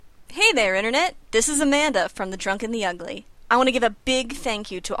Hey there, Internet! This is Amanda from The Drunk and the Ugly. I want to give a big thank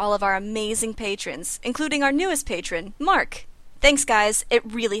you to all of our amazing patrons, including our newest patron, Mark. Thanks, guys. It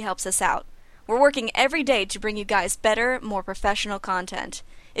really helps us out. We're working every day to bring you guys better, more professional content.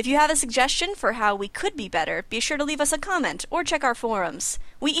 If you have a suggestion for how we could be better, be sure to leave us a comment or check our forums.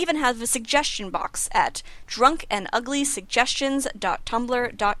 We even have a suggestion box at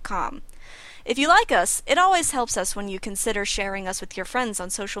drunkanduglysuggestions.tumblr.com. If you like us, it always helps us when you consider sharing us with your friends on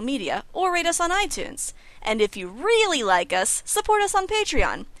social media or rate us on iTunes. And if you really like us, support us on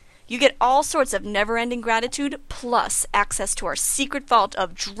Patreon. You get all sorts of never-ending gratitude, plus access to our secret vault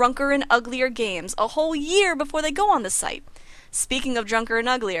of drunker and uglier games a whole year before they go on the site. Speaking of drunker and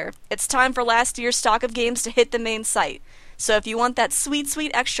uglier, it's time for last year's stock of games to hit the main site. So if you want that sweet, sweet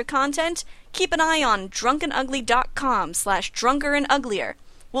extra content, keep an eye on drunkenugly.com/drunkeranduglier.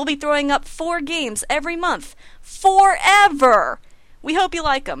 We'll be throwing up 4 games every month. Forever! We hope you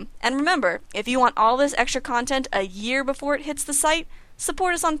like them. And remember, if you want all this extra content a year before it hits the site,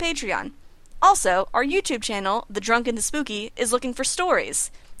 support us on Patreon. Also, our YouTube channel, The Drunk and the Spooky, is looking for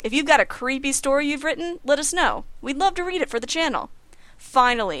stories. If you've got a creepy story you've written, let us know. We'd love to read it for the channel.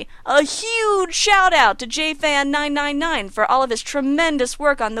 Finally, a huge shout out to JFan999 for all of his tremendous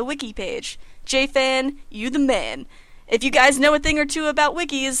work on the wiki page. JFan, you the man. If you guys know a thing or two about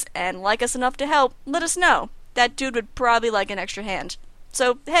wikis, and like us enough to help, let us know. That dude would probably like an extra hand.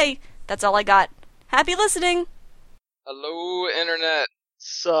 So, hey, that's all I got. Happy listening! Hello, Internet.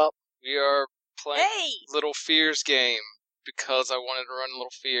 Sup? We are playing Hey! Little Fears game because I wanted to run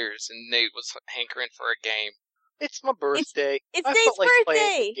Little Fears, and Nate was hankering for a game. It's my birthday. It's I Dave's felt like playing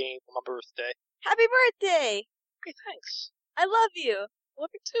birthday! a game on my birthday. Happy birthday! Hey, thanks. I love you.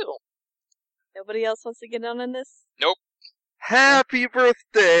 Love you too. Nobody else wants to get on this? Nope. Happy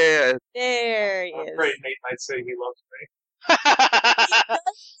birthday! There he I'm is. afraid Nate might say he loves me.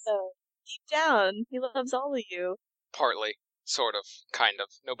 So, deep down, he loves all of you. Partly. Sort of. Kind of.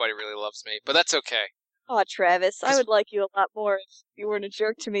 Nobody really loves me, but that's okay. Aw, Travis, I would like you a lot more if you weren't a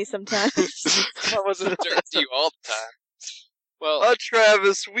jerk to me sometimes. I wasn't a jerk to you all the time. Well,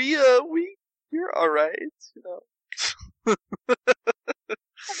 Travis, you're alright, you know.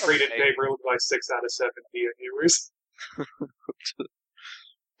 Rated okay. favorite by 6 out of 7 via viewers.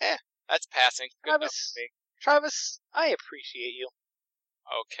 That's passing. Good enough Travis, for me. Travis, I appreciate you.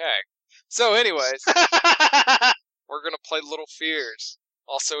 Okay. So, anyways, we're gonna play Little Fears.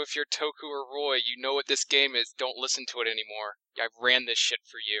 Also, if you're Toku or Roy, you know what this game is. Don't listen to it anymore. I ran this shit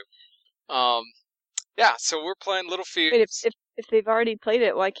for you. Yeah, so we're playing Little Fears. Wait, if they've already played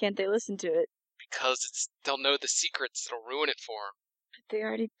it, why can't they listen to it? Because they'll know the secrets that'll ruin it for them. But they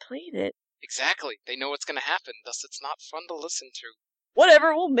already played it. Exactly. They know what's gonna happen, thus it's not fun to listen to.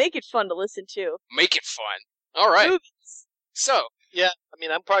 Whatever, we'll make it fun to listen to. Make it fun. Alright. Movies. So, Yeah, I mean,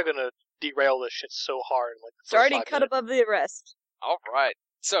 I'm probably gonna derail this shit so hard in like the It's first already 5 cut minutes. above the arrest. alright.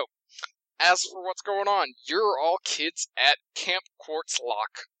 So, as for what's going on, you're all kids at Camp Quartz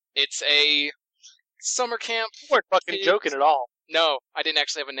Lock. It's a summer camp. You weren't fucking kids- joking at all. No, I didn't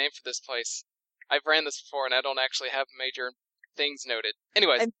actually have a name for this place. I've ran this before, and I don't actually have major things noted.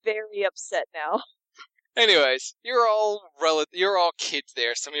 Anyways, I'm very upset now. you're all kids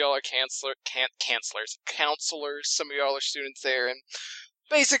there. Some of y'all are counselors. Some of y'all are students there, and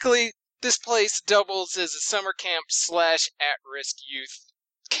basically, this place doubles as a summer camp / at-risk youth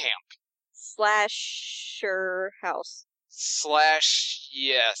camp Slasher house. /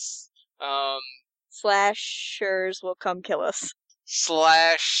 yes, Slashers will come kill us. /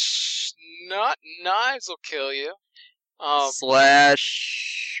 not knives will kill you.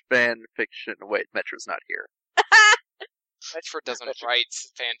 Slash fan fiction. Wait, Metro's not here. Metro doesn't write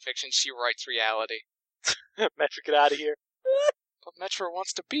fan fiction; she writes reality. Metro, get out of here. But Metro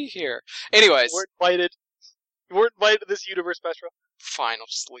wants to be here. Anyways, You weren't invited. You weren't invited to this universe, Metro. fine, I'll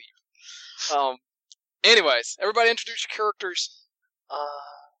just leave. Anyways, everybody introduce your characters.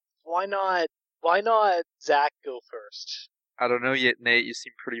 Why not Zach go first? I don't know yet, Nate. You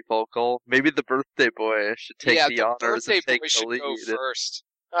seem pretty vocal. Maybe the birthday boy should take yeah, the honors birthday and take boy the should lead. go first.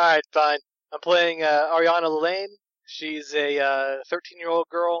 Alright, fine. I'm playing Ariana Lane. She's a 13-year-old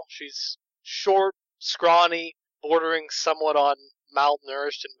girl. She's short, scrawny, bordering somewhat on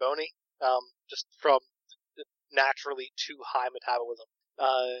malnourished and bony, just from naturally too high metabolism.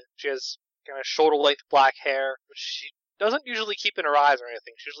 She has kind of shoulder-length black hair, which she doesn't usually keep in her eyes or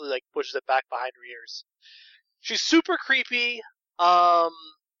anything. She usually like pushes it back behind her ears. She's super creepy.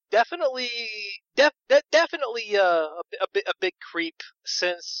 Definitely a big creep,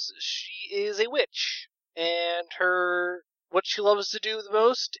 since she is a witch, and what she loves to do the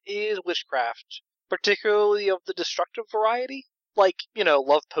most is witchcraft, particularly of the destructive variety. like,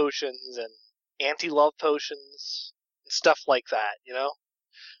 love potions and anti-love potions and stuff like that,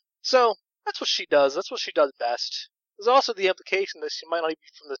 So that's what she does. That's what she does best. There's also the implication that she might not be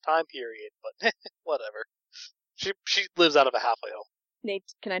from this time period, but whatever. She lives out of a halfway home. Nate,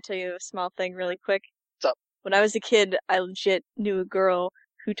 can I tell you a small thing really quick? What's up? When I was a kid, I legit knew a girl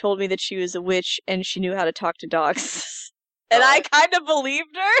who told me that she was a witch and she knew how to talk to dogs. And I kind of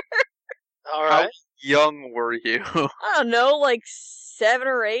believed her. All How right. young were you? I don't know, like 7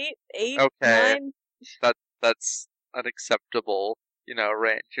 or 8, 8, Okay. 9. That's an acceptable,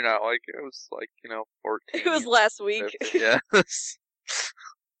 range. Like it was like, 14. It was last week. 15. Yes.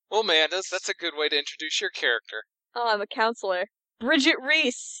 Well, Mandas, that's a good way to introduce your character. Oh, I'm a counselor. Bridget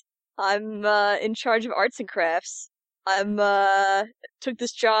Reese. I'm in charge of arts and crafts. I'm took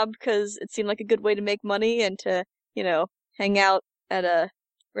this job because it seemed like a good way to make money and to, hang out at a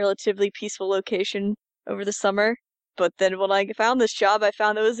relatively peaceful location over the summer. But then when I found this job, I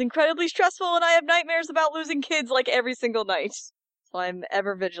found it was incredibly stressful and I have nightmares about losing kids like every single night. So I'm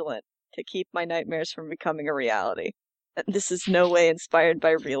ever vigilant to keep my nightmares from becoming a reality. And this is no way inspired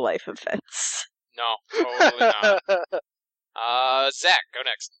by real life events. No, totally not. Zach, go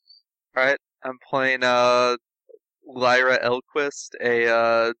next. Alright, I'm playing Lyra Elquist,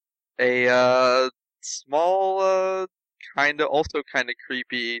 a small, also kinda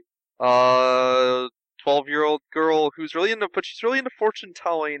creepy 12-year-old girl who's really into fortune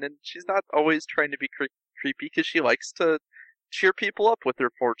telling, and she's not always trying to be creepy because she likes to cheer people up with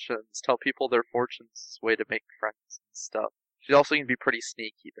their fortunes, tell people their fortunes is a way to make friends and stuff. She also can be pretty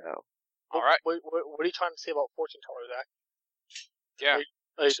sneaky though. All right. What are you trying to say about fortune tellers, Zach? Yeah.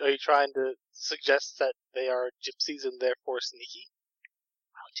 Are you trying to suggest that they are gypsies and therefore sneaky?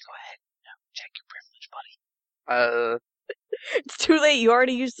 Why don't you go ahead? Check your privilege, buddy. It's too late, you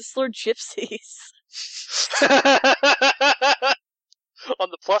already used the slur gypsies. On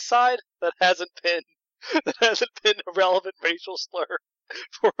the plus side, that hasn't been a relevant racial slur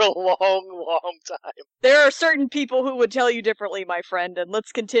for a long, long time. There are certain people who would tell you differently, my friend, and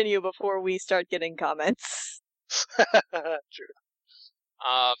let's continue before we start getting comments. True.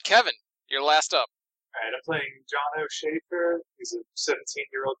 Kevin, you're last up. Alright, I'm playing John O'Shafer. He's a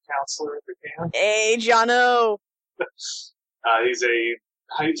 17-year-old counselor at the camp. Hey, Jono! He's a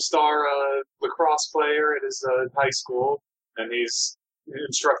star lacrosse player at his high school, and he's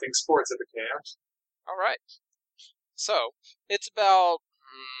instructing sports at the camp. All right. So it's about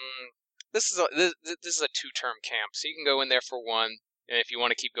this is a 2-term camp, so you can go in there for one, and if you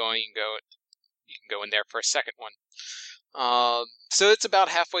want to keep going, you can go in there for a second one. So it's about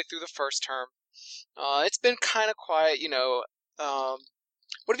halfway through the first term. It's been kind of quiet, what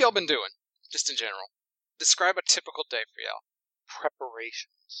have y'all been doing, just in general? Describe a typical day for y'all.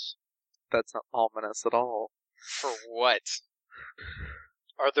 Preparations. That's not ominous at all. For what?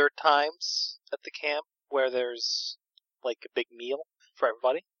 Are there times at the camp where there's like a big meal for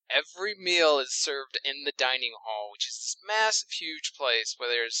everybody? Every meal is served in the dining hall, which is this massive, huge place where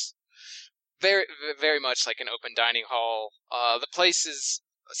there's very, very much like an open dining hall. The place is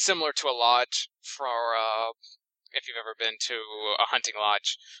similar to a lodge for if you've ever been to a hunting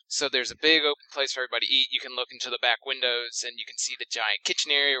lodge. So there's a big open place for everybody to eat. You can look into the back windows and you can see the giant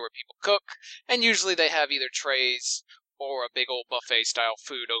kitchen area where people cook. And usually they have either trays or a big old buffet style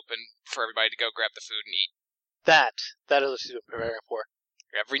food open for everybody to go grab the food and eat. That is what she's been preparing for.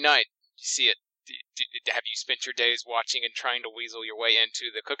 Every night you see it. Have you spent your days watching and trying to weasel your way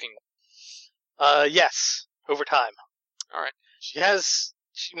into the cooking? Yes, over time. All right. She has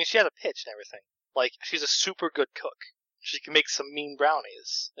a pitch and everything. Like, she's a super good cook. She can make some mean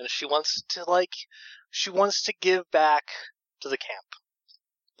brownies, and she wants to give back to the camp.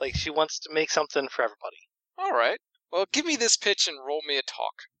 Like, she wants to make something for everybody. All right. Well, give me this pitch and roll me a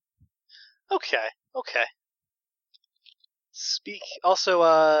talk. Okay.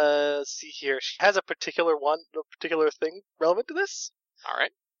 Also, see here. She has a particular thing relevant to this. All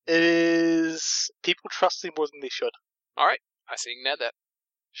right. It is people trust me more than they should. All right. I see you can add that.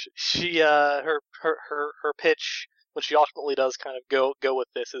 She her pitch, when she ultimately does kind of go with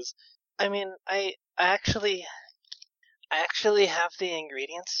this, is, I actually have the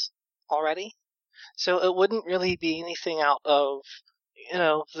ingredients already, so it wouldn't really be anything out of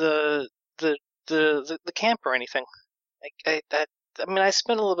the camp or anything. I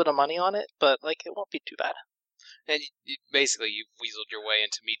spent a little bit of money on it, but it won't be too bad. And basically, you've weaseled your way in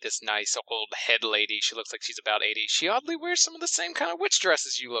to meet this nice old head lady. She looks like she's about 80. She oddly wears some of the same kind of witch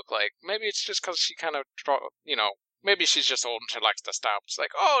dresses you look like. Maybe it's just because she kind of, maybe she's just old and she likes the style. It's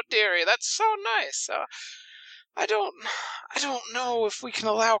like, oh, dearie, that's so nice. I don't know if we can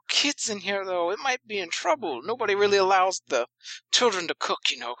allow kids in here, though. It might be in trouble. Nobody really allows the children to cook,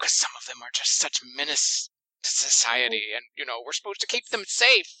 because some of them are just such menace to society, and, we're supposed to keep them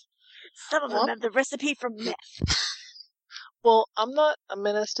safe. Some of them have the recipe from meth. Well, I'm not a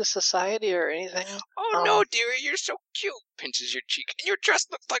menace to society or anything. Oh, no, dearie, you're so cute. Pinches your cheek. And your dress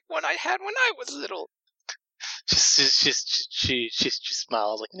looks like one I had when I was little. She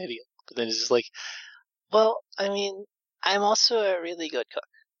smiles like an idiot, but then it's just like, well, I mean, I'm also a really good cook.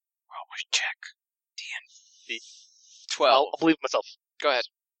 Well, we check. DN 12. I'll believe myself. Go ahead.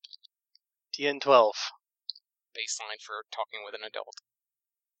 DN 12. Baseline for talking with an adult.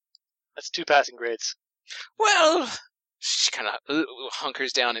 That's 2 passing grades. Well, she kind of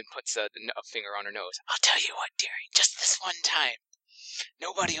hunkers down and puts a finger on her nose. I'll tell you what, dearie, just this one time.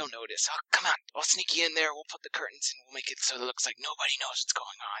 Nobody will notice. Oh, come on, I'll sneak you in there. We'll put the curtains and we'll make it so it looks like nobody knows what's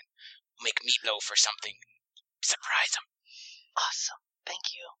going on. We'll make meatloaf or something. Surprise them. Awesome.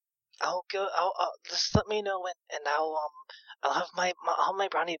 Thank you. I'll go. I'll just let me know when, and I'll have my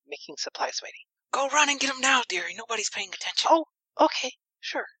brownie making supplies ready. Go run and get them now, dearie. Nobody's paying attention. Oh, okay,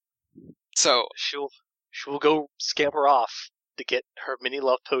 sure. So she'll go scamper off to get her mini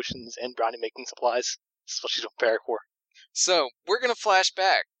love potions and brownie making supplies. This is what she's prepared for. So we're gonna flash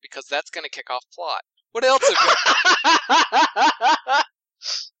back because that's gonna kick off plot. What else have you?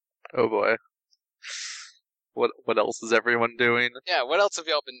 Oh boy. What else is everyone doing? Yeah, what else have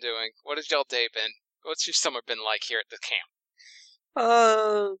y'all been doing? What has y'all day been? What's your summer been like here at the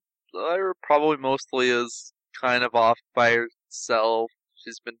camp? Lyra probably mostly is kind of off by herself.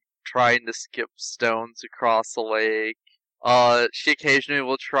 She's been trying to skip stones across the lake. She occasionally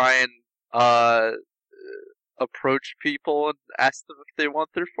will try and approach people and ask them if they want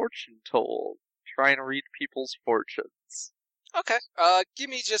their fortune told. Try and read people's fortunes. Okay. Give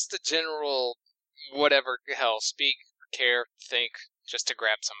me just a general whatever hell, speak, care, think, just to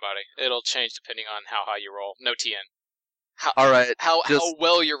grab somebody. It'll change depending on how high you roll. No TN. Alright. How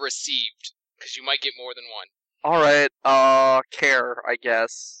well you're received, because you might get more than one. Alright, care, I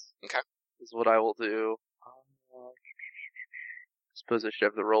guess. Okay. Is what I will do. Suppose I should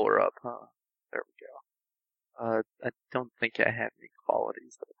have the roller up, huh? There we go. I don't think I have any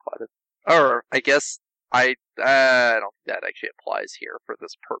qualities that apply to... Or, I guess I don't think that actually applies here for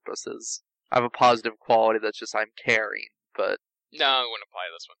this purposes. I have a positive quality that's just I'm caring, but... No, it wouldn't apply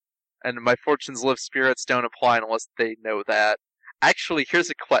to this one. And my fortunes lift spirits don't apply unless they know that. Actually, here's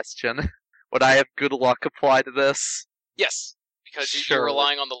a question. Would I have good luck apply to this? Yes, because you're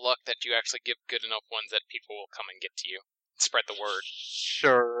relying on the luck that you actually give good enough ones that people will come and get to you. Spread the word.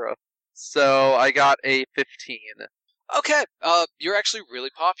 Sure. So, I got a 15. Okay, you're actually really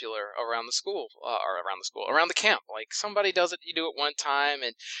popular around the camp. Like, somebody does it, you do it one time,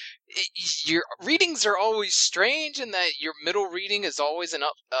 and your readings are always strange in that your middle reading is always an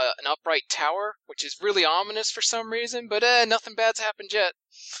upright tower, which is really ominous for some reason, but nothing bad's happened yet.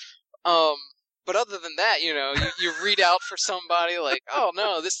 But other than that, you read out for somebody like, oh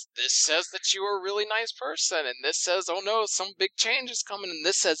no, this says that you are a really nice person, and this says, oh no, some big change is coming, and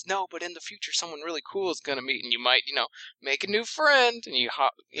this says, no, but in the future someone really cool is gonna meet, and you might, make a new friend, and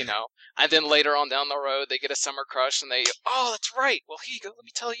and then later on down the road they get a summer crush, and they, oh, that's right, well here you go, let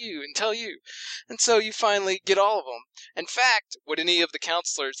me tell you, and so you finally get all of them. In fact, would any of the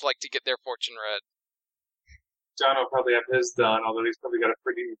counselors like to get their fortune read? John will probably have his done, although he's probably got a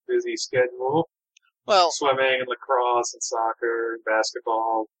pretty busy schedule. Well, swimming and lacrosse and soccer and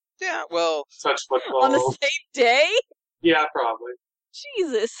basketball. Yeah, well, touch football. On the same day? Yeah, probably.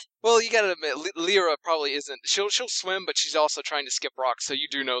 Jesus. Well, you gotta admit, Lyra probably isn't. She'll swim, but she's also trying to skip rocks. So you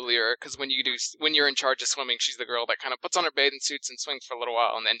do know Lyra, because when you're in charge of swimming, she's the girl that kind of puts on her bathing suits and swings for a little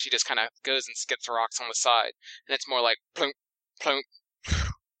while, and then she just kind of goes and skips rocks on the side, and it's more like plunk, plunk.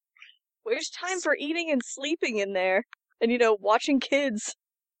 Where's time for eating and sleeping in there? And, watching kids.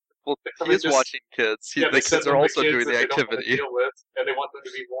 Well, he is watching kids. The kids are also doing the activity. Deal with, and they want them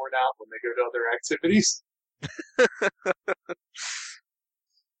to be worn out when they go to other activities.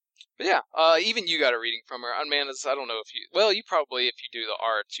 But yeah, even you got a reading from her. Amanda's, I don't know if you probably, if you do the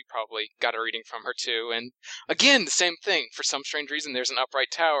arts, you probably got a reading from her too. And again, the same thing. For some strange reason, there's an upright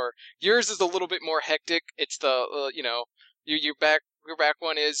tower. Yours is a little bit more hectic. It's the, your back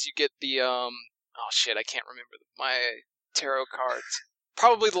one is you get the, oh shit, I can't remember my tarot cards.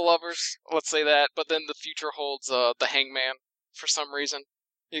 Probably the Lovers, let's say that, but then the future holds the Hangman for some reason.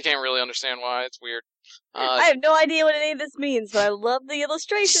 You can't really understand why, it's weird. I have no idea what any of this means, but I love the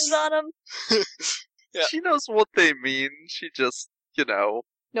illustrations on them. Yeah. She knows what they mean, she just, No,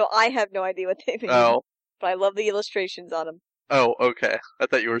 I have no idea what they mean. Oh. But I love the illustrations on them. Oh, okay. I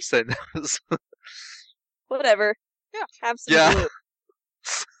thought you were saying that was... Whatever. Yeah. Have some Yeah.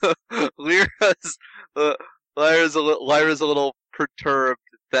 glue. Lyra's a little perturbed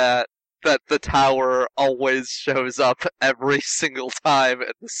that the tower always shows up every single time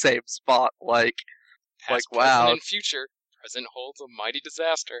at the same spot. Past, wow. present, and future. Present holds a mighty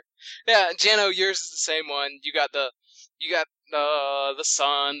disaster. Yeah, Jano, yours is the same one. You got the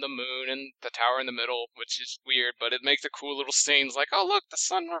sun, the moon, and the tower in the middle, which is weird, but it makes the cool little scenes like, oh look, the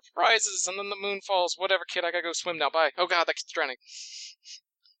sun rises and then the moon falls. Whatever, kid, I gotta go swim now. Bye. Oh god, that kid's drowning.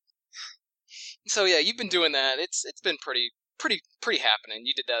 So yeah, you've been doing that. It's been pretty happening.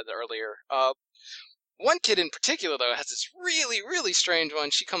 You did that earlier. One kid in particular, though, has this really, really strange one.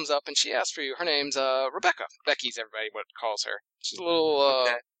 She comes up and she asks for you. Her name's Rebecca. Becky's everybody what calls her. She's a little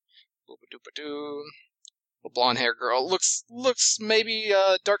little blonde hair girl. Looks maybe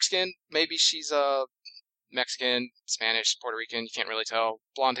dark skinned. Maybe she's Mexican, Spanish, Puerto Rican. You can't really tell.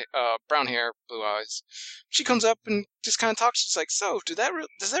 Brown hair, blue eyes. She comes up and just kind of talks. She's like, "So, does that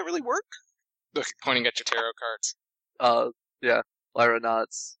really work?" Look, pointing at your tarot cards. Yeah. Lyra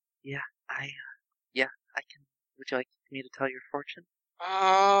nods. I can. Would you like me to tell your fortune?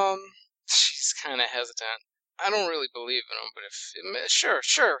 She's kind of hesitant. I don't really believe in them, but sure,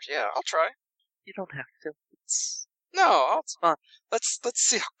 yeah, I'll try. You don't have to. It's Fun. Let's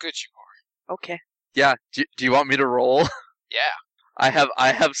see how good you are. okay. Yeah. Do you want me to roll? Yeah, I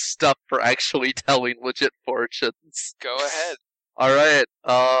have stuff for actually telling legit fortunes. go ahead. All right.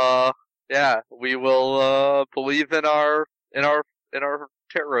 Yeah. We will believe in our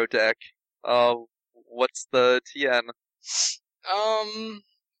tarot deck. What's the TN?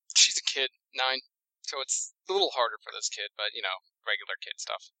 She's a kid, 9, so it's a little harder for this kid, but regular kid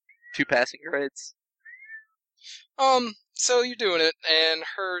stuff. 2 passing grades. So you're doing it, and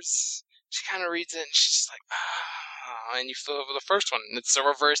hers, she kind of reads it, and she's like, and you flip over the first one, and it's a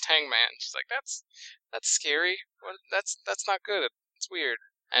reversed hangman. She's like, that's scary. What? That's not good. It's weird.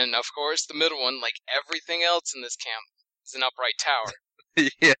 And of course, the middle one, like everything else in this camp, is an upright tower.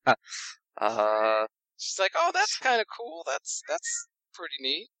 Yeah. She's like, oh, that's kind of cool. That's pretty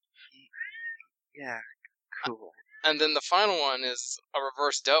neat. Yeah, cool. And then the final one is a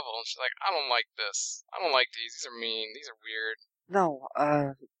reverse devil, and she's like, I don't like this. I don't like these. These are mean. These are weird. No,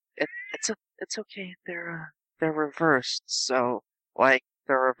 it's okay. They're reversed. So, like,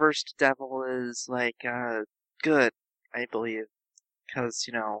 the reversed devil is good, I believe, because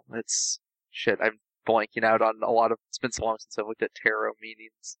it's Shit, I'm blanking out on a lot of. It's been so long since I looked at tarot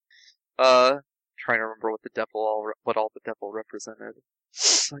meanings. Trying to remember what all the devil represented.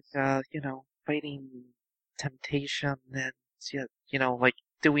 it's like fighting temptation and like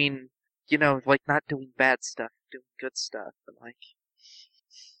doing like not doing bad stuff, doing good stuff, and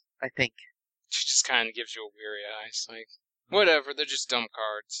I think. She just kind of gives you a weary eyes, like, whatever, they're just dumb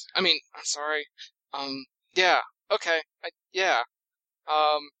cards. I mean, I'm sorry. Yeah, okay, yeah.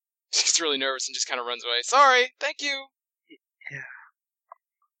 She's really nervous and just kind of runs away. Sorry, thank you. Yeah.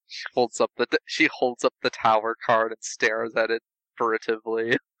 She holds up the tower card and stares at it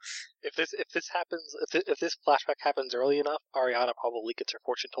furtively. If this happens, if this flashback happens early enough, Ariana probably gets her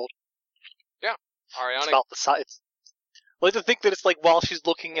fortune told. Ariana. It's about the size. I like to think that it's like while she's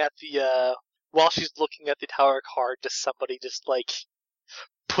looking at the tower card, just somebody just like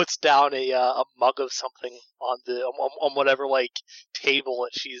puts down a mug of something on whatever like table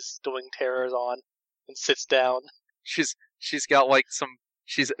that she's doing terrors on and sits down. She's got like some.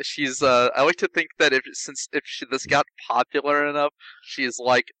 She's I like to think that if this got popular enough, she's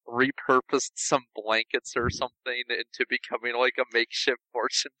like repurposed some blankets or something into becoming like a makeshift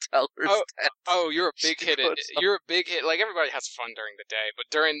fortune teller's tent. Oh, you're a big hit. You're a big hit. Like, everybody has fun during the day, but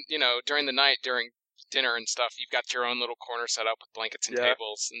during the night, during dinner and stuff, you've got your own little corner set up with blankets and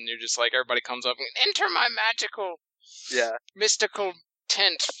tables, and you're just like, everybody comes up and enter my mystical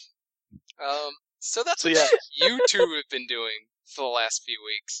tent. So that's what you two have been doing for the last few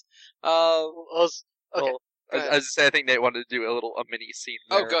weeks. Okay. I just say I think Nate wanted to do a mini scene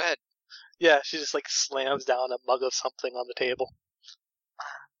there. Oh, go ahead. Yeah, she just like slams down a mug of something on the table.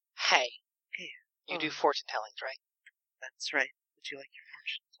 Hey, you do fortune tellings, right? That's right. Would you like your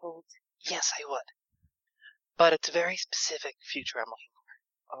fortune told? Yes, I would. But it's a very specific future I'm looking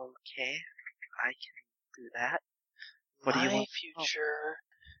for. Okay, I can do that. What do you My want? future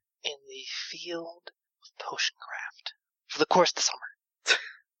in the field of potion craft for the course of the summer.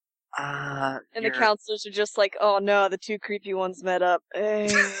 And the counselors are just like, oh no, the two creepy ones met up. Hey.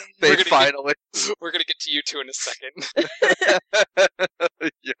 They We're finally. We're gonna get to you two in a second.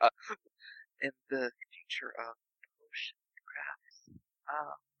 Yeah. In the future of potion craft.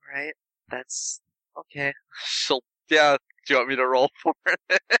 Right. That's okay. Yeah. Do you want me to roll for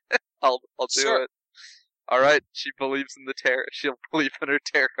it? I'll do Sure. it. Alright, she believes in the tarot. She'll believe in her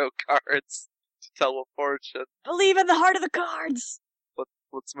tarot cards to tell a fortune. Believe in the heart of the cards.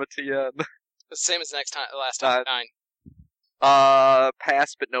 What's my TN? The same as last time. 9.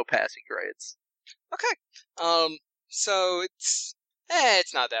 Pass, but no passing grades. Okay. So it's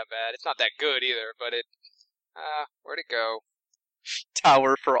not that bad. It's not that good either, but where'd it go?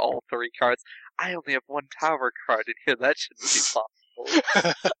 Tower for all 3 cards. I only have 1 tower card in here. That shouldn't be possible.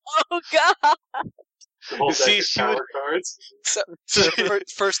 Oh God! The whole See, deck of she would- tower cards. So the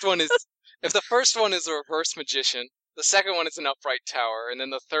first one is, if the first one is a reverse magician, the second one is an upright tower, and then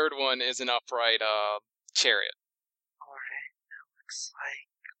the third one is an upright chariot. Alright, it looks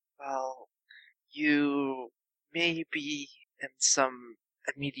like, well, you may be in some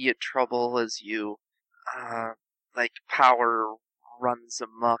immediate trouble as you, power runs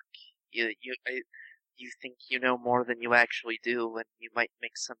amok. You think you know more than you actually do, and you might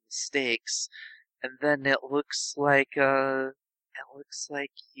make some mistakes. And then it looks like you're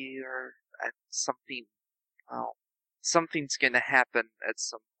at something. Well, something's gonna happen at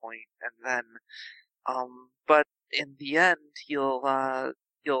some point, and then, but in the end,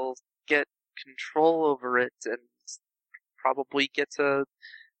 you'll get control over it and probably get to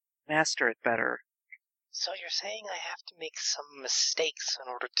master it better. So you're saying I have to make some mistakes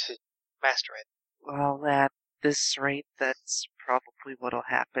in order to master it? Well, at this rate, that's probably what'll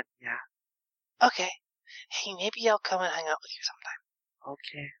happen, yeah. Okay. Hey, maybe I'll come and hang out with you sometime.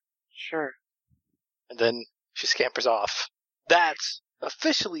 Okay, sure. And then she scampers off. That's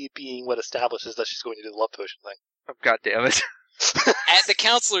officially being what establishes that she's going to do the love potion thing. Oh, God damn it. At the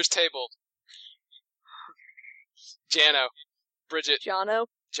counselor's table, Jano, Bridget, Jono?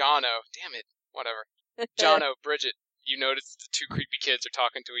 Jono, damn it, whatever. Jono, Bridget, you notice the 2 creepy kids are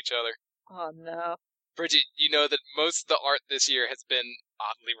talking to each other. Oh no. Bridget, you know that most of the art this year has been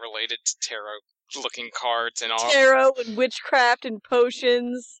oddly related to tarot-looking cards and all. Tarot and witchcraft and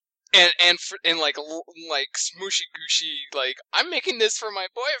potions. And like smooshy gooshy, like, I'm making this for my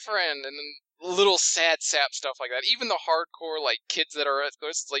boyfriend, and then little sad sap stuff like that. Even the hardcore, like, kids that are at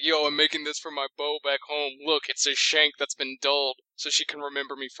this, it's like, yo, I'm making this for my beau back home. Look, it's a shank that's been dulled, so she can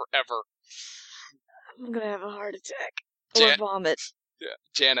remember me forever. I'm gonna have a heart attack. Ja- Or vomit. Yeah,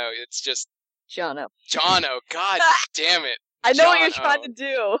 Jano, it's just Jono. Jono. God damn it, I know what you're Jono. trying to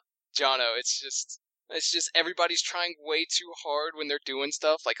do. Jono. It's just everybody's trying way too hard when they're doing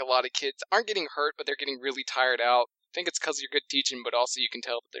stuff. Like, a lot of kids aren't getting hurt, but they're getting really tired out. I think it's because of your good teaching, but also you can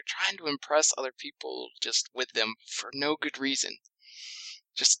tell that they're trying to impress other people just with them for no good reason.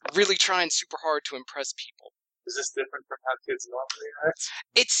 Just really trying super hard to impress people. Is this different from how kids normally act?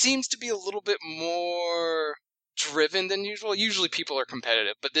 It seems to be a little bit more driven than usual. Usually people are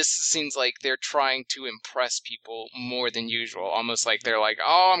competitive, but this seems like they're trying to impress people more than usual. Almost like they're like,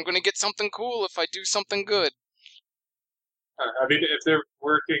 oh, I'm going to get something cool if I do something good. I mean, if they're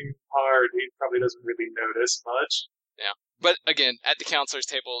working hard, he probably doesn't really notice much. Yeah. But again, at the counselor's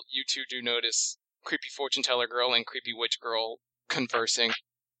table, you two do notice creepy fortune teller girl and creepy witch girl conversing.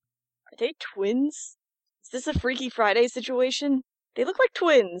 Are they twins? Is this a Freaky Friday situation? They look like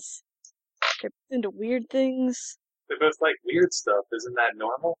twins. They're into weird things. They both like weird stuff. Isn't that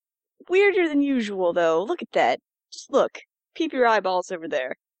normal? Weirder than usual, though. Look at that. Just look. Peep your eyeballs over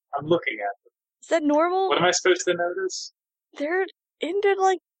there. I'm looking at them. Is that normal? What am I supposed to notice? They're into,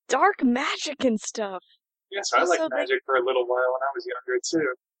 like, dark magic and stuff. Yes, I liked Also, magic for a little while when I was younger,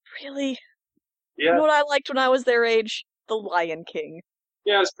 too. Really? You Yeah, know what I liked when I was their age? The Lion King.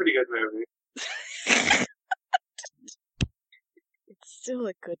 yeah, it's a pretty good movie. It's still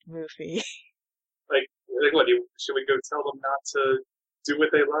a good movie. Like what, should we go tell them not to do what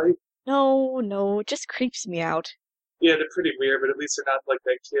they like? No, it just creeps me out. Yeah, they're pretty weird, but at least they're not like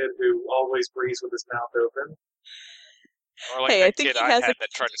that kid who always breathes with his mouth open. Or like Hey, I that think kid he I has had a- that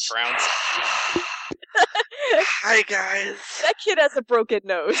tried to drown. Hi, guys. That kid has a broken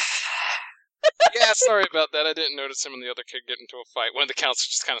nose. Yeah, sorry about that. I didn't notice him and the other kid get into a fight. One of the counselors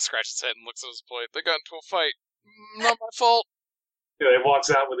just kind of scratched his head and looks at his plate. They got into a fight. Not my fault. You know, he walks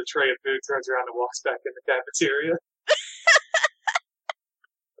out with a tray of food, turns around and walks back in the cafeteria.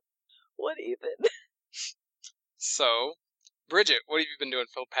 What even? So, Bridget, what have you been doing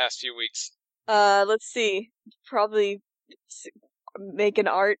for the past few weeks? Let's see. Probably making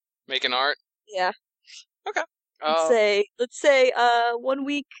art. Making art? Yeah. Uh, Let's say, 1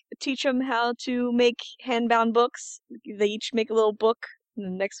 week teach them how to make handbound books. They each make a little book. And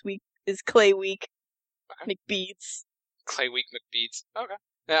the next week is clay week. Okay. Make beads. Claywick McBeads. Okay.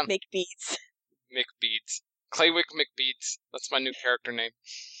 Yeah, Make beads. McBeads. Claywick McBeads. That's my new character name.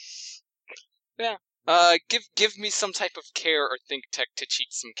 Yeah. Give me some type of care or think tech to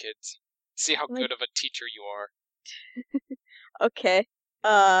cheat some kids. See how Like- good of a teacher you are. Okay.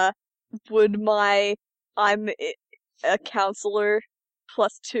 Would my a counselor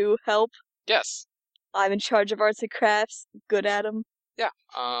 +2 help? Yes. I'm in charge of arts and crafts. Good at them. Yeah.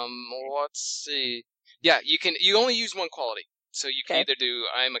 Let's see. Yeah, you only use one quality. So you can Okay. either do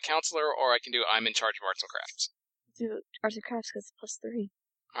I'm a counselor or I can do I'm in charge of arts and crafts. Do arts and crafts because it's +3.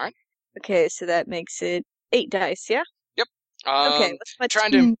 Alright. Okay, so that makes it 8 dice, yeah? Yep. Okay, what's my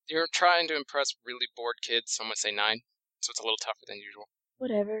You're trying to impress really bored kids, so I'm gonna say 9. So it's a little tougher than usual.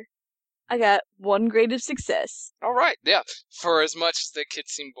 Whatever. I got 1 grade of success. Alright, yeah. For as much as the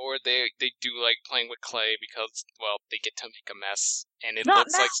kids seem bored, they do like playing with clay because, well, they get to make a mess. And it Not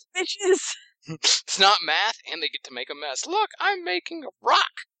looks like math, bitches! it's not math, and they get to make a mess. Look, I'm making a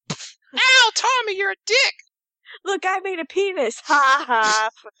rock. Ow, Tommy, you're a dick. Look, I made a penis! Ha ha!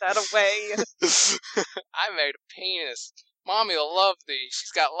 Put that away. I made a penis. Mommy will love these.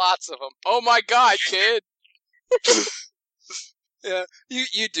 She's got lots of them. Oh my God, kid. Yeah,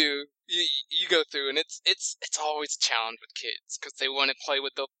 you do. You go through, and it's always a challenge with kids because they want to play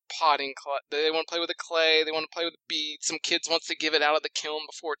with the potting clay. They want to play with the clay. They want to play with the beads. Some kids wants to give it out of the kiln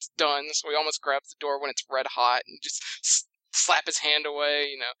before it's done, so he almost grabs the door when it's red hot and just slap his hand away.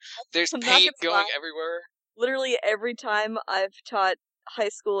 You know, there's I'm not paint gonna going lie. everywhere. Literally every time I've taught high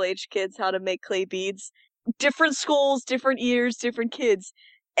school age kids how to make clay beads, different schools, different years, different kids,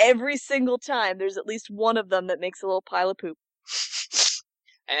 every single time there's at least one of them that makes a little pile of poop.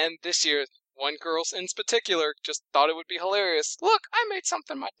 And this year, one girl in particular just thought it would be hilarious. Look, I made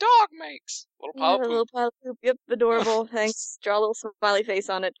something my dog makes. Little pile Yeah, of a poop. little pile of poop. Yep, adorable. Thanks. Draw a little smiley face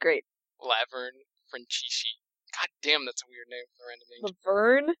on it. Great. Laverne Franchici. God damn, that's a weird name for a random name.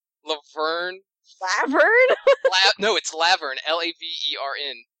 Laverne? Laverne. Laverne? No, it's Laverne.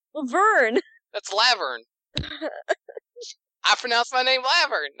 Lavern. Laverne! That's Laverne. I pronounce my name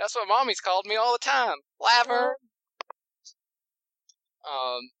Laverne. That's what mommy's called me all the time. Laverne.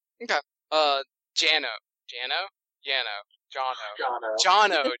 Okay. Jano.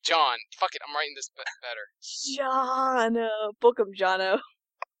 John. Fuck it, I'm writing this better. Jono. Book 'em, Jono.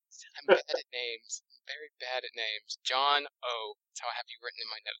 I'm bad at names. Very bad at names. John O. That's how I have you written in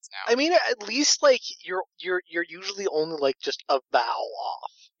my notes now. I mean, at least like you're usually only like just a vowel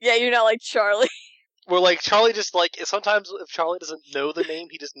off. Yeah, you're not like Charlie. Where like Charlie just like sometimes if Charlie doesn't know the name,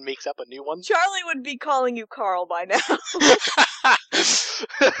 he just makes up a new one. Charlie would be calling you Carl by now.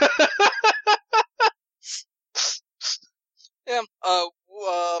 Yeah.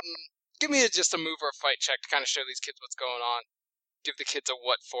 Give me just a move or a fight check to kind of show these kids what's going on. Give the kids a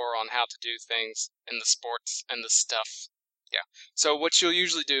what for on how to do things in the sports and the stuff. Yeah. So what you'll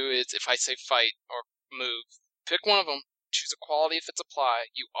usually do is if I say fight or move, pick one of them. Choose a quality if it's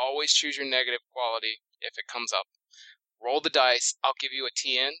applied. You always choose your negative quality if it comes up. Roll the dice. I'll give you a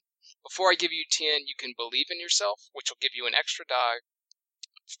TN. Before I give you TN, you can believe in yourself, which will give you an extra die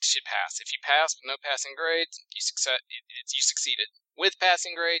to pass. If you pass with no passing grades, you succeeded. With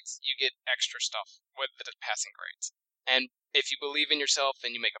passing grades, you get extra stuff with the passing grades. And if you believe in yourself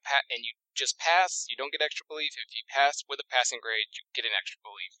and you make and you just pass, you don't get extra belief. If you pass with a passing grade, you get an extra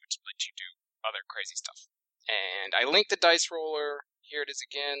belief, which lets you do other crazy stuff. And I linked the dice roller. Here it is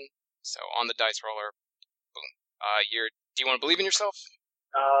again. So on the dice roller, boom. Do you want to believe in yourself?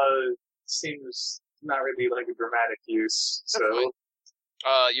 Seems not really like a dramatic use. That's So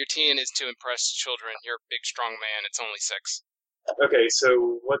fine. Your TN is to impress children. You're a big, strong man. It's only 6. okay,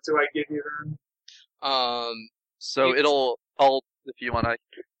 so what do I give you then? So if you wanna.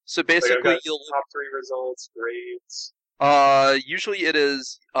 So Like, I've basically, got you'll. top 3 results, grades. Usually it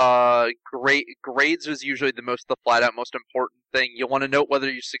is, grades is usually the flat out most important thing. You'll want to note whether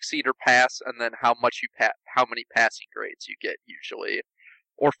you succeed or pass, and then how many passing grades you get usually.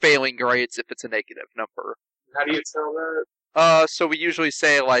 Or failing grades if it's a negative number. How do you tell that? So we usually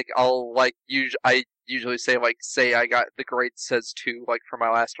say, like, I usually say, like, say I got, the grade says 2, like, for my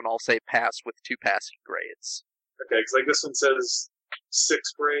last one, I'll say pass with 2 passing grades. Okay, because like this one says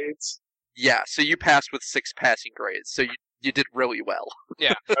 6 grades. Yeah, so you passed with 6 passing grades, so you did really well.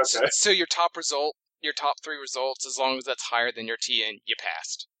 Yeah. Okay. So your top 3 results, as long as that's higher than your TN, you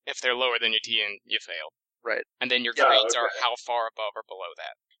passed. If they're lower than your TN, you failed. Right. And then your Yeah, grades are okay. how far above or below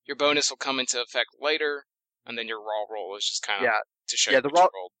that. Your bonus will come into effect later, and then your raw roll is just kind of to show you what you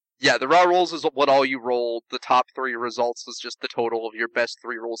rolled. Yeah, the raw rolls is what all you rolled. The top 3 results is just the total of your best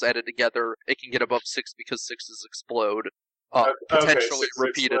 3 rolls added together. It can get above 6 because 6s explode. Potentially six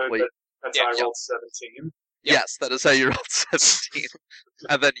repeatedly. explode, that's Yeah, how I yeah. rolled 17. Yeah. Yes, that is how you rolled 17.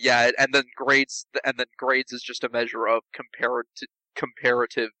 and then grades is just a measure of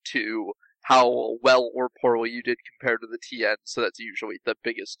comparative to how well or poorly you did compared to the TN, so that's usually the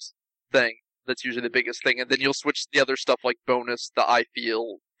biggest thing. That's usually the biggest thing, and then you'll switch to the other stuff like bonus, the I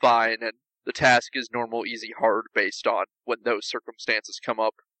feel fine, and the task is normal, easy, hard based on when those circumstances come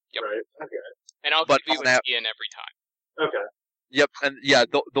up. Yep. Right. Okay. And I'll But give you on a that- TN every time. Okay. Yep, and yeah,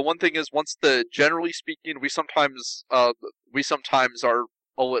 the one thing is generally speaking, we sometimes are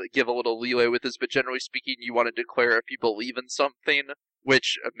give a little leeway with this, but generally speaking, you want to declare if you believe in something,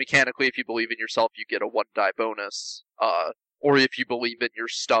 which mechanically, if you believe in yourself, you get a 1 die bonus. Or if you believe in your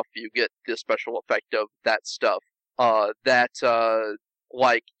stuff, you get the special effect of that stuff.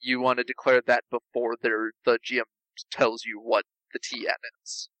 Like you want to declare that before the GM tells you what the TN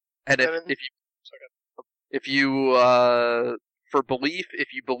is, and if you for belief,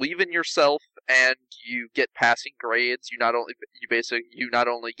 if you believe in yourself and you get passing grades, you not only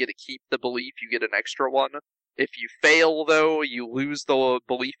get to keep the belief, you get an extra one. If you fail, though, you lose the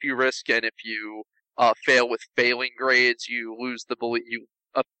belief you risk, and if you fail with failing grades, you lose the belief. You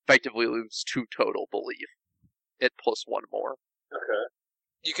effectively lose 2 total belief. It plus 1 more. Okay.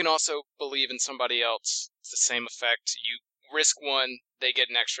 You can also believe in somebody else. It's the same effect. You risk 1, they get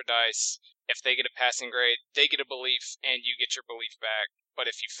an extra dice. If they get a passing grade, they get a belief, and you get your belief back. But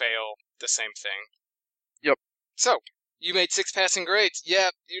if you fail, the same thing. Yep. So, you made 6 passing grades. Yeah,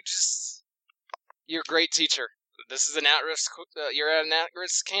 you're a great teacher. This is an at-risk, you're at an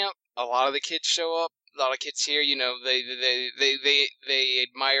at-risk camp. A lot of the kids show up. A lot of kids here, they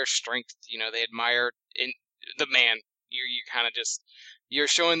admire strength. They admire the man. You kind of just, you're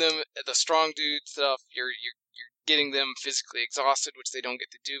showing them the strong dude stuff. You're getting them physically exhausted, which they don't get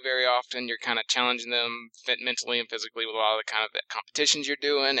to do very often. You're kind of challenging them mentally and physically with a lot of the kind of competitions you're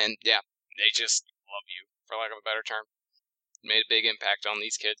doing, and yeah, they just love you, for lack of a better term. Made a big impact on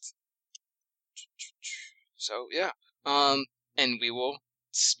these kids. So yeah, and we will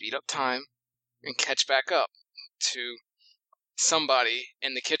speed up time and catch back up to somebody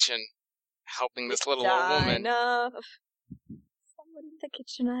in the kitchen helping this little old woman. Someone in the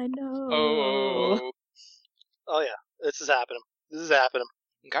kitchen I know. Oh. Oh yeah, this is happening.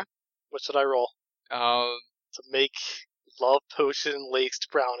 Okay. What should I roll? To make love potion laced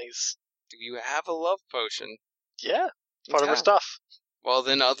brownies. Do you have a love potion? Yeah, it's part of her Okay. stuff. Well,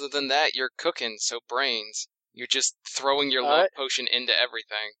 then, other than that, you're cooking, so brains. You're just throwing your All love right. potion into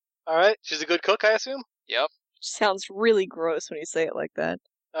everything. All right, she's a good cook, I assume. Yep. Sounds really gross when you say it like that.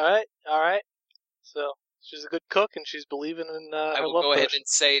 All right. So she's a good cook, and she's believing in I her will love go ahead potion. and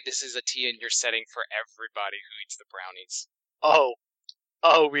say this is a TN you're setting for everybody who eats the brownies.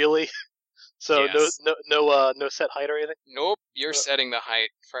 Oh, really? So Yes. no set height or anything. Nope, you're setting the height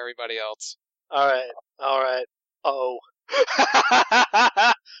for everybody else. All right. Oh.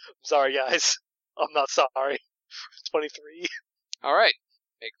 I'm sorry, guys. I'm not sorry. 23. All right,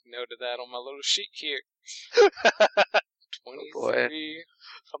 make note of that on my little sheet here. boy. 23.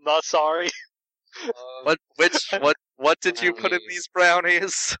 I'm not sorry. What did you put in these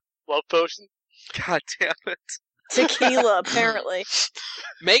brownies? Love potion. God damn it. Tequila, apparently.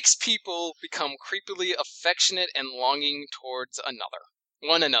 Makes people become creepily affectionate and longing towards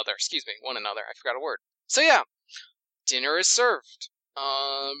one another. I forgot a word. So yeah, dinner is served.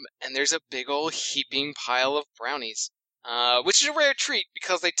 And there's a big old heaping pile of brownies. Which is a rare treat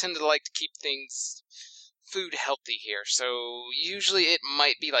because they tend to like to keep food healthy here. So usually it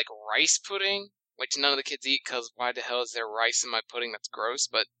might be like rice pudding, which none of the kids eat because why the hell is there rice in my pudding? That's gross.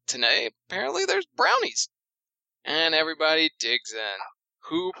 But today, apparently there's brownies. And everybody digs in.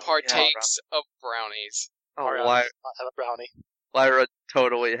 Who partakes of brownies? Oh, Ariana Lyra, does not have a brownie. Lyra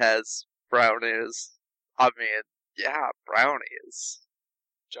totally has brownies. I mean, yeah, brownies.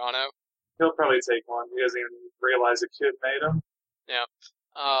 Jono? He'll probably take one. He doesn't even realize a kid made him.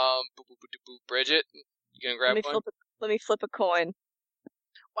 Bridget, you gonna grab one? Let me flip a coin.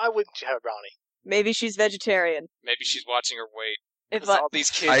 Why wouldn't you have a brownie? Maybe she's vegetarian. Maybe she's watching her weight. If Because I, all these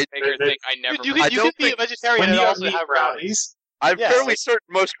kids make her think I never. You I can don't be a think- vegetarian When and you also eat have brownies. I'm Yeah, fairly like- certain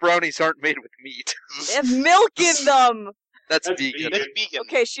most brownies aren't made with meat. they have milk in them. That's That's vegan. That's vegan.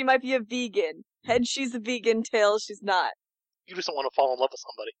 Okay, she might be a vegan. Head, she's a vegan. Tails, she's not. You just don't want to fall in love with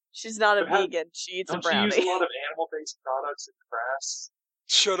somebody. She's not a But how- vegan. She eats a Don't you brownie. use a lot of animal-based products and crafts?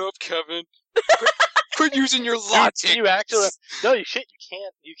 Shut up, Kevin. Quit using your Dude, logic. you actually no, you shit.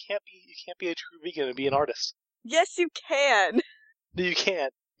 You can't be a true vegan and be an artist. Yes, you can. No, you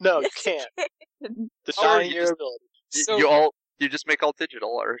can't. No, Yes, you can't. can. Denying you your just- ability. So- You just make all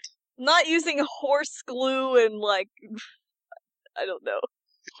digital art. Not using horse glue and like, I don't know.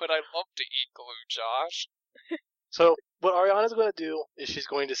 Would I love to eat glue, Josh? So what Ariana's going to do is she's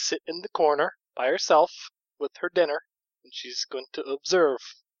going to sit in the corner by herself with her dinner, and she's going to observe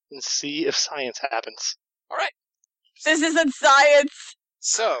and see if science happens. All right. This isn't science.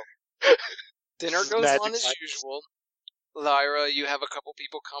 So Dinner goes Magic on as bites. usual. Lyra, you have a couple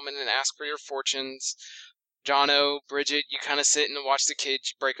people come in and ask for your fortunes. Jono, Bridget, you kind of sit and watch the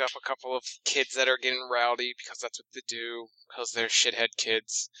kids. You break up a couple of kids that are getting rowdy because that's what they do, because they're shithead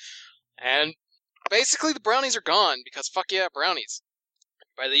kids. And basically the brownies are gone because fuck yeah, brownies.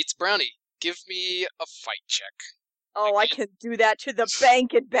 Everybody eats brownie. Give me a fight check. Oh, I can do that to the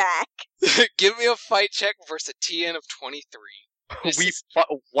bank and back. Give me a fight check versus a TN of 23.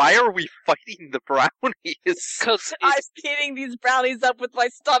 Why are we fighting the brownies? Because I'm eating these brownies up with my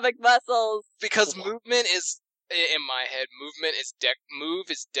stomach muscles. Because movement is, in my head, movement is move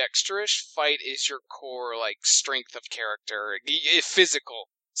is dexterous, fight is your core, like, strength of character, physical.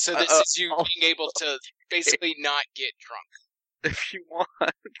 So this is you being able to basically not get drunk. If you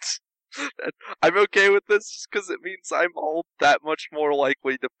want. I'm okay with this just because it means I'm all that much more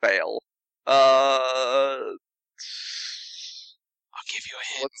likely to fail. I'll give you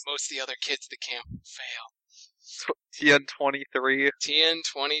a hint. Most of the other kids at the camp fail. TN 23. TN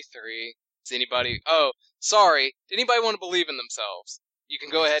 23. Does anybody... Oh, sorry. Anybody want to believe in themselves? You can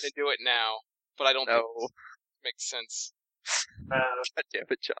go ahead and do it now, but I don't think it makes sense. God damn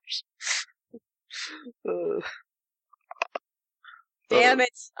it, Josh. Damn it!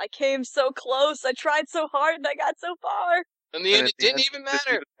 I came so close. I tried so hard and I got so far. In the end, it didn't even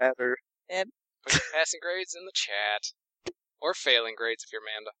matter. Yep. Put your passing grades in the chat. Or failing grades if you're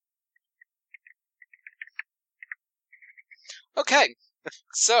Amanda. Okay,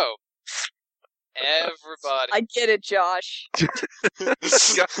 so everybody. I get it, Josh.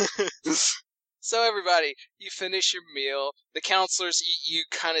 So everybody, you finish your meal. The counselors, you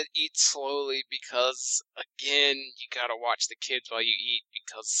kind of eat slowly because, again, you gotta watch the kids while you eat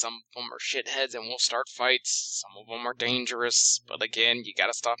because some of them are shitheads and will start fights. Some of them are dangerous, but again, you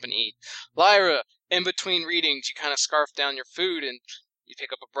gotta stop and eat. Lyra, in between readings, you kind of scarf down your food and you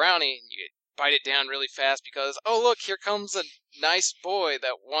pick up a brownie and you bite it down really fast because, oh look, here comes a nice boy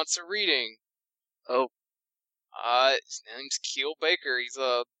that wants a reading. Oh. His name's Keel Baker.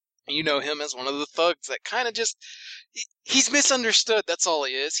 You know him as one of the thugs that kind of just... He's misunderstood, that's all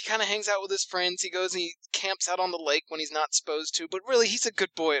he is. He kind of hangs out with his friends. He goes and he camps out on the lake when he's not supposed to. But really, he's a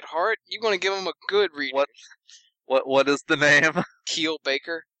good boy at heart. You want to give him a good reading. What is the name? Keel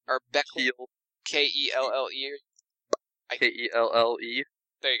Baker. Or Beckle. Keel. K-E-L-L-E. K-E-L-L-E.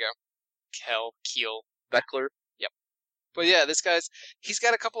 There you go. Keel. Beckler. Yep. But yeah, this guy's... He's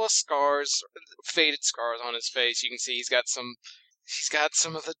got a couple of scars, faded scars on his face. You can see he's got some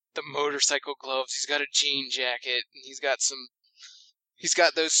of the motorcycle gloves. He's got a jean jacket. And he's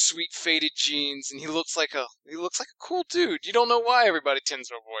got those sweet faded jeans, and he looks like a cool dude. You don't know why everybody tends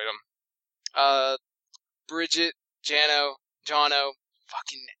to avoid him. Bridget, Jono,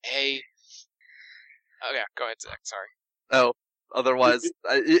 fucking A. Oh yeah, go ahead, Zach. Sorry. Oh, otherwise,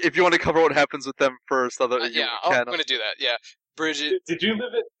 if you want to cover what happens with them first, I'm gonna do that. Yeah, Bridget. Did you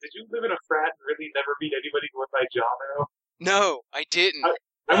live in a frat and really never meet anybody who went by Jono? No, I didn't.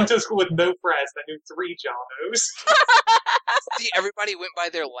 I went to school with no frats, and I knew 3 Jonos. See, everybody went by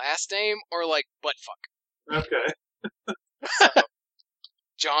their last name or like buttfuck. Okay. So,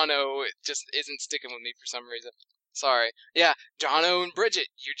 Jono just isn't sticking with me for some reason. Sorry. Yeah, Jono and Bridget,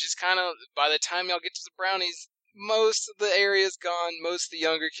 you're just kind of, by the time y'all get to the brownies, most of the area's gone. Most of the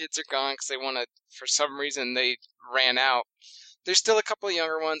younger kids are gone because they want to, for some reason, they ran out. There's still a couple of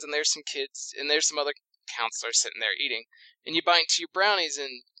younger ones, and there's some kids, and there's some other counselors sitting there eating. And you bite into your brownies,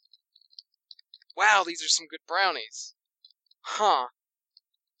 and wow, these are some good brownies. Huh.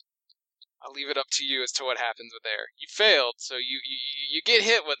 I'll leave it up to you as to what happens with there. You failed, so you get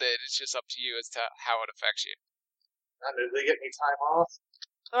hit with it. It's just up to you as to how it affects you. Did they get any time off?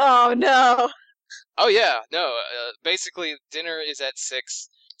 Oh no. Oh yeah, no. Basically, dinner is at 6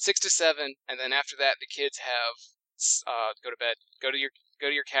 to 7, and then after that, the kids have go to bed. Go to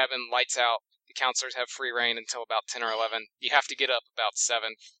your cabin. Lights out. The counselors have free reign until about 10 or 11. You have to get up about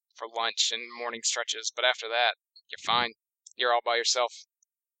 7 for lunch and morning stretches, but after that, you're fine. You're all by yourself.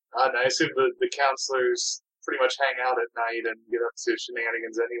 And I assume the counselors pretty much hang out at night and get up to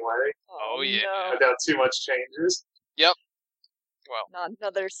shenanigans anyway. Oh yeah. No. Without too much changes. Yep. Well, Not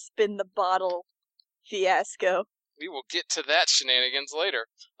another spin the bottle fiasco. we will get to that shenanigans later.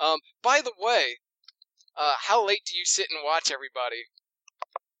 By the way, how late do you sit and watch everybody?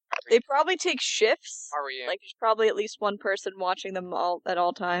 They probably take shifts. Are we in? Like there's probably at least one person watching them all at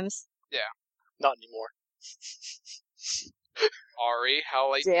all times. Not anymore. Ari,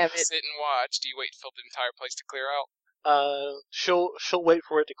 how late Damn do you it. sit and watch? Do you wait for the entire place to clear out? She'll wait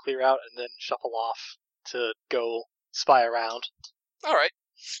for it to clear out and then shuffle off to go spy around. All right.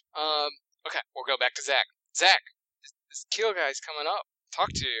 Okay, we'll go back to Zach. Zach, this kill guy's coming up. Talk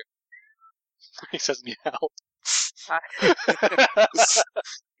to you. He says meow.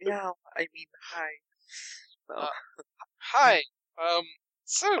 Yeah, I mean, hi. Uh, Hi.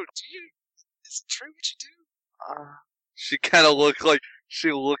 So, is it true what you do? She kind of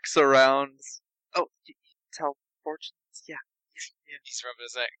she looks around. Oh, you tell fortunes? Yeah. He's rubbing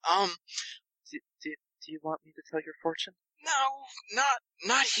his neck. Do you want me to tell your fortune? No,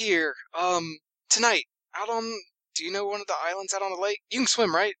 not here. Tonight, out on, do you know one of the islands out on the lake? You can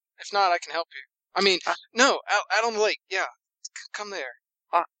swim, right? If not, I can help you. I mean, no, out on the lake, yeah. Come there.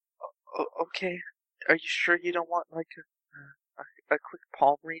 Okay. Are you sure you don't want like a quick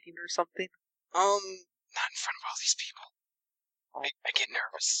palm reading or something? Not in front of all these people. Oh. I get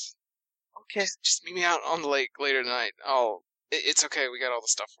nervous. Okay. Just meet me out on the lake later tonight. It's okay, we got all the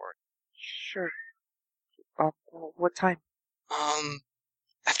stuff for it. Sure. What time?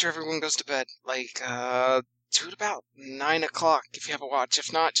 After everyone goes to bed, do it about 9 o'clock if you have a watch.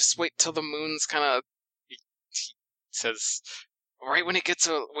 If not, just wait till the moon's he says, right when it gets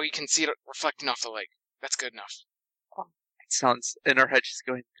where you can see it reflecting off the lake. That's good enough. It sounds, in her head she's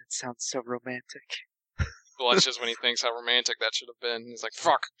going, that sounds so romantic. Blushes when he thinks how romantic that should have been. He's like,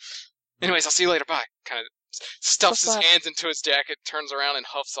 fuck. Anyways, I'll see you later, bye. Kind of stuffs his hands into his jacket, turns around and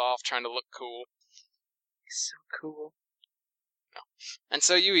huffs off, trying to look cool. He's so cool. And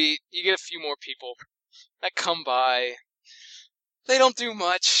so you eat, you get a few more people that come by. They don't do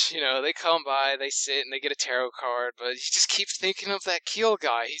much, they come by, they sit, and they get a tarot card, but you just keep thinking of that Keel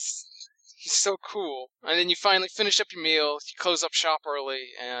guy. He's so cool. And then you finally finish up your meal, you close up shop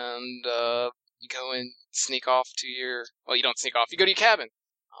early, and you go and sneak off to you don't sneak off, you go to your cabin.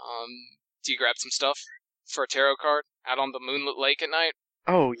 Do you grab some stuff for a tarot card out on the moonlit lake at night?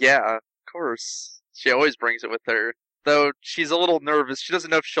 Oh, yeah, of course. She always brings it with her. Though she's a little nervous. She doesn't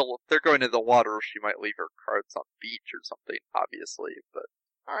know if if they're going into the water, she might leave her cards on the beach or something, obviously. But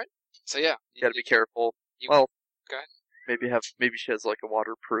alright. So yeah. You gotta be careful. Go ahead. Maybe she has like a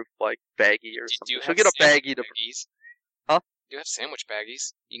waterproof baggie or something. Do She'll get a baggie to. Baggies? Huh? You have sandwich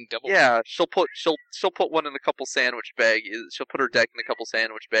baggies. You can double. Yeah, she'll put one in a couple sandwich baggies. She'll put her deck in a couple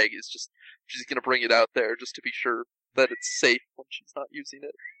sandwich baggies. She's gonna bring it out there just to be sure that it's safe when she's not using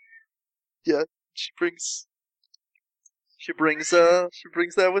it. Yeah, she brings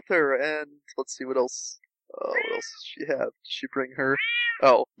that with her, and let's see what else. What else does she have? Does she bring her?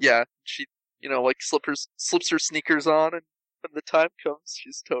 Oh yeah, she slips her sneakers on, and when the time comes,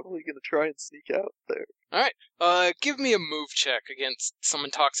 she's totally gonna try and sneak out there. All right. Give me a move check against some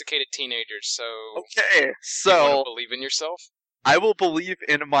intoxicated teenagers. So. Okay, you so want to believe in yourself. I will believe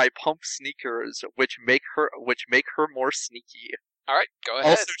in my pump sneakers, which make her more sneaky. All right, go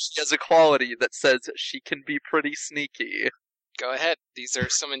ahead. Also, she has a quality that says she can be pretty sneaky. Go ahead. These are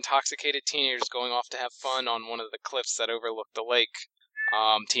some intoxicated teenagers going off to have fun on one of the cliffs that overlook the lake.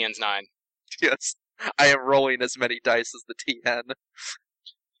 TN's 9. Yes, I am rolling as many dice as the TN.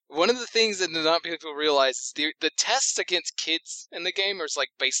 One of the things that not people realize is the tests against kids in the game is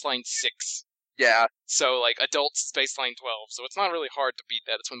baseline 6. Yeah. So adults is baseline 12. So it's not really hard to beat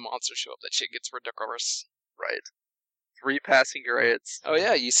that. It's when monsters show up that shit gets ridiculous. Right. 3 passing grades. Oh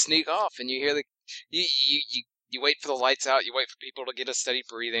yeah, you sneak off and you hear you wait for the lights out, you wait for people to get a steady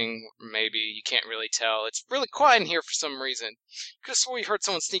breathing, maybe, you can't really tell. It's really quiet in here for some reason. You could have swore you heard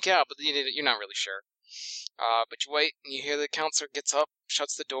someone sneak out, but you're not really sure. But you wait, and you hear the counselor gets up,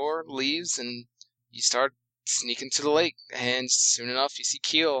 shuts the door, leaves, and you start sneaking to the lake. And soon enough, you see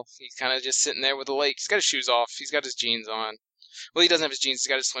Keel. He's kind of just sitting there with the lake. He's got his shoes off, he's got his jeans on. Well, he doesn't have his jeans, he's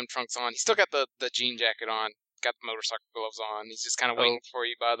got his swim trunks on. He's still got the jean jacket on, got the motorcycle gloves on. He's just kind of waiting for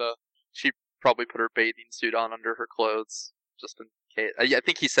you by the... She probably put her bathing suit on under her clothes, just in case. I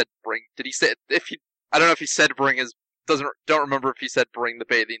think he said bring. Did he say I don't know if he said bring his. Don't remember if he said bring the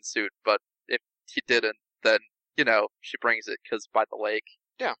bathing suit, but if he didn't, then she brings it because by the lake.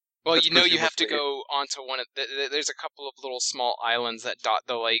 Yeah. Well, That's you have to go onto one of there's a couple of little small islands that dot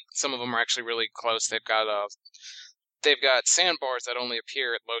the lake. Some of them are actually really close. They've got sandbars that only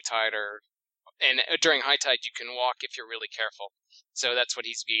appear at low tide and during high tide you can walk if you're really careful. So that's what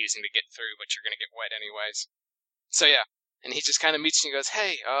he's using to get through, but you're gonna get wet anyways. So yeah, and he just kind of meets you and goes,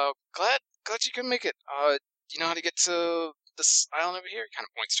 "Hey, glad you can make it. Do you know how to get to this island over here?" He kind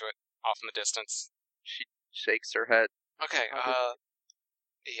of points to it off in the distance. She shakes her head. Okay,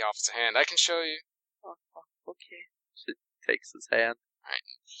 he offers a hand. I can show you. Okay. She takes his hand. Alright,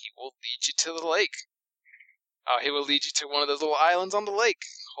 he will lead you to the lake. He will lead you to one of those little islands on the lake,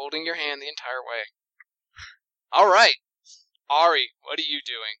 holding your hand the entire way. Alright, Ari, what are you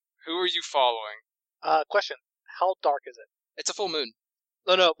doing? Who are you following? Question: how dark is it? It's a full moon.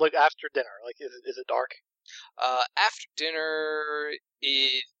 No, after dinner. Is it dark? After dinner,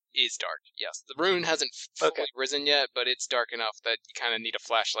 is dark. Yes, the moon hasn't fully risen yet, but it's dark enough that you kind of need a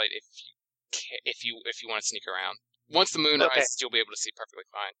flashlight if you want to sneak around. Once the moon rises, you'll be able to see perfectly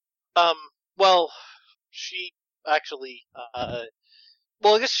fine. Well, she actually,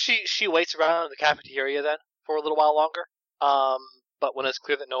 well, I guess she waits around in the cafeteria then for a little while longer. But when it's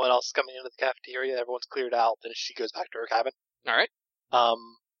clear that no one else is coming into the cafeteria, everyone's cleared out, then she goes back to her cabin. All right.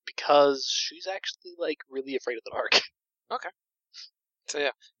 Because she's actually, like, really afraid of the dark. Okay. So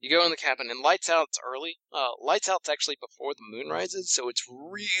yeah, you go in the cabin, and lights out's early. Lights out's actually before the moon rises, so it's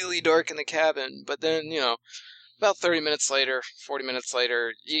really dark in the cabin. But then, about 30 minutes later, 40 minutes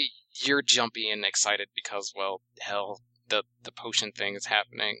later, you're jumpy and excited because, well, hell, the potion thing is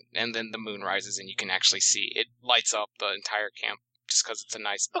happening, and then the moon rises, and you can actually see it lights up the entire camp just because it's a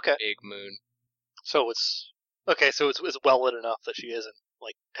nice big moon. So it's well lit enough that she isn't,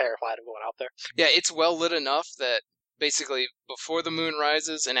 like, terrified of going out there. Yeah, it's well lit enough that basically before the moon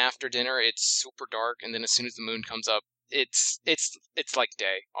rises and after dinner it's super dark, and then as soon as the moon comes up, it's like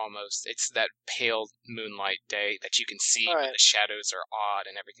day almost. It's that pale moonlight day that you can see, but the shadows are odd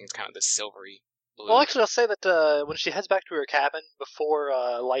and everything's kind of this silvery blue. Well, actually, I'll say that when she heads back to her cabin before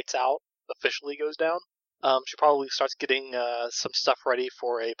lights out officially goes down, she probably starts getting some stuff ready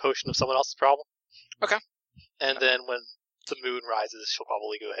for a potion of someone else's problem. Okay. And then when the moon rises, she'll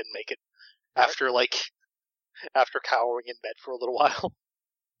probably go ahead and make it after cowering in bed for a little while.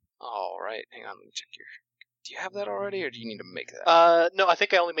 All right, hang on, let me check here. Do you have that already, or do you need to make that? No, I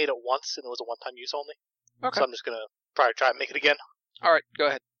think I only made it once, and it was a one-time use only. Okay. So I'm just gonna probably try and make it again. All right, go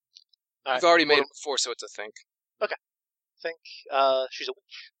ahead. You've already made it before, so it's a think. Okay. Think she's a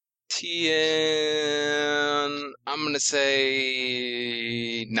witch. TN, I'm gonna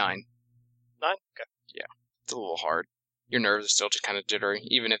say 9. 9? Okay. Yeah, it's a little hard. Your nerves are still just kind of jittery,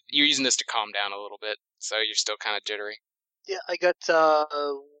 even if you're using this to calm down a little bit, so you're still kind of jittery. Yeah, I got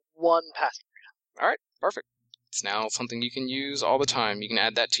 1 pass. All right, perfect. It's now something you can use all the time. You can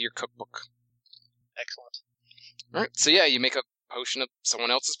add that to your cookbook. Excellent. All right, so yeah, you make a potion of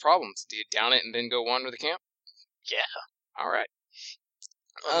someone else's problems. Do you down it and then go wander the camp? Yeah. All right.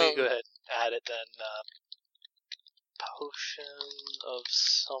 Let me go ahead and add it then. Potion of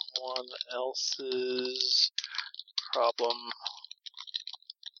someone else's problem.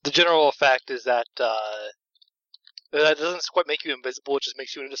 The general effect is that that doesn't quite make you invisible, it just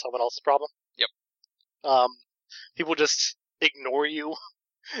makes you into someone else's problem. Yep. People just ignore you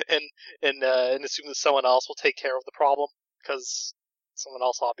and assume that someone else will take care of the problem, because someone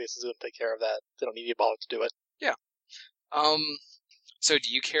else obviously is going to take care of that. They don't need you to bother to do it. Yeah. So do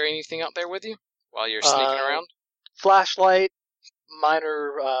you carry anything out there with you while you're sneaking around? Flashlight,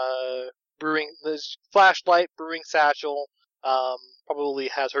 minor flashlight, brewing satchel. Probably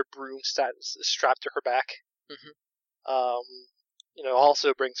has her broom strapped to her back. Mm-hmm.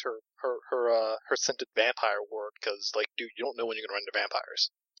 Also brings her scented vampire ward, because, like, dude, you don't know when you're gonna run into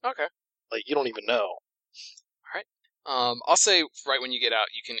vampires. Okay. Like, you don't even know. All right. I'll say right when you get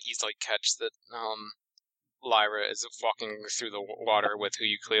out, you can easily catch that Lyra is walking through the water with who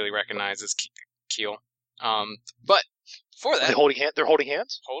you clearly recognize as Keel. But before that, They're holding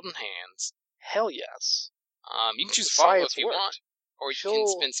hands. Holding hands. Hell yes. You can choose to follow if you worked. want, or you can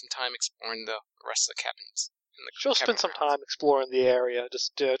spend some time exploring the rest of the cabins. She'll spend some time exploring the area,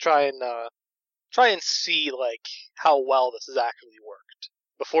 just to try and see, like, how well this has actually worked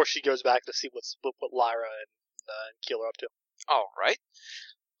before she goes back to see what Lyra and Keel are up to. All right.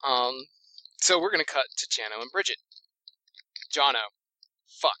 So we're gonna cut to Jano and Bridget. Jono.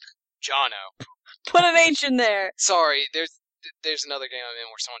 Put an H in there. Sorry, there's another game I'm in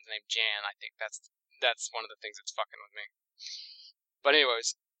where someone's named Jan. I think that's one of the things that's fucking with me. But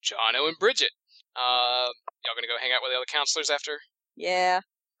anyways, Jono and Bridget. Y'all gonna go hang out with the other counselors after? Yeah.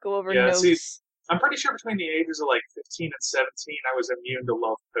 Go over Yeah, notes. see, I'm pretty sure between the ages of like 15 and 17, I was immune to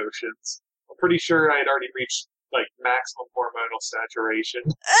love potions. I'm pretty sure I had already reached like maximum hormonal saturation.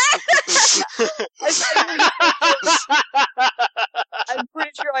 I'm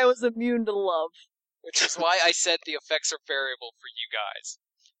pretty sure I was immune to love. Which is why I said the effects are variable for you guys.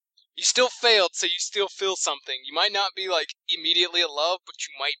 You still failed, so you still feel something. You might not be like immediately in love, but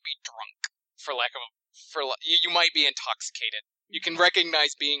you might be drunk. You might be intoxicated. You can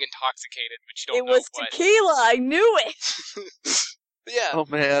recognize being intoxicated, but you don't know what. It was tequila. I knew it. Yeah. Oh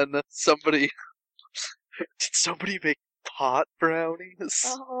man, did somebody make pot brownies?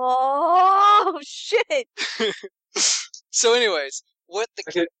 Oh shit! So, anyways, where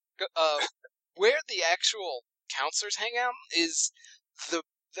the actual counselors hang out is the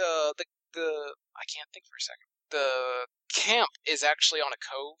I can't think for a second. The camp is actually on a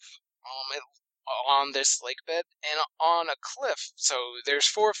cove. on this lake bed and on a cliff. So there's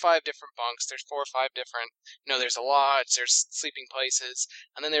 4 or 5 different bunks. There's 4 or 5 different, there's a lodge, there's sleeping places,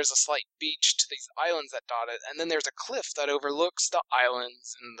 and then there's a slight beach to these islands that dot it, and then there's a cliff that overlooks the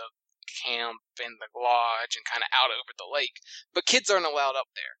islands and the camp and the lodge and kind of out over the lake. But kids aren't allowed up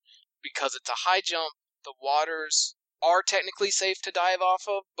there because it's a high jump. The waters are technically safe to dive off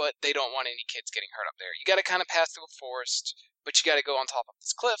of, but they don't want any kids getting hurt up there. You got to kind of pass through a forest, but you got to go on top of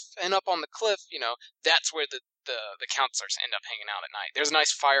this cliff, and up on the cliff, that's where the counselors end up hanging out at night. There's a nice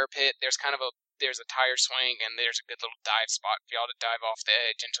fire pit. There's a tire swing, and there's a good little dive spot for y'all to dive off the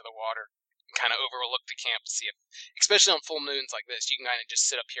edge into the water and kind of overlook the camp to see if, especially on full moons like this, you can kind of just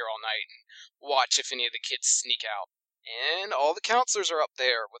sit up here all night and watch if any of the kids sneak out. And all the counselors are up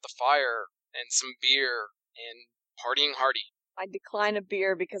there with a fire and some beer and partying hardy. I decline a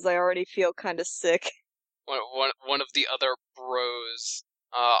beer because I already feel kind of sick. One of the other bros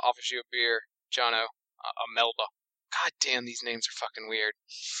offers you a beer, Jono, a Melba. God damn, these names are fucking weird.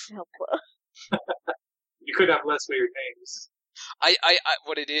 Melba. You could have less weird names. I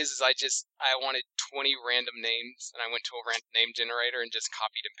what it is I wanted 20 random names, and I went to a random name generator and just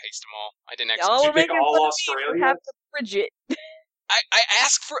copied and pasted them all. I didn't actually. Y'all you were pick making all fun of me Australia? for having a Bridget. I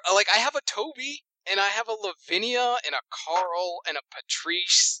asked for, I have a Toby, and I have a Lavinia, and a Carl, and a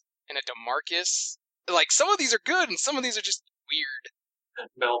Patrice, and a DeMarcus. Some of these are good, and some of these are just weird.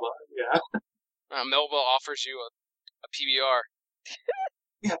 Melba, yeah. Melba offers you a PBR.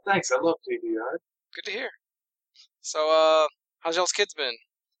 Yeah, thanks. I love PBR. Good to hear. So, how's y'all's kids been?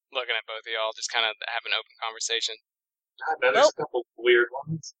 Looking at both of y'all, just kind of have an open conversation. God, man, there's a couple weird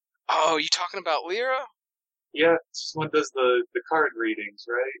ones. Oh, you talking about Lyra? Yeah, this one does the card readings,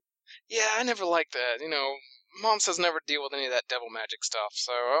 right? Yeah, I never liked that. Mom says never deal with any of that devil magic stuff,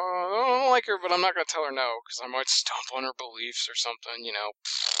 so I don't like her, but I'm not going to tell her no, because I might stomp on her beliefs or something,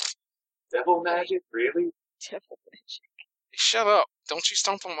 Devil magic? Really? Devil magic. Shut up. Don't you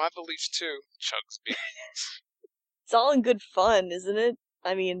stomp on my beliefs, too, Chugsby. It's all in good fun, isn't it?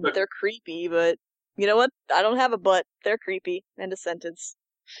 I mean, Look. they're creepy, but you know what? I don't have a butt. They're creepy. End of sentence.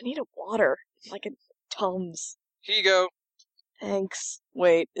 I need a water. Like a Tums. Here you go. Thanks.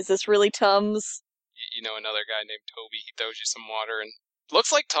 Wait, is this really Tums? You know another guy named Toby. He throws you some water and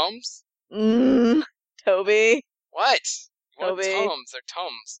looks like Tums. Toby. What? Toby. Tums? They're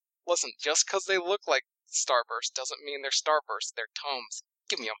Tums. Listen, just because they look like Starburst doesn't mean they're Starburst. They're Tums.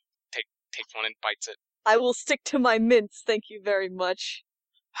 Give me them. Takes one and bites it. I will stick to my mints, thank you very much.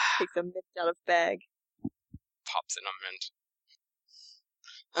 Takes a mint out of bag. Pops in a mint.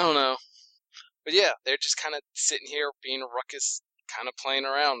 I don't know. But yeah, they're just kind of sitting here being ruckus, kind of playing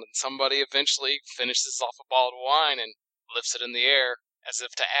around, and somebody eventually finishes off a bottle of wine and lifts it in the air as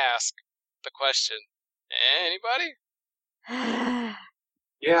if to ask the question. Anybody?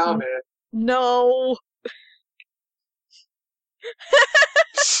 Yeah, man. No.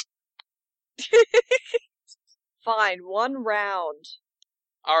 Fine, one round.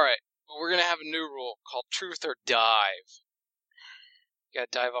 Alright, but we're gonna have a new rule called Truth or Dive. You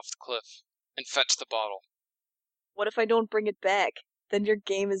gotta dive off the cliff and fetch the bottle. What if I don't bring it back? Then your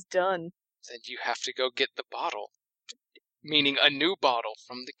game is done. Then you have to go get the bottle. Meaning a new bottle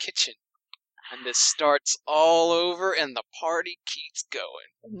from the kitchen. And this starts all over and the party keeps going.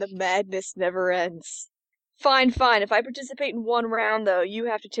 And the madness never ends. Fine. If I participate in one round, though, you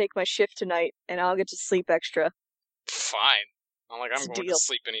have to take my shift tonight, and I'll get to sleep extra. Fine. Not like I'm It's a going deal. to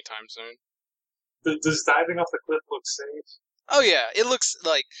sleep anytime soon. Does diving off the cliff look safe? Oh yeah, it looks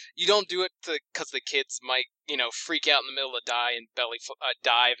like you don't do it because the kids might, freak out in the middle of dive and belly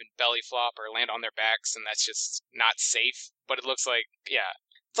flop or land on their backs, and that's just not safe. But it looks like, yeah,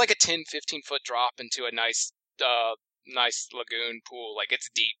 it's like a 10, 15-foot drop into a nice lagoon pool. Like,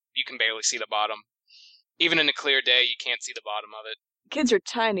 it's deep. You can barely see the bottom. Even in a clear day, you can't see the bottom of it. Kids are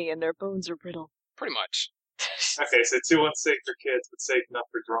tiny, and their bones are brittle. Pretty much. Okay, so too unsafe for kids, but safe enough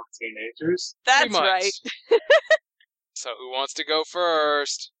for drunk teenagers. That's Pretty much. right. So who wants to go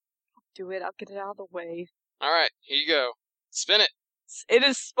first? Do it, I'll get it out of the way. Alright, here you go. Spin it. It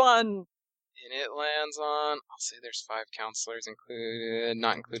is spun. And it lands on, I'll say there's 5 counselors included,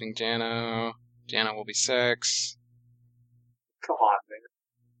 not including Jano. Jano will be 6. Come on, man.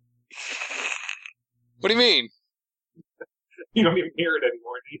 What do you mean? You don't even hear it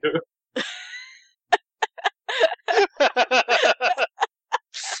anymore, do you?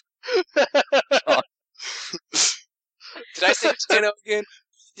 Did I say Jano again?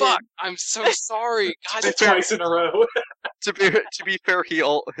 Fuck, I'm so sorry. God, Twice in a row. To be fair,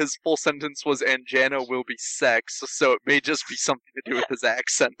 his full sentence was "and Jano will be sex," so it may just be something to do with his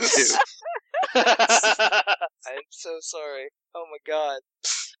accent too. I'm so sorry. Oh my god.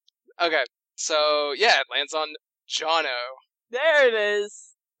 Okay, So, yeah, it lands on Jono. There it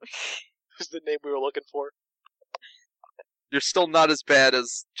is. Is the name we were looking for. You're still not as bad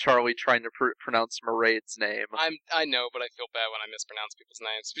as Charlie trying to pronounce Maraid's name. I know, but I feel bad when I mispronounce people's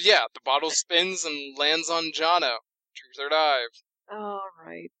names. But yeah, the bottle spins and lands on Jono. Truth or dive? All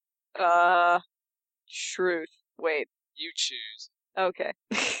right. Truth. Wait. You choose. Okay.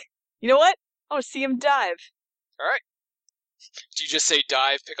 You know what? I want to see him dive. Alright. Do you just say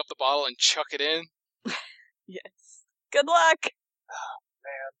dive, pick up the bottle, and chuck it in? Yes. Good luck.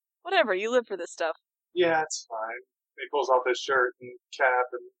 Man. Whatever. You live for this stuff. Yeah, it's fine. He pulls off his shirt and cap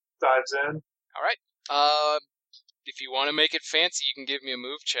and dives in. Alright. If you want to make it fancy, you can give me a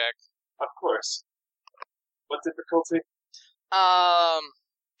move check. Of course. What difficulty? 12.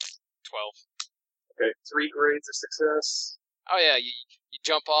 Okay, 3 grades of success. Oh yeah, you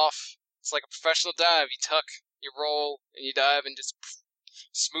jump off. It's like a professional dive. You tuck, you roll, and you dive and just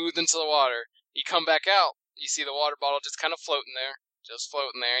smooth into the water. You come back out, you see the water bottle just kind of floating there.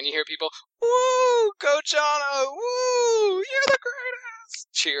 And you hear people, woo, go Jono, woo, you're the greatest,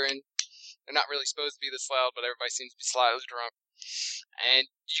 cheering. They're not really supposed to be this loud, but everybody seems to be slightly drunk. And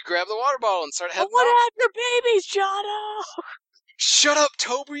you grab the water bottle and start I heading want to out. have your babies, Jono. Shut up,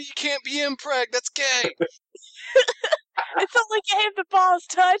 Toby, you can't be impreg, that's gay. It's not like you have the balls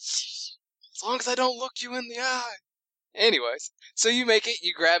touch. As long as I don't look you in the eye. Anyways, so you make it,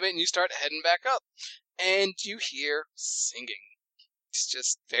 you grab it, and you start heading back up. And you hear singing. It's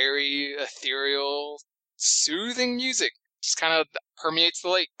just very ethereal, soothing music. Just kind of permeates the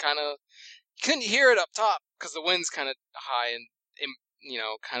lake. You couldn't hear it up top because the wind's kind of high and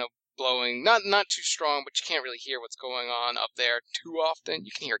kind of blowing. Not too strong, but you can't really hear what's going on up there too often.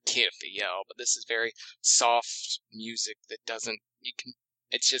 You can hear Kitty yell, but this is very soft music that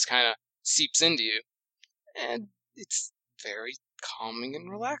it just kind of seeps into you. And it's very calming and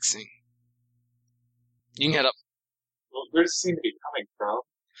relaxing. You can head up. Well, where does it seem to be coming from?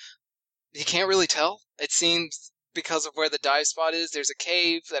 You can't really tell. It seems because of where the dive spot is, there's a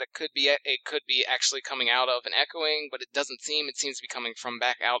cave that it could be actually coming out of and echoing, but it doesn't seem. It seems to be coming from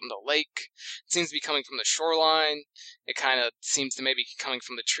back out in the lake. It seems to be coming from the shoreline. It kind of seems to maybe coming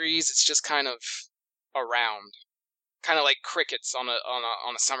from the trees. It's just kind of around, kind of like crickets on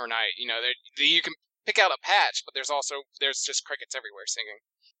a summer night. You can pick out a patch, but there's just crickets everywhere singing.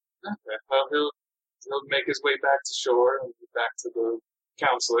 Okay, well, he'll make his way back to shore and back to the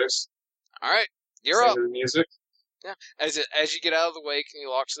counselors. All right, you're Sing up. to the music. Yeah, as you get out of the wake and you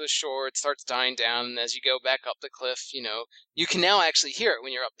walk to the shore, it starts dying down, and as you go back up the cliff, you can now actually hear it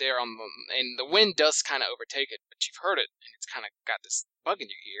when you're up there and the wind does kind of overtake it, but you've heard it, and it's kind of got this bug in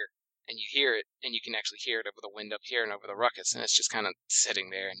your ear, and you hear it, and you can actually hear it over the wind up here and over the ruckus, and it's just kind of sitting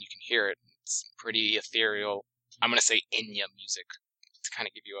there, and you can hear it. It's pretty ethereal. I'm gonna say Enya music to kind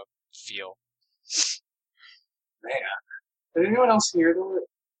of give you a feel. Man. Did anyone else hear that?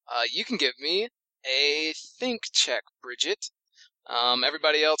 You can give me a think check, Bridget.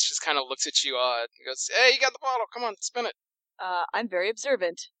 Everybody else just kind of looks at you odd and goes, hey, you got the bottle, come on, spin it. I'm very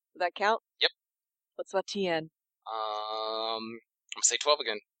observant. Does that count? Yep. What's my TN? I'm gonna say 12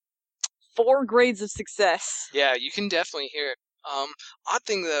 again. 4 grades of success. Yeah, you can definitely hear it. Odd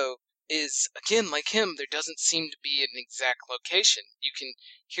thing though is, again, like him, there doesn't seem to be an exact location. You can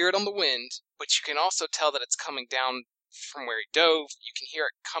hear it on the wind, but you can also tell that it's coming down from where he dove. You can hear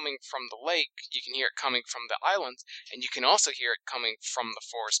it coming from the lake. You can hear it coming from the islands, and you can also hear it coming from the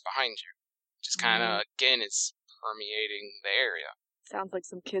forest behind you. Just kind of, again, is permeating the area. Sounds like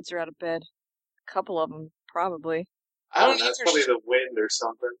some kids are out of bed. A couple of them, probably. I don't That's hear probably the wind or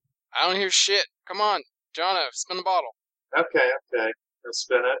something. I don't hear shit. Come on, Jono, spin the bottle. Okay. I'll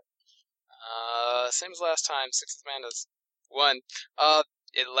spin it. Same as last time. 6 as Amanda's. 1.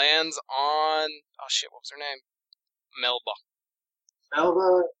 It lands on. Oh shit, what was her name? Melba.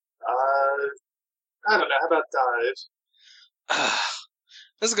 Melba, I don't know. How about dive?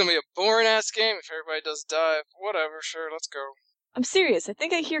 This is gonna be a boring ass game if everybody does dive. Whatever, sure, let's go. I'm serious. I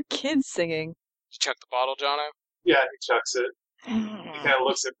think I hear kids singing. You chuck the bottle, Jono? Yeah, he chucks it. He kind of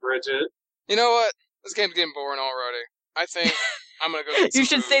looks at Bridget. You know what? This game's getting boring already. I think I'm gonna go get some You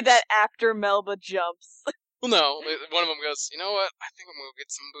should say booze. that after Melba jumps. Well, no. One of them goes, you know what? I think I'm gonna go get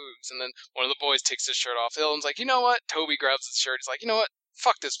some booze. And then one of the boys takes his shirt off. The other one's like, you know what? Toby grabs his shirt. He's like, you know what?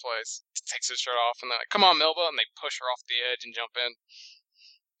 Fuck this place. Takes his shirt off. And they're like, come on, Melba. And they push her off the edge and jump in.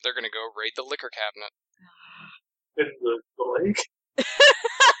 They're gonna go raid the liquor cabinet. In the lake?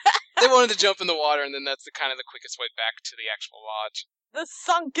 They wanted to jump in the water, and then that's the quickest way back to the actual lodge. The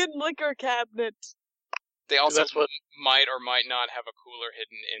sunken liquor cabinet. They also That's what- might or might not have a cooler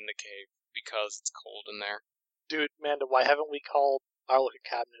hidden in the cave because it's cold in there. Dude, Amanda, why haven't we called Our liquor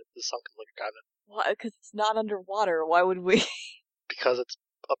cabinet, the sunken liquor cabinet, Why? Because it's not underwater. Why would we? because it's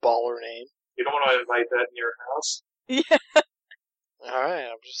a baller name. You don't want to invite that in your house. Yeah. All right,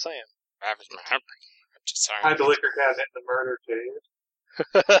 I'm just saying. I'm just sorry. Hide the liquor cabinet in the murder cave.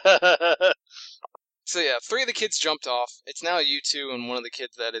 So yeah, 3 of the kids jumped off. It's now you two and one of the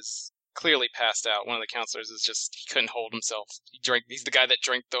kids that is clearly passed out. One of the counselors is just, he couldn't hold himself. He's the guy that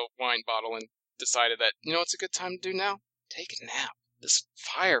drank the wine bottle and decided that, you know what's a good time to do now? Take a nap. This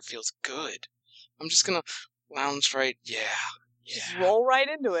fire feels good. I'm just gonna lounge right, Just roll right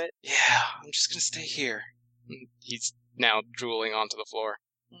into it. yeah, I'm just gonna stay here. And he's now drooling onto the floor.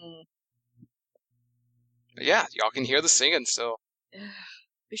 Mm. But yeah, y'all can hear the singing still.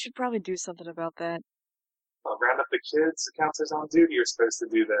 We should probably do something about that. Round up the kids. The counselors on duty are supposed to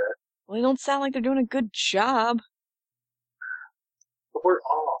do that. Well, they don't sound like they're doing a good job. But we're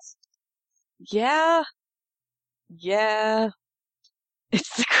off. Yeah. Yeah. It's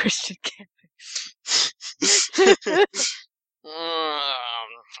the Christian campus.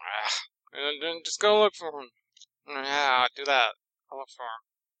 Just go look for him. Yeah, do that. I'll look for him.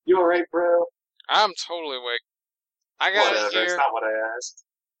 You alright, bro? I'm totally awake. I got Whatever, it here. that's not what I asked.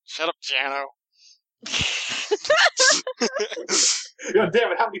 Shut up, Jano. God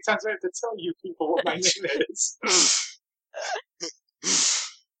damn it, how many times do I have to tell you people what my name is?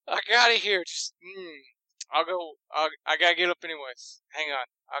 I got it here. Just, I gotta get up anyways. Hang on.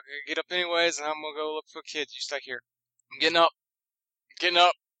 I'll get up anyways, and I'm gonna go look for kids. You stay here. I'm getting up.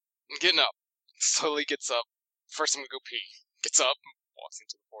 Slowly gets up. First, I'm gonna go pee. Gets up, walks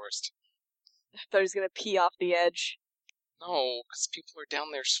into the forest. I thought he was gonna pee off the edge. No, because people are down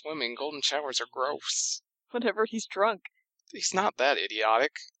there swimming. Golden showers are gross. Whatever, he's drunk. He's not that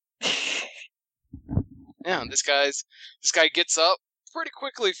idiotic. Yeah, this guy gets up pretty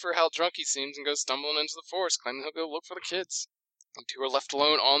quickly for how drunk he seems and goes stumbling into the forest, claiming he'll go look for the kids. The 2 are left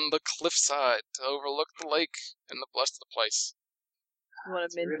alone on the cliffside to overlook the lake and the rest of the place. You want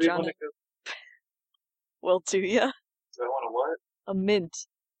a mint, Really Johnny? wanna go- Well, do ya? Do I want to what? A mint.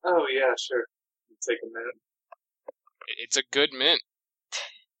 Oh, yeah, sure. Take a minute. It's a good mint.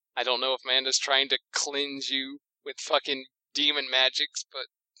 I don't know if Amanda's trying to cleanse you with fucking demon magics, but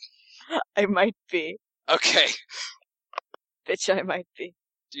I might be. okay. Bitch, I might be.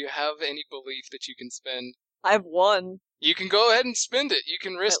 Do you have any belief that you can spend? I have one. You can go ahead and spend it. You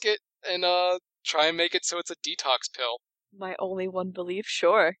can risk it and try and make it so it's a detox pill. My only one belief,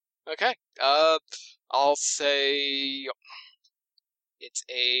 sure. Okay. I'll say it's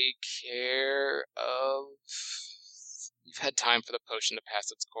a care of. You've had time for the potion to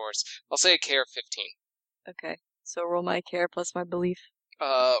pass its course. I'll say a care of 15. Okay, so roll my care plus my belief.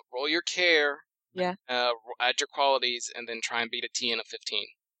 Roll your care. Yeah. Add your qualities and then try and beat a T in a 15.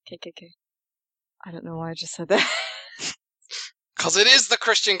 Okay. I don't know why I just said that. Cause it is the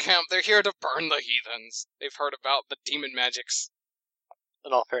Christian camp. They're here to burn the heathens. They've heard about the demon magics.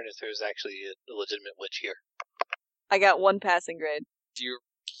 In all fairness, there's actually a legitimate witch here. I got 1 passing grade.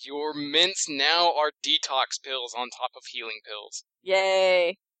 Your mints now are detox pills on top of healing pills.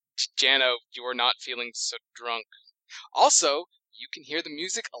 Yay. Jano, you are not feeling so drunk. Also, you can hear the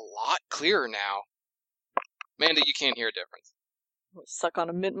music a lot clearer now. Amanda, you can't hear a difference. I'll suck on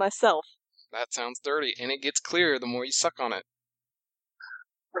a mint myself. That sounds dirty, and it gets clearer the more you suck on it.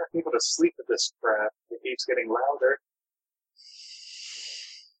 We're not able to sleep with this crap. It keeps getting louder.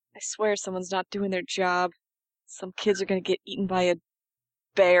 I swear someone's not doing their job. Some kids are gonna get eaten by a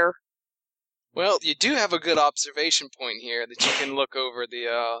bear. Well, you do have a good observation point here that you can look over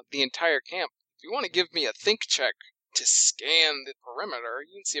the entire camp. If you want to give me a think check to scan the perimeter,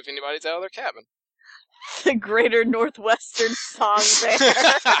 you can see if anybody's out of their cabin. The Greater Northwestern Song Bear.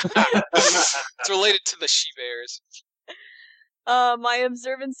 It's related to the she-bears. My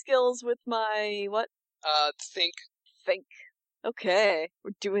observant skills with my what? Think. Think. Okay,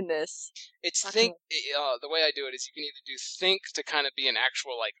 we're doing this. It's Okay. think. The way I do it is you can either do think to kind of be an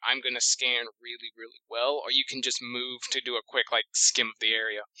actual like I'm gonna scan really really well, or you can just move to do a quick like skim of the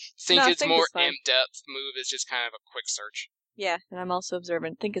area. Think No, is think more is fine. in depth. Move is just kind of a quick search. Yeah, and I'm also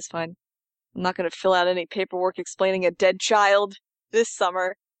observant. Think is fine. I'm not gonna fill out any paperwork explaining a dead child this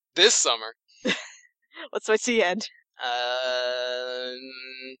summer. This summer, What's my T end?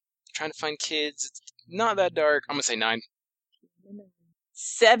 trying to find kids. It's not that dark. I'm gonna say 9.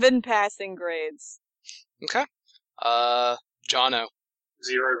 7 passing grades. Okay. Jono.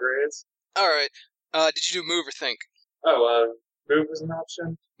 0 grades. All right. Did you do move or think? Oh, move was an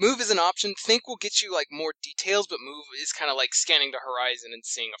option? Move is an option. Think will get you like more details, but move is kind of like scanning the horizon and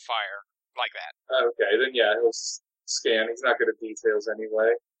seeing a fire like that. Okay, then yeah, he'll scan. He's not good at details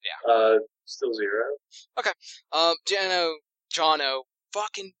anyway. Yeah. Still 0. Jano, Jono,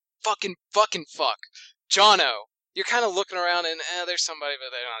 fuck. Jono, you're kind of looking around and there's somebody,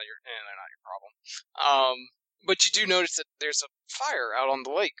 but they're not your problem. But you do notice that there's a fire out on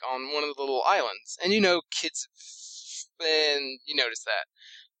the lake on one of the little islands, and kids, and you notice that.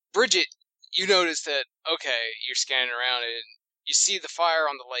 Bridget, you notice that, okay, you're scanning around and you see the fire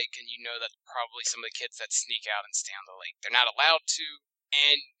on the lake, and you know that probably some of the kids that sneak out and stay on the lake. They're not allowed to,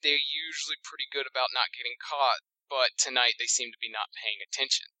 and they're usually pretty good about not getting caught, but tonight they seem to be not paying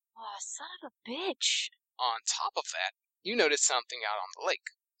attention. Oh, son of a bitch. On top of that, you notice something out on the lake.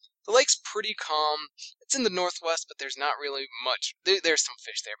 The lake's pretty calm. It's in the northwest, but there's not really much. There's some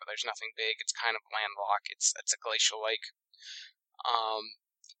fish there, but there's nothing big. It's kind of landlocked. It's a glacial lake.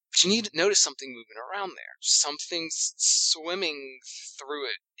 But you need to notice something moving around there. Something's swimming through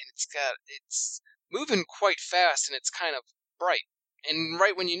it, and it's moving quite fast, and it's kind of bright. And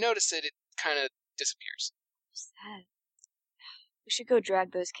right when you notice it, it kind of disappears. What's that? We should go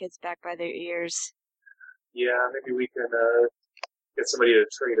drag those kids back by their ears. Yeah, maybe we can get somebody to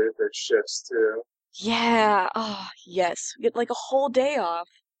trade it their shifts too. Yeah. Oh, yes. We get like a whole day off.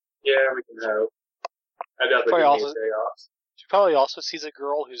 Yeah, we can hope. I doubt they Probably give me also- a day off. She probably also sees a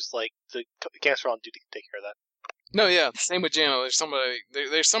girl who's like the gangster on duty can take care of that. No, yeah, same with Jana. There's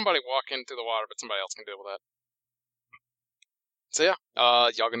somebody walking through the water, but somebody else can deal with that. So yeah,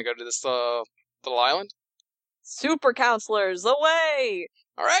 y'all gonna go to this little island? Super counselors, away!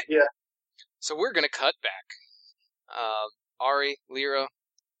 All right. Yeah. So we're gonna cut back. Ari, Lyra,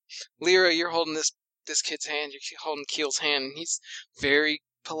 you're holding this kid's hand. You're holding Keel's hand, and he's very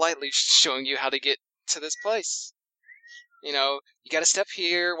politely showing you how to get to this place. You gotta step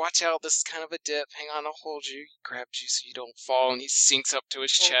here, watch out, this is kind of a dip, hang on, I'll hold you, he grabs you so you don't fall, and he sinks up to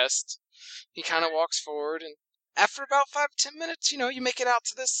his chest. He kind of walks forward, and after about 5 to 10 minutes, you make it out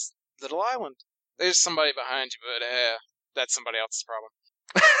to this little island. There's somebody behind you, but that's somebody else's problem.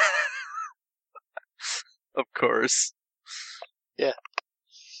 Of course.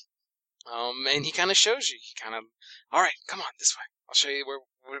 And he kind of shows you, all right, come on, this way. I'll show you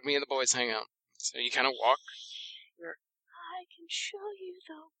where me and the boys hang out. So you kind of walk. I can show you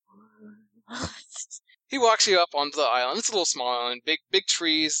the world. He walks you up onto the island. It's a little small island, big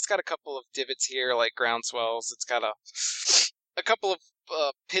trees. It's got a couple of divots here, like ground swells. It's got a couple of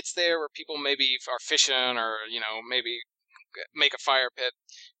pits there where people maybe are fishing or, maybe make a fire pit.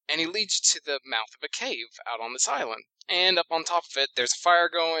 And he leads you to the mouth of a cave out on this island. And up on top of it, there's a fire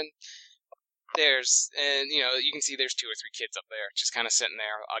going. You can see there's 2 or 3 kids up there just kind of sitting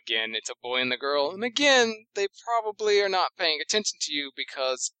there. Again, it's a boy and the girl. And again, they probably are not paying attention to you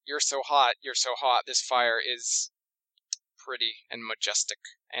because you're so hot. This fire is pretty and majestic.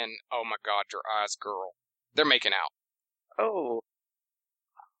 And oh my god, your eyes, girl. They're making out. Oh,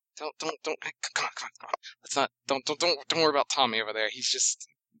 Don't, come on. Let's not, don't worry about Tommy over there.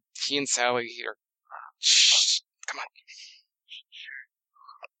 He and Sally are, shh, come on.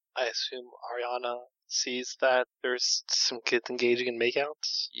 I assume Ariana sees that there's some kids engaging in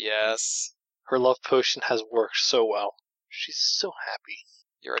makeouts. Yes. Her love potion has worked so well. She's so happy.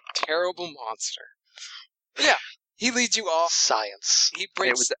 You're a terrible monster. But yeah, he leads you off. Science. He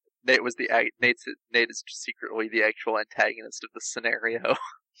breaks. Nate is secretly the actual antagonist of the scenario.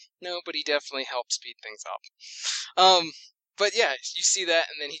 No, but he definitely helped speed things up. But yeah, you see that,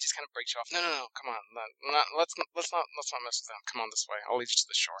 and then he just kind of breaks you off. No, come on, let's not mess with them. Come on this way. I'll lead you to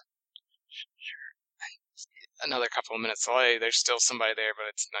the shore. Sure. Another couple of minutes away, there's still somebody there, but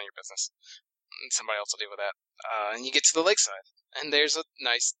it's none of your business. Somebody else will deal with that. And you get to the lakeside, and there's a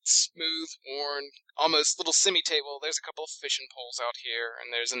nice, smooth, worn, almost little semi-table. There's a couple of fishing poles out here,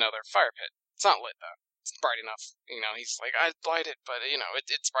 and there's another fire pit. It's not lit though. It's bright enough. He's like, I'd light it, but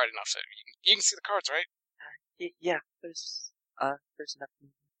it's bright enough so you can see the cards, right? Yeah, there's enough.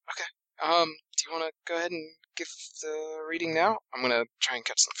 Okay. Do you want to go ahead and give the reading now? I'm gonna try and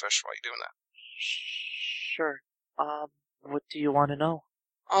catch some fish while you're doing that. Sure. What do you want to know?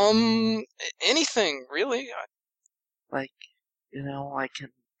 Anything really. I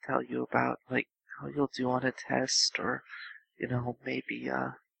can tell you about, how you'll do on a test, or, maybe,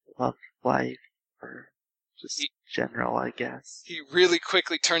 love life, or just general, I guess. He really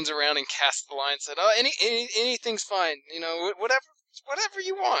quickly turns around and casts the line and said, "Oh, anything's fine. Whatever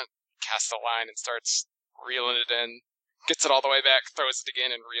you want." Casts the line and starts reeling it in. Gets it all the way back, throws it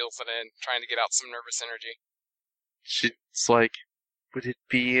again, and reels it in, trying to get out some nervous energy. She's like, would it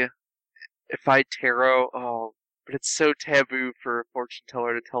be if I tarot? Oh, but it's so taboo for a fortune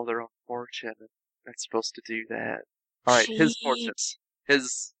teller to tell their own fortune. I'm not supposed to do that. All right, his fortune,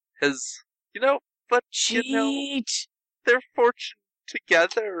 his, but Cheat. their fortune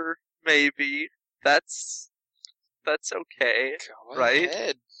together, maybe. That's That's okay, Go right?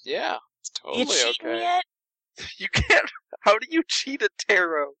 ahead. Yeah, it's You totally cheating okay. yet? You can't. How do you cheat a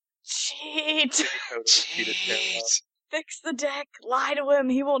tarot? Cheat! You totally cheated tarot. Jeez. Fix the deck. Lie to him.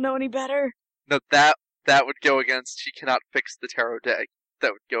 He won't know any better. No, that would go against. She cannot fix the tarot deck.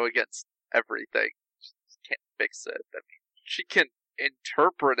 That would go against everything. She can't fix it. I mean, she can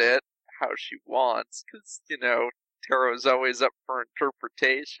interpret it how she wants, because tarot is always up for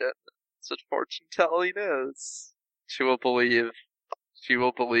interpretation. That's what fortune telling is. She will believe. She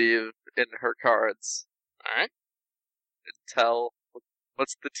will believe in her cards All right. and tell.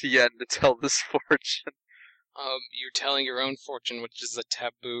 What's the TN to tell this fortune? You're telling your own fortune, which is a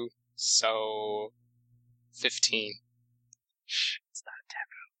taboo. So, 15. Shh, it's not a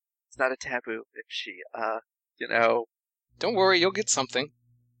taboo. It's not a taboo if she, Don't worry, you'll get something.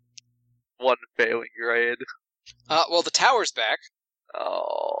 one failing grade. Well, the tower's back,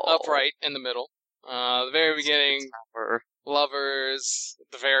 Oh. upright in the middle. The very beginning, Tower. lovers.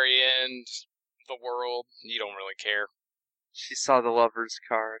 At the very end, the world. You don't really care. She saw the lover's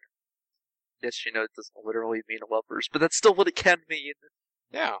card. Yes, she knows it doesn't literally mean lovers, but that's still what it can mean.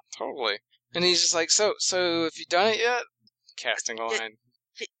 Yeah, totally. And he's just like, so have you done it yet? Casting a line.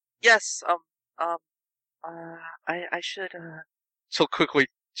 Yes, I should, She'll quickly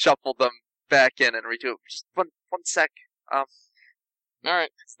shuffle them back in and redo it. Just one sec. All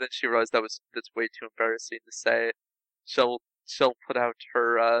right. Then she realized that's way too embarrassing to say. She'll put out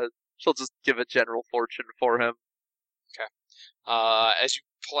her, she'll just give a general fortune for him. As you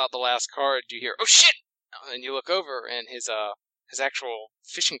pull out the last card, you hear, "Oh shit!" And you look over, and his actual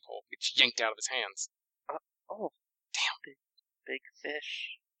fishing pole gets yanked out of his hands. Oh, damn. Big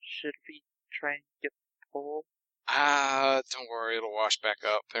fish. Should we try and get the pole? Don't worry, it'll wash back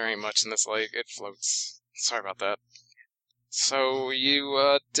up. There ain't much in this lake. It floats. Sorry about that. So,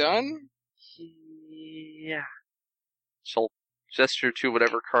 you, done? Yeah. She'll gesture to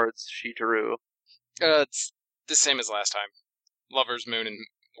whatever cards she drew. It's the same as last time. Lover's Moon and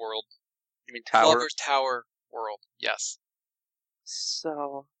World. You mean tower? Lover's Tower World, yes.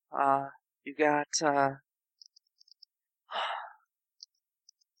 So, you got,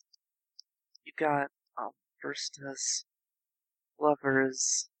 you got, first as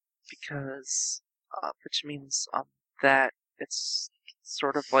lovers, because, which means, that it's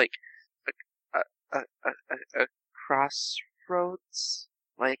sort of like a crossroads,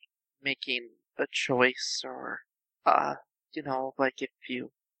 like making a choice, or, like if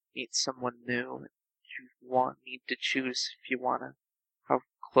you meet someone new, you need to choose if you wanna, how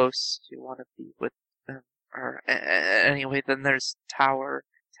close you wanna be with them, or anyway, then there's tower.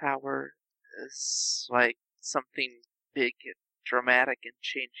 Tower is like something big and dramatic and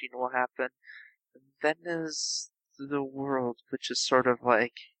changing will happen. And then is the world, which is sort of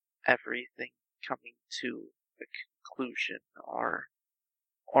like everything coming to a conclusion, or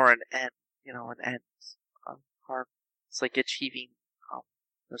an end, an end. Or it's like achieving,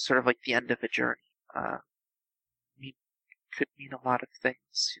 sort of like the end of a journey. Could mean a lot of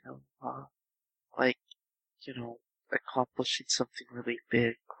things, like, accomplishing something really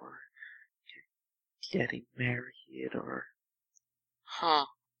big, or getting married, or... Huh.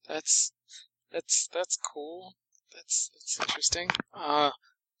 That's cool. That's interesting.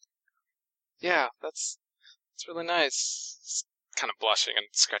 Yeah, that's really nice. He's kind of blushing and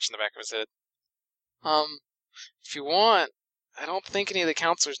scratching the back of his head. If you want, I don't think any of the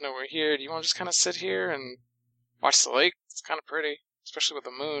counselors know we're here. Do you want to just kind of sit here and watch the lake? It's kind of pretty, especially with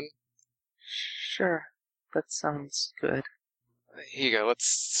the moon. Sure, that sounds good. Here you go. Let's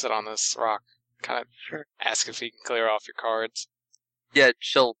sit on this rock. Kind of Sure. ask if he can clear off your cards. Yeah,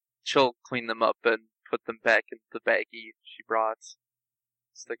 she'll clean them up and put them back in the baggie she brought.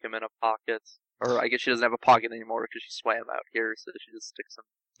 Stick them in a pocket. Or I guess she doesn't have a pocket anymore because she swam out here, so she just sticks them.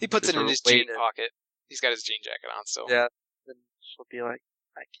 He puts it in his Weight jean pocket. He's got his jean jacket on still. Yeah. Then she'll be like,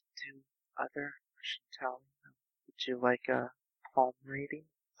 I can do other fortune telling. Would you like a palm reading?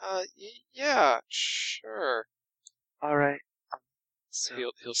 Yeah, sure. Alright. So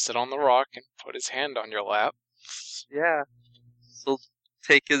he'll sit on the rock and put his hand on your lap. Yeah. She'll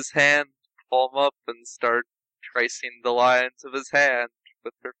take his hand, palm up, and start tracing the lines of his hand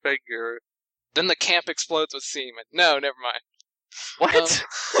with her finger. Then the camp explodes with semen. No, never mind. What?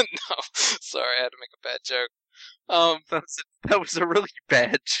 No, sorry, I had to make a bad joke. That was a really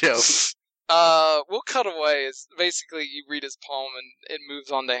bad joke. We'll cut away. Is basically you read his palm and it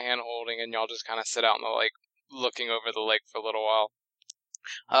moves on to hand holding, and y'all just kind of sit out in the lake, looking over the lake for a little while.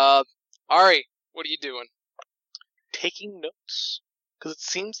 Ari, what are you doing? Taking notes. Because it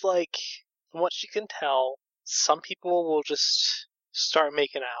seems like, from what she can tell, some people will just start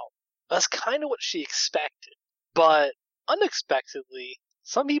making out. That's kind of what she expected. But unexpectedly,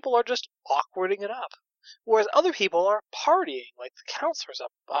 some people are just awkwarding it up, whereas other people are partying, like the counselors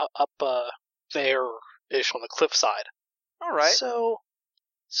up there-ish on the cliffside. All right. So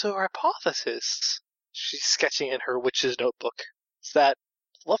our hypothesis, she's sketching in her witch's notebook, is that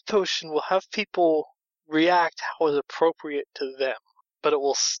love potion will have people react how is appropriate to them, but it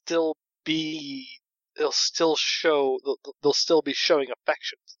will still be, they'll still be showing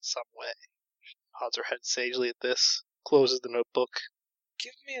affections in some way. Nods her head sagely at this, closes the notebook.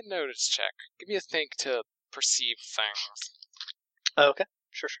 Give me a notice check. Give me a think to perceive things. Okay,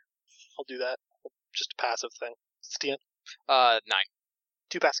 sure. I'll do that. Just a passive thing. Stian? 9.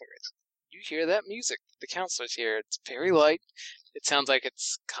 2 passing grades. You hear that music. The counselor's here. It's very light. It sounds like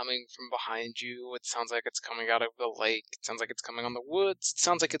it's coming from behind you. It sounds like it's coming out of the lake. It sounds like it's coming on the woods. It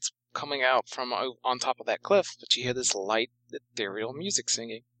sounds like it's coming out from on top of that cliff. But you hear this light, ethereal music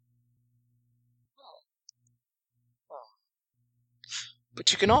singing.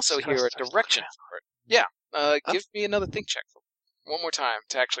 But you can also hear a direction for it. Yeah. Give me another think check one more time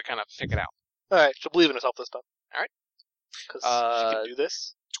to actually kind of pick it out. Alright, she'll believe in herself this time. Alright. Because she can do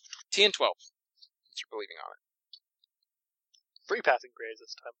this. 10 and 12. You're believing on it. 3 passing grades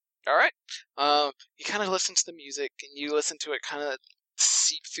this time. Alright. You kind of listen to the music, and you listen to it kind of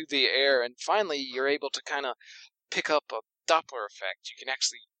seep through the air, and finally you're able to kind of pick up a Doppler effect. You can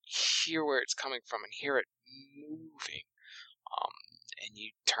actually hear where it's coming from and hear it moving. And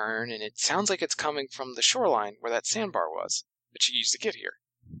you turn, and it sounds like it's coming from the shoreline where that sandbar was that you used to get here.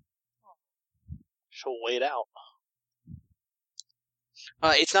 She'll wait out.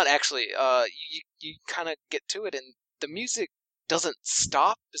 It's not actually. You kind of get to it, and the music doesn't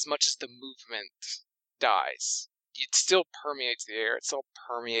stop as much as the movement dies. It still permeates the air. It still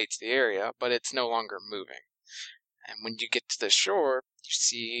permeates the area, but it's no longer moving. And when you get to the shore, you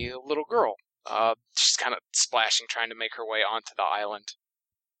see a little girl. She's kind of splashing, trying to make her way onto the island.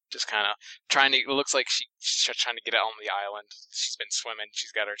 Just kind of trying to. It looks like she's trying to get out on the island. She's been swimming.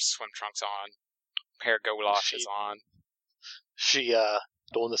 She's got her swim trunks on, pair of galoshes on. She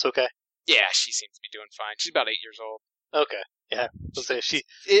doing this okay? Yeah, she seems to be doing fine. She's about 8 years old. Okay, yeah. Let's say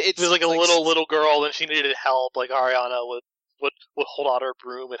It was like a little girl, and she needed help. Like Ariana would hold out her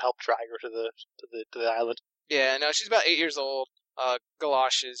broom and help drag her to the island. Yeah, no, she's about 8 years old.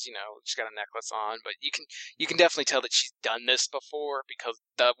 Galoshes, she's got a necklace on, but you can definitely tell that she's done this before because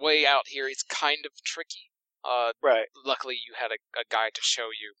the way out here is kind of tricky. Right. Luckily, you had a guide to show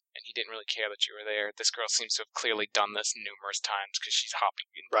you, and he didn't really care that you were there. This girl seems to have clearly done this numerous times because she's hopping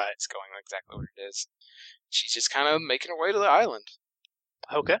in rides, going exactly where it is. She's just kind of making her way to the island.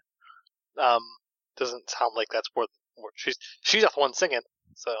 Okay. Doesn't sound like that's where she's the one singing.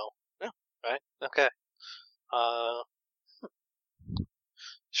 So yeah. Right. Okay.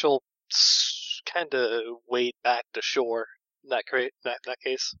 She'll kind of wade back to shore in that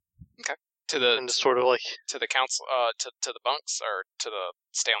case. Okay. And just sort of like to the council, to the bunks, or to the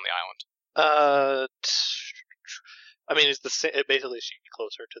stay on the island. I mean, it basically she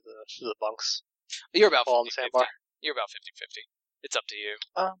closer to the bunks. You're about 50-50. Sandbar. You're about 50-50. It's up to you.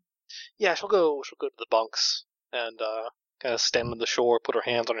 Yeah, she'll go to the bunks and kind of stand on the shore, put her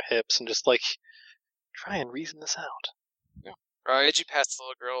hands on her hips, and just like try and reason this out. Yeah. As you pass the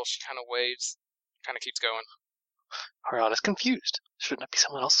little girl, she kind of waves, kind of keeps going. Ariana's confused. Shouldn't that be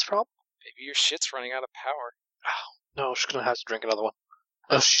someone else's problem? Maybe your shit's running out of power. Oh, no, she's gonna have to drink another one.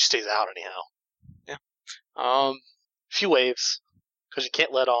 Unless she stays out anyhow. Yeah. Few waves, because you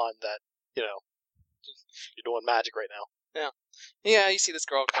can't let on that, you're doing magic right now. Yeah. Yeah, you see this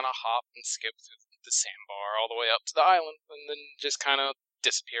girl kind of hop and skip through the sandbar all the way up to the island, and then just kind of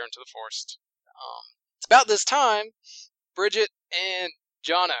disappear into the forest. It's about this time, Bridget and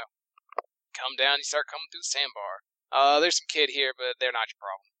Jono come down. You start coming through the sandbar. There's some kid here, but they're not your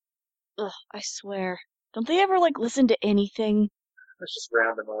problem. Ugh, I swear. Don't they ever, listen to anything? Let's just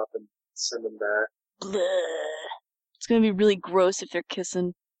round them up and send them back. Bleh. It's gonna be really gross if they're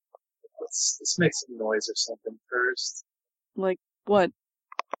kissing. Let's make some noise or something first. Like, what?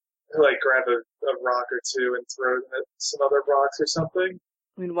 Like, grab a rock or two and throw them at some other rocks or something?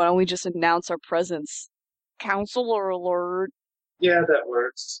 I mean, why don't we just announce our presence? Counselor alert. Yeah, that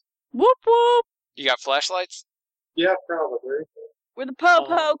works. Whoop whoop! You got flashlights? Yeah, probably. We're the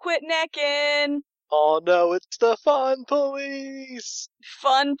po-po, quit necking! Oh no, it's the fun police!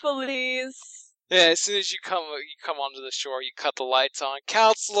 Fun police! Yeah, as soon as you come onto the shore, you cut the lights on.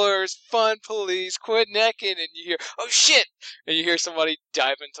 Counselors, fun police, quit necking, and you hear, oh shit! And you hear somebody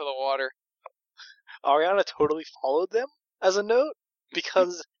dive into the water. Ariana totally followed them as a note,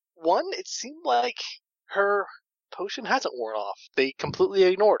 because one, it seemed like her potion hasn't worn off. They completely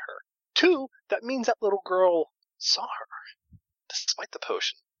ignored her. Two, that means that little girl saw her, despite the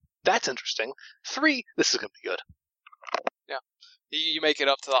potion. That's interesting. 3, this is going to be good. You make it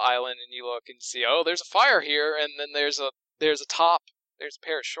up to the island and you look and see, oh, there's a fire here, and then there's a top, there's a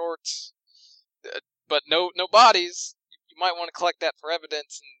pair of shorts, but no bodies. You might want to collect that for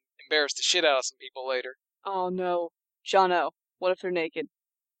evidence and embarrass the shit out of some people later. Oh no. Jono, what if they're naked?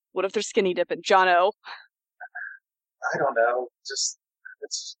 What if they're skinny dipping? Jono. I don't know. Just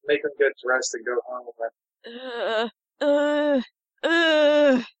let's make them get dressed and go home.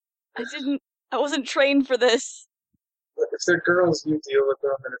 I wasn't trained for this. Look, if they're girls, you deal with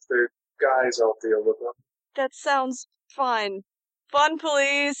them, and if they're guys, I'll deal with them. That sounds fine. Fun,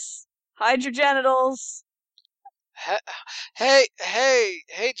 police. Hide your genitals. Hey,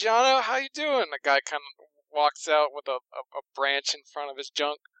 Jono, how you doing? The guy kind of walks out with a branch in front of his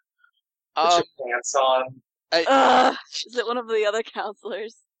junk. Put your pants on. Is it one of the other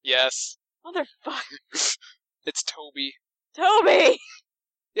counselors? Yes. Motherfucker. It's Toby. Toby!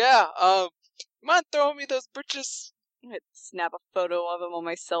 Yeah, you mind throwing me those britches? I'm gonna snap a photo of him on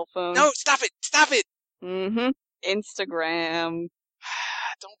my cell phone. No, stop it! Mm-hmm. Instagram.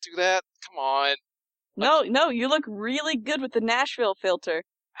 Don't do that, come on. No, you look really good with the Nashville filter.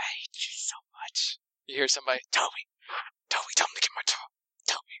 I hate you so much. You hear somebody, Toby, tell him to get my top.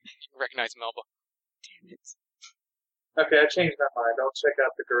 Toby, you recognize Melba. Damn it. Okay, I changed my mind. I'll check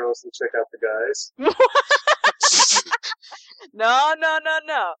out the girls and check out the guys.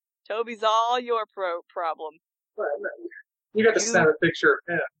 No. Toby's all your problem. Well, you got to snap a picture of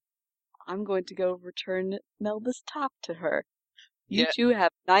him. I'm going to go return Melba's top to her. You Yeah. two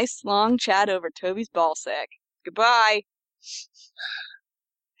have a nice long chat over Toby's ballsack. Goodbye.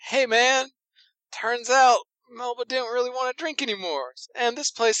 Hey man, turns out Melba didn't really want to drink anymore. And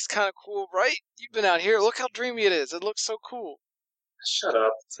this place is kind of cool, right? You've been out here, look how dreamy it is. It looks so cool. Shut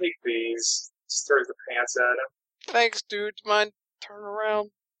up. Take these. Just throws the pants at him. Thanks, dude. Do you mind turning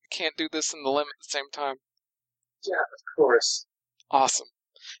around? I can't do this in the limit at the same time. Yeah, of course. Awesome.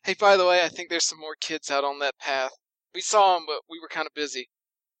 Hey, by the way, I think there's some more kids out on that path. We saw them, but we were kind of busy.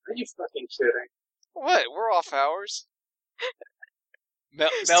 Are you fucking kidding? What? We're off hours.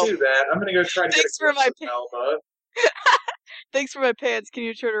 Let's do that. I'm gonna go try to Thanks get for a my glimpse of Melba. Thanks for my pants. Can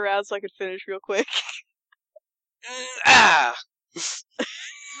you turn around so I can finish real quick? Ah!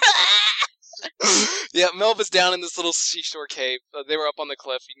 Yeah, Melba's down in this little seashore cave. They were up on the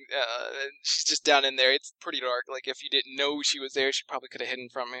cliff, and she's just down in there. It's pretty dark. Like, if you didn't know she was there, she probably could have hidden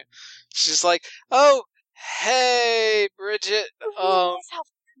from you. She's just like, oh, hey, Bridget. That's how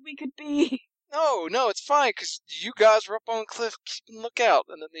we could be. No, it's fine, because you guys were up on the cliff keeping lookout,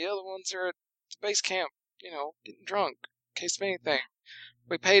 and then the other ones are at the base camp, getting drunk, in case of anything.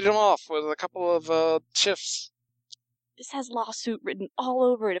 We paid them off with a couple of shifts. This has lawsuit written all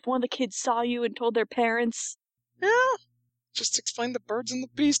over it. If one of the kids saw you and told their parents. Yeah, just explain the birds and the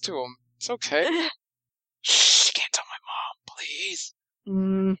bees to them. It's okay. Shh, you can't tell my mom, please.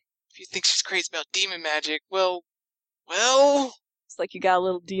 If you think she's crazy about demon magic, well... It's like you got a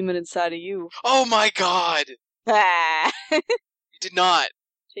little demon inside of you. Oh my god! Ah. You did not.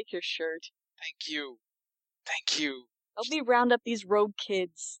 Take your shirt. Thank you. Help me round up these rogue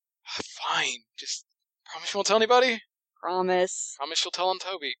kids. Fine. Just promise you won't tell anybody? Promise. Promise you'll tell on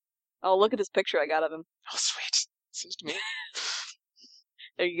Toby. Oh, look at this picture I got of him. Oh, sweet. Seems to me.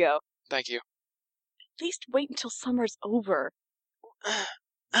 There you go. Thank you. At least wait until summer's over.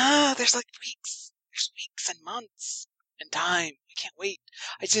 There's like weeks. There's weeks and months and time. I can't wait.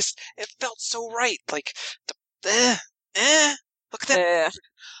 It felt so right. Like, look at that.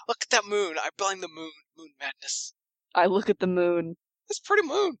 Look at that moon. I blame the moon. Moon madness. I look at the moon. It's a pretty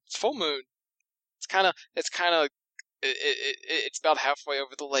moon. It's full moon. It's about halfway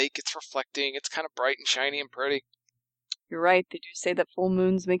over the lake. It's reflecting. It's kind of bright and shiny and pretty. You're right. They do say that full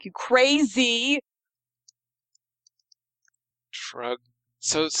moons make you crazy. Shrug.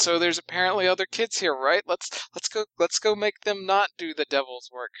 So there's apparently other kids here, right? Let's go make them not do the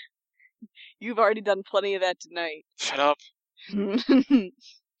devil's work. You've already done plenty of that tonight. Shut up. I got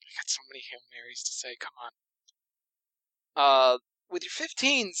so many Hail Marys to say, come on. With your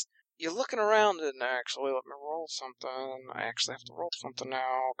 15s, you're looking around and actually let me roll something. I actually have to roll something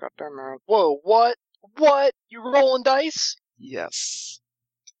now. God damn it. Whoa, what? What? You rolling dice? Yes.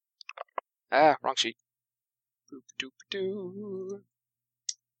 Wrong sheet. Boop-a-doop-a-doo.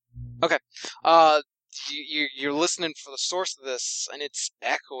 Okay. You're listening for the source of this, and it's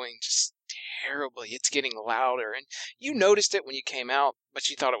echoing just terribly. It's getting louder, and you noticed it when you came out, but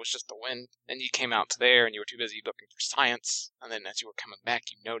you thought it was just the wind, and you came out to there, and you were too busy looking for science, and then as you were coming back,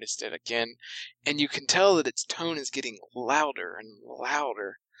 you noticed it again, and you can tell that its tone is getting louder and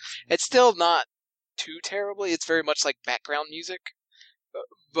louder. It's still not too terribly. It's very much like background music,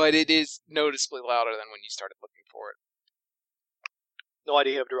 but it is noticeably louder than when you started looking for it. No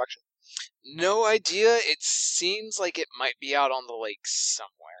idea of direction. No idea. It seems like it might be out on the lake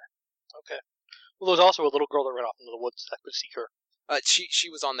somewhere. Okay. Well, there was also a little girl that ran off into the woods. I could seek her. She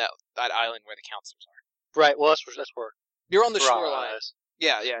was on that island where the counselors are. Right. Well, that's where. You're on the Ariana shoreline. is.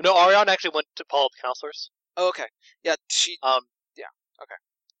 Yeah. No, Ariana actually went to follow the counselors. Oh, okay. Yeah. She.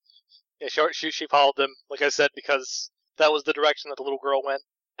 Yeah, she followed them, like I said, because that was the direction that the little girl went,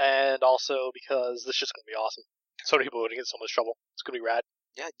 and also because this shit's gonna be awesome. So many people are gonna get in so much trouble. It's gonna be rad.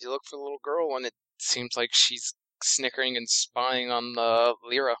 Yeah. You look for the little girl, and it seems like she's snickering and spying on the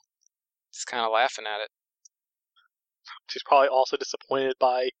Lyra. Just kind of laughing at it. She's probably also disappointed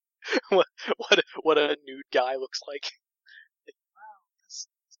by what a nude guy looks like. Wow, it's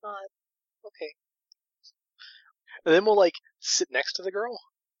not okay. And then we'll sit next to the girl,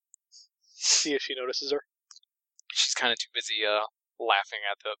 see if she notices her. She's kind of too busy laughing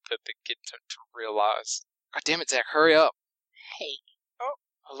at the kid to realize. God damn it, Zach! Hurry up. Hey. Oh,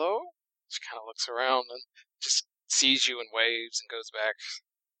 hello. She kind of looks around and just sees you and waves and goes back.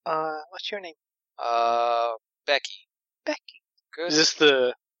 What's your name? Becky. Becky. Good. Is this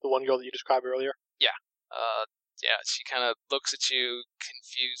the one girl that you described earlier? Yeah. She kind of looks at you,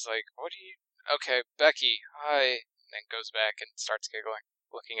 confused, like, what do you... Okay, Becky, hi. And then goes back and starts giggling,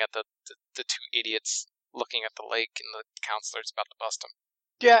 looking at the two idiots looking at the lake, and the counselor's about to bust them.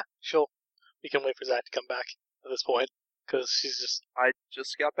 Yeah, we can wait for Zach to come back at this point, because she's just... I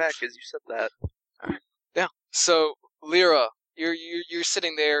just got back as you said that. Yeah. So, Lyra, you're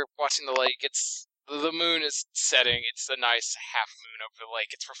sitting there watching the lake. The moon is setting. It's a nice half moon over the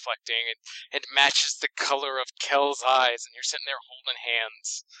lake. It's reflecting, and it matches the color of Kel's eyes, and you're sitting there holding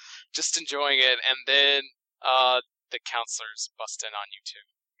hands, just enjoying it, and then the counselors bust in on you two.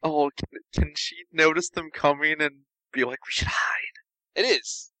 Oh, can she notice them coming and be like, we should hide? It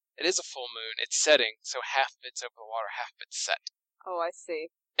is a full moon. It's setting, so half of it's over the water, half of it's set. Oh, I see.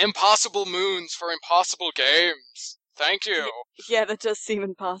 Impossible moons for impossible games. Thank you. Yeah, that does seem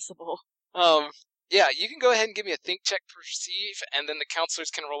impossible. Yeah, you can go ahead and give me a think check to perceive, and then the counselors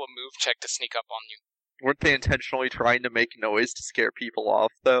can roll a move check to sneak up on you. Weren't they intentionally trying to make noise to scare people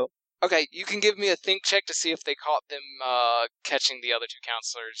off, though? Okay, you can give me a think check to see if they caught them catching the other two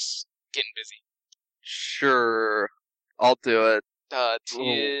counselors getting busy. Sure. I'll do it. 10, 12.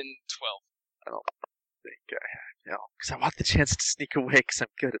 I don't think I have, because I want the chance to sneak away because I'm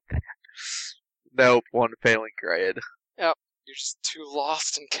good at that. Nope, one failing grade. Yep, you're just too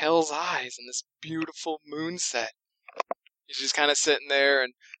lost in Kel's eyes in this beautiful moonset. He's just kind of sitting there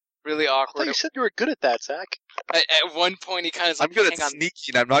and really I awkward. thought you said you were good at that, Zach. At one point, he kind of says, I'm good at hang on.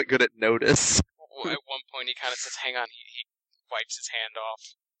 sneaking, I'm not good at notice. At one point, he kind of says, hang on. He wipes his hand off,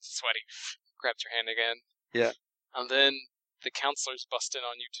 sweaty, grabs your hand again. Yeah. And then the counselors bust in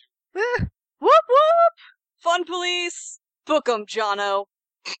on you two. Whoop whoop! Fun police! Book 'em, Jono.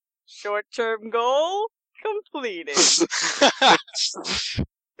 Short-term goal completed.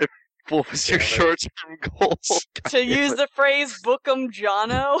 What was your short-term goal? To use the phrase "book 'em,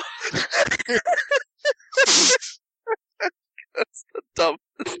 Jono." That's the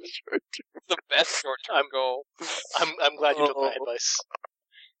dumbest short-term. The best short-term goal. I'm glad you took my advice.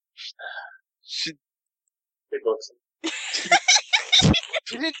 Big books.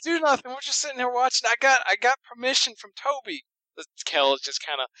 You didn't do nothing. We're just sitting there watching. I got permission from Toby. Kel is just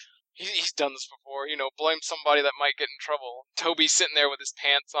kind of... He's done this before, blame somebody that might get in trouble. Toby's sitting there with his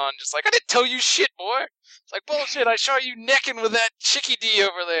pants on, just like, I didn't tell you shit, boy. It's like, bullshit, I saw you necking with that chickie D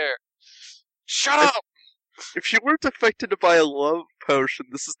over there. Shut up! If you weren't affected by a love potion,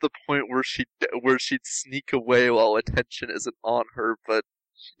 this is the point where she'd sneak away while attention isn't on her, but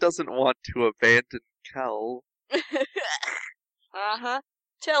she doesn't want to abandon Kel. Uh-huh.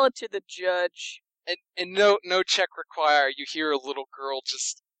 Tell it to the judge. And no check required. You hear a little girl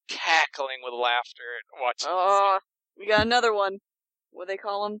just cackling with laughter and watching. Oh, we got another one. What do they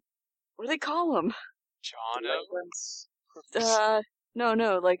call him? Jono?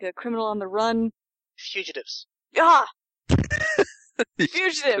 No, like a criminal on the run. Fugitives. Ah! You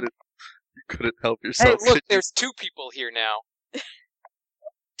Fugitive! couldn't help Hey, yourself. look, there's two people here now.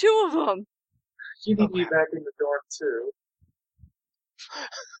 Two of them! You need me back in the dorm, too.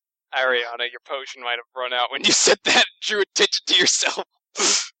 Ariana, your potion might have run out when you said that and drew attention to yourself.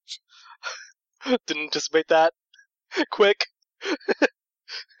 Didn't anticipate that. Quick.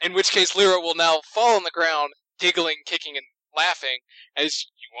 In which case, Lyra will now fall on the ground, giggling, kicking, and laughing. As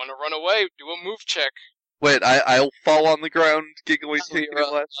you want to run away, do a move check. Wait, I'll fall on the ground, giggling, kicking, and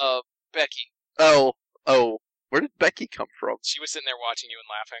Lyra, laughing. Becky. Oh. Where did Becky come from? She was sitting there watching you and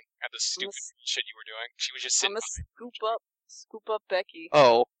laughing at the stupid shit you were doing. She was just sitting. I'm gonna scoop up Becky.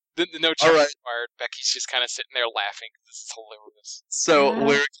 Oh, No check right. required. Becky's just kind of sitting there laughing. This is hilarious. so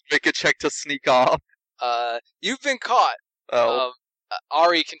where make a check to sneak off? You've been caught. Oh,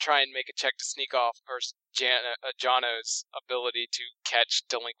 Ari can try and make a check to sneak off versus Jono's ability to catch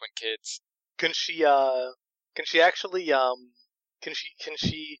delinquent kids. Can she actually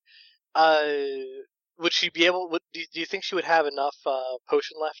would she be able? Do you think she would have enough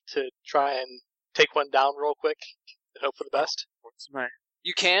potion left to try and take one down real quick and hope for the best? what's my?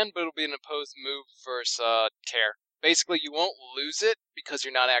 You can, but it'll be an opposed move versus care. Basically, you won't lose it because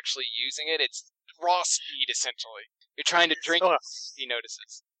you're not actually using it. It's raw speed, essentially. You're trying to drink it, he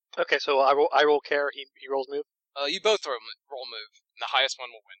notices. Okay, so I roll care. He rolls move. You both roll move, and the highest one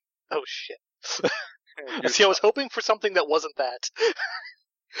will win. Oh shit! See, I was hoping for something that wasn't that.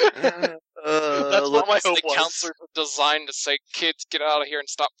 That's what my hope The was. counselors are designed to say, "Kids, get out of here and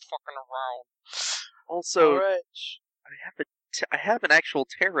stop fucking around." Also, Alright. I have an actual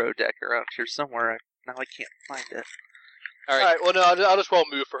tarot deck around here somewhere. Now I can't find it. All right. Alright, well, no, I'll just roll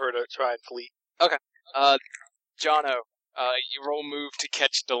move for her to try and flee. Jono, you roll move to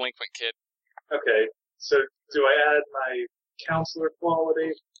catch delinquent kid. Okay, so do I add my counselor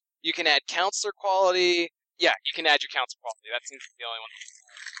quality? You can add counselor quality. Yeah, you can add your counselor quality. That seems to be the only one.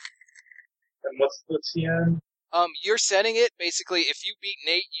 And what's the TN? You're setting it, basically, if you beat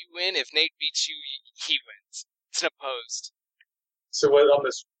Nate, you win. If Nate beats you, he wins. It's an opposed. So what on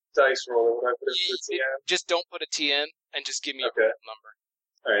this dice roller would I put in for TN? Just don't put a T in, and just give me a Okay. roll number.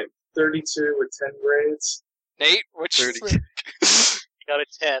 Alright, 32 with 10 grades. Nate, which 30. You got a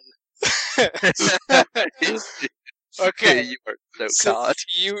 10. Okay. You are so So caught.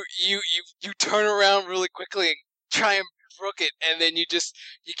 you turn around really quickly and try and brook it, and then you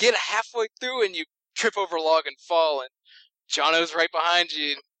get halfway through and you trip over a log and fall, and Jono's right behind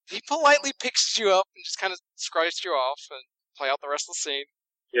you. He politely picks you up and just kind of scratches you off and play out the rest of the scene.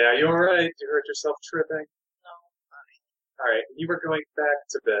 Yeah, you alright? You hurt yourself tripping? No, Alright, you were going back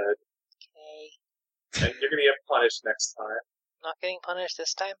to bed, okay. and you're gonna get punished next time. Not getting punished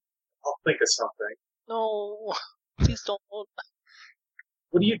this time? I'll think of something. No, please don't. What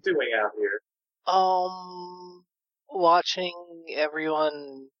are you doing out here? Watching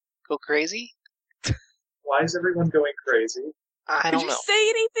everyone go crazy? Why is everyone going crazy? I Did don't you know. say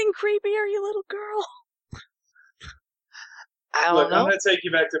anything creepier, you little girl? I don't Look, I'm know. gonna take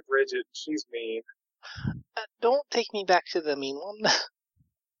you back to Bridget. She's mean. Don't take me back to the mean one.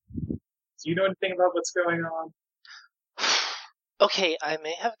 Do you know anything about what's going on? Okay, I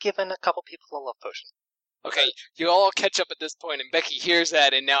may have given a couple people a love potion. Okay, you all catch up at this point, and Becky hears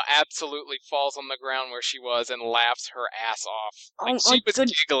that and now absolutely falls on the ground where she was and laughs her ass off. Like, Oh, she was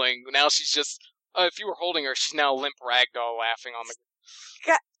good. giggling. Now she's just, if you were holding her, she's now limp ragdoll laughing on the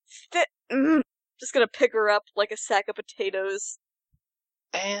Just gonna pick her up like a sack of potatoes.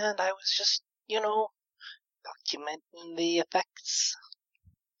 And I was just, documenting the effects.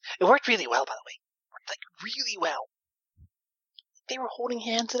 It worked really well, by the way. It worked, really well. They were holding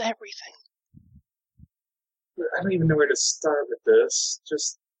hands and everything. I don't even know where to start with this.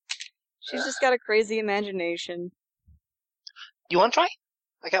 She's just got a crazy imagination. You want to try?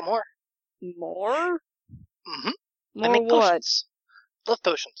 I got more. More? Mm-hmm. I More make what? potions. Love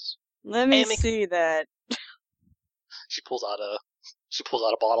potions. Let me I make- see that. She pulls out a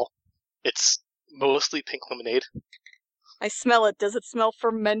bottle. It's mostly pink lemonade. I smell it. Does it smell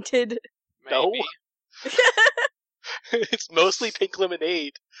fermented? No. maybe. It's mostly pink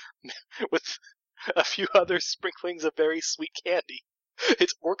lemonade with a few other sprinklings of very sweet candy.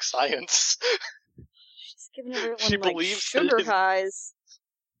 It's orc science. She's giving everyone She like believes that it sugar is- highs.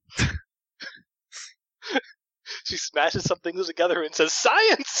 She smashes some things together and says,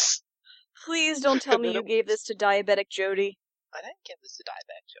 "Science!" Please don't tell me Then you it- gave this to diabetic Jody. I didn't give this to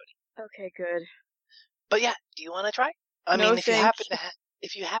diabetic Jody. Okay, good. But yeah, do you want to try? I No, mean, if you thank happen to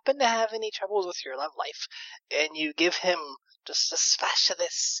if you happen to have any troubles with your love life, and you give him just a splash of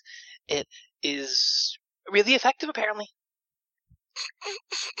this, it is really effective, apparently.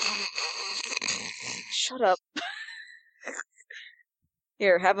 Shut up.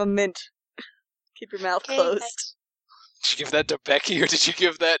 Here, have a mint. Keep your mouth Okay, closed. thanks. Did you give that to Becky, or did you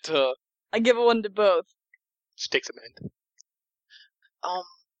give that to... I give one to both. She takes a minute.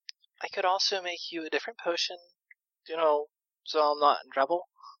 I could also make you a different potion, so I'm not in trouble.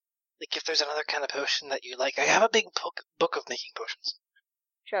 Like, if there's another kind of potion that you like, I have a big book of making potions.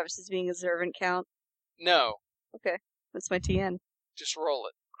 Travis is being observant count. No, That's my TN. just roll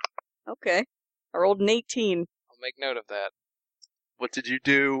it. Okay. I rolled an 18. I'll make note of that. What did you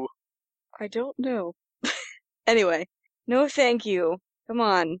do? I don't know. Anyway, no thank you. Come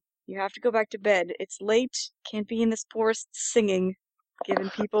on. You have to go back to bed. It's late. Can't be in this forest singing, giving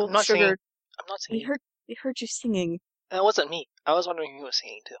people I'm not sugar. singing. I'm not We singing. heard you singing. It wasn't me. I was wondering who was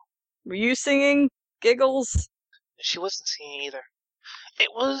singing too. Were you singing? Giggles? She wasn't singing either. It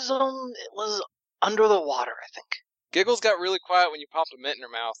was under the water, I think. Giggles got really quiet when you popped a mint in her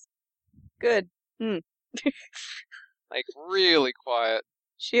mouth. Good. Like, really quiet.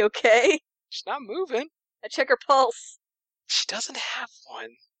 She okay? She's not moving. I check her pulse. She doesn't have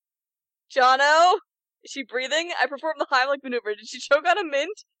one. Jono? Is she breathing? I performed the Heimlich maneuver. Did she choke on a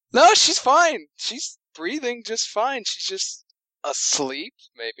mint? No, she's fine. She's breathing just fine. She's just asleep,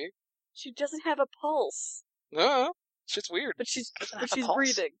 maybe. She doesn't have a pulse. No, shit's weird. But she's Doesn't have a she's pulse.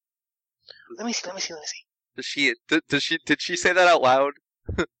 breathing. Let me see. Did she say that out loud?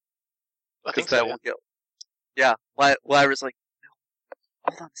 I Because think that so. will get. Yeah, Lyra's like, no,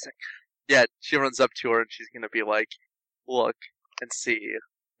 hold on a sec. Yeah, she runs up to her and she's gonna be like, look and see.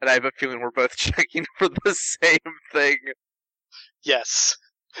 And I have a feeling we're both checking for the same thing. Yes.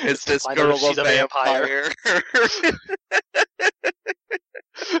 Is To this find out girl if she's a a vampire. vampire?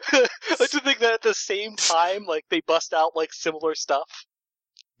 I like to think that at the same time, like, they bust out, like, similar stuff.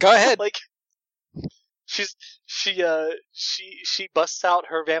 Go ahead. Like, she busts out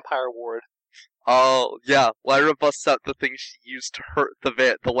her vampire ward. Oh yeah, Lyra busts out the thing she used to hurt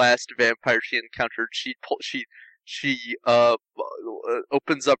the last vampire she encountered. She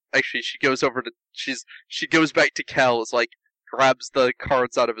opens up. Actually, she goes over to she goes back to Cal's, like grabs the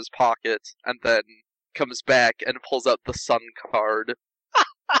cards out of his pocket, and then comes back and pulls out the sun card.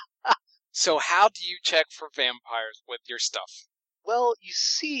 So how do you check for vampires with your stuff? Well, you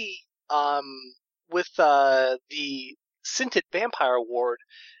see, with the scented vampire ward,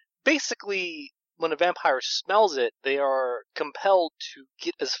 basically, when a vampire smells it, they are compelled to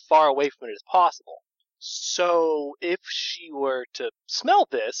get as far away from it as possible. So, if she were to smell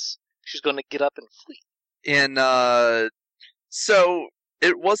this, she's going to get up and flee. And so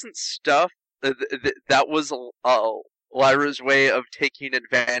it wasn't stuff. That was Lyra's way of taking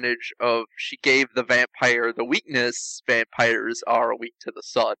advantage of. She gave the vampire the weakness. Vampires are weak to the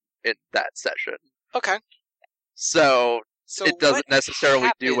sun in that session. Okay. So it doesn't what necessarily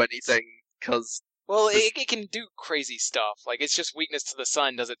do happens? anything because. Well, it can do crazy stuff. Like, it's just weakness to the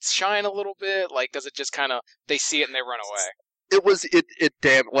sun. Does it shine a little bit? Like, does it just kind of, they see it and they run away?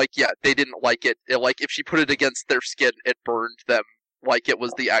 They didn't like it. Like, if she put it against their skin, it burned them like it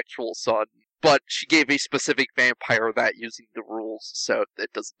was the actual sun. But she gave a specific vampire that using the rules, so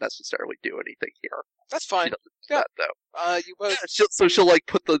it doesn't necessarily do anything here. That's She fine. doesn't do that, though. You both... So she'll, like,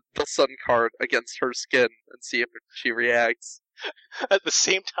 put the sun card against her skin and see if she reacts. At the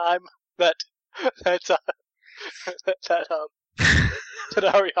same time that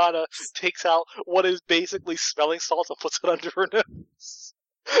Ariana takes out what is basically smelling salt and puts it under her nose.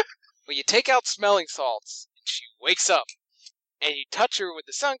 Well, you take out smelling salts, and she wakes up, and you touch her with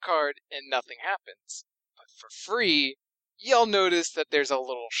the sun card, and nothing happens. But for free, you'll notice that there's a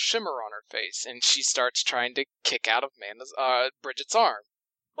little shimmer on her face, and she starts trying to kick out of Bridget's arm.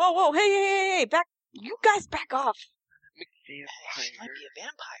 Whoa, hey, back! You guys back off! She might be a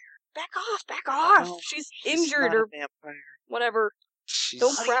vampire. Back off! No, She's She's injured not or a vampire. whatever. She's...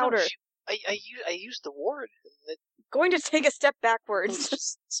 Don't How do you crowd know? her. I used the ward. Going to take a step Those backwards.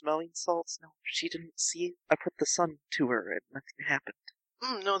 just smelling salts. No, she didn't see. I put the sun to her, and nothing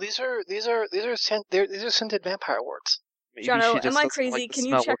happened. No, these are scented vampire wards. Maybe Jono, she just am I doesn't crazy? like the Can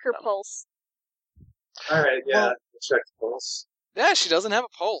you smell check of her them. pulse? Alright, yeah, Well- check the pulse. Yeah, she doesn't have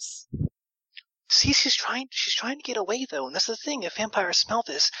a pulse. See, she's trying to get away though, and that's the thing. If vampires smell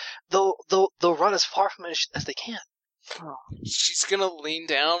this, they'll run as far from it as they can. Oh, She's gonna lean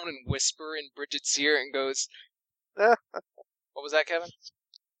down and whisper in Bridget's ear and goes, What was that, Kevin?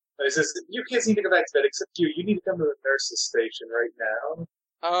 He says, you kids need to go back to bed, except you. You need to come to the nurse's station right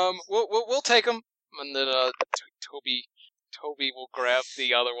now. We'll take them. And then, Toby will grab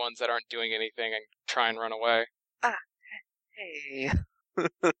the other ones that aren't doing anything and try and run away. hey.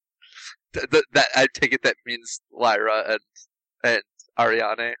 That I take it that means Lyra and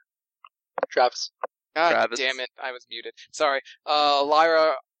Ariane. Travis. God Travis. damn it, I was muted. Sorry.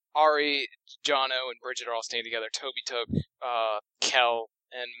 Lyra, Ari, Jono, and Bridget are all staying together. Toby took, Kel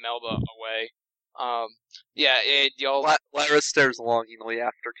and Melba away. Y'all... Lyra stares longingly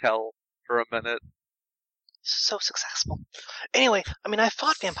after Kel for a minute. So successful. Anyway, I mean, I've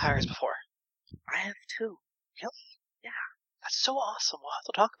fought vampires before. I have too. That's so awesome. We'll have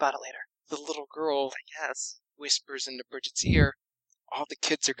to talk about it later. The little girl I guess. whispers into Bridget's ear, all the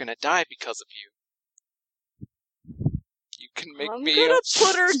kids are gonna die because of you. You can make I'm me gonna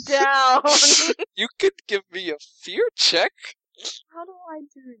put her down. You could give me a fear check. How do I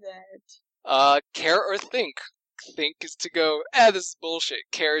do that? Care or think? Think is to go, this is bullshit.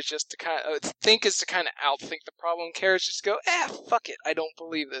 Care is just to kind of, think is to kind of outthink the problem. Care is just to go, fuck it. I don't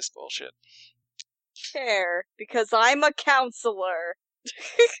believe this bullshit. Care, because I'm a counselor.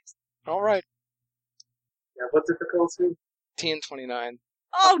 Alright. Yeah, what difficulty? TN29.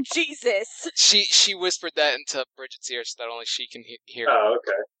 Oh, Jesus! She whispered that into Bridget's ear so that only she can hear. Oh,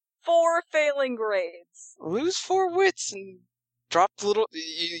 okay. 4 failing grades. Lose 4 wits and drop the little.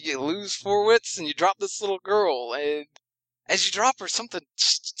 You lose 4 wits and you drop this little girl. And as you drop her, something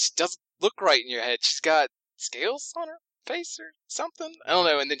she doesn't look right in your head. She's got scales on her face or something. I don't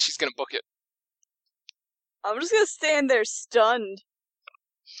know. And then she's gonna book it. I'm just gonna stand there stunned.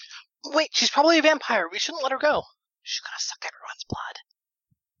 Wait, she's probably a vampire. We shouldn't let her go. She's gonna suck everyone's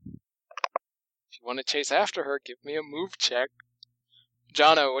blood. If you want to chase after her, give me a move check.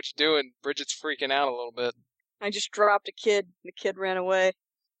 Jono, what you doing? Bridget's freaking out a little bit. I just dropped a kid. The kid ran away.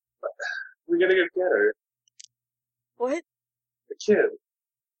 We gotta go get her. What? The kid.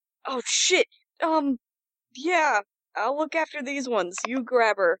 Oh, shit! Yeah. I'll look after these ones. You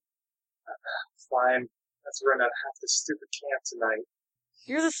grab her. Fine. Let's run out half this stupid camp tonight.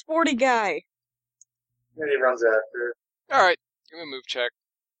 You're the sporty guy. Then he runs after. Alright, give me a move check.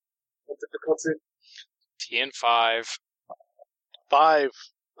 What difficulty? TN5. 5.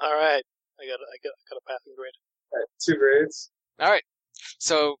 All right. I got a passing grade. Alright, 2 grades. Alright.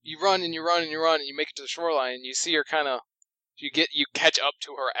 So you run and you run and you run and you make it to the shoreline and you see her kinda you catch up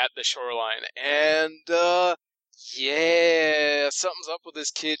to her at the shoreline and yeah, something's up with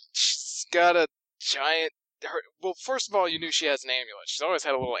this kid. She's got a giant well, first of all, you knew she has an amulet. She's always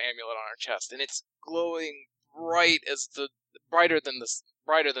had a little amulet on her chest, and it's glowing brighter than the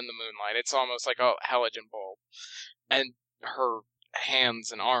moonlight. It's almost like a halogen bulb. And her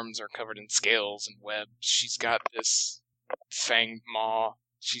hands and arms are covered in scales and webs. She's got this fanged maw.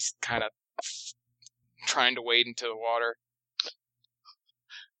 She's kind of trying to wade into the water.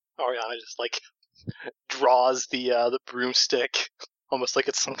 Ariana just draws the broomstick, almost like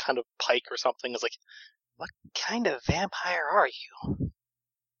it's some kind of pike or something. It's like, what kind of vampire are you?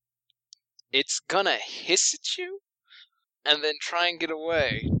 It's gonna hiss at you, and then try and get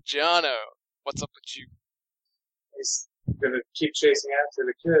away. Jono, what's up with you? He's gonna keep chasing after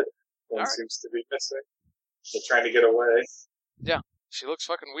the kid. One Alright. seems to be missing. They're trying to get away. She looks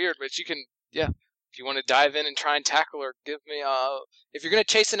fucking weird, but you can, if you want to dive in and try and tackle her, give me, if you're gonna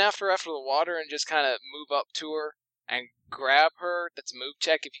chase in after the water and just kind of move up to her and grab her, that's a move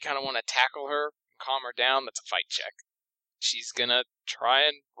check. If you kind of want to tackle her and calm her down, that's a fight check. She's gonna try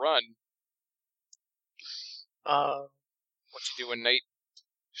and run. What you doing, Nate?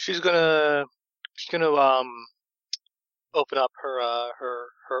 She's gonna open up her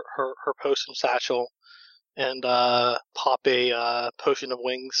potion satchel and pop a potion of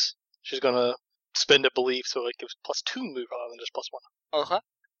wings. She's gonna spend a belief so it gives +2 move rather than just +1. Uh-huh.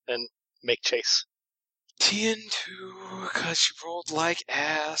 And make chase. TN2, because you rolled like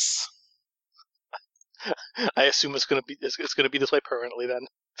ass. I assume it's gonna be this way permanently then.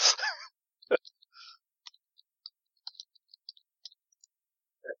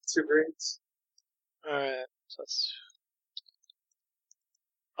 2 grades. Alright, so that's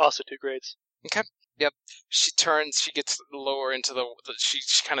also 2 grades. She turns, she gets lower into she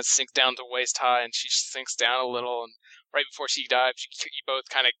kind of sinks down to waist high, and she sinks down a little, and right before she dives, you both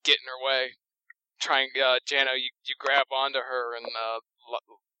kind of get in her way. Jano, you grab onto her, and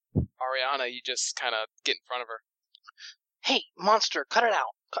Ariana, you just kind of get in front of her. Hey, monster, cut it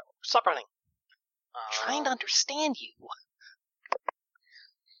out. Stop running. I'm trying to understand you.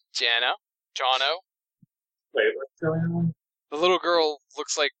 Jono. Wait, what's going on? The little girl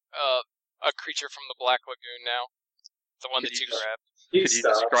looks like a creature from the Black Lagoon now. The one Could that you you grabbed. He Could you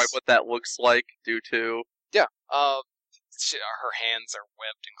stops. describe what that looks like due to... Her hands are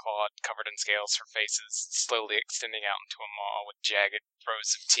webbed and clawed, covered in scales. Her face is slowly extending out into a maw with jagged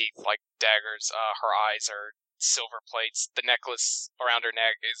rows of teeth like daggers. Her eyes are silver plates. The necklace around her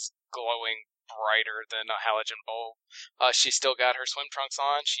neck is glowing brighter than a halogen bulb. She's still got her swim trunks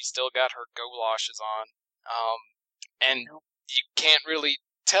on. She's still got her galoshes on. And you can't really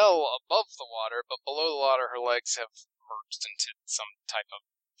tell above the water, but below the water, her legs have merged into some type of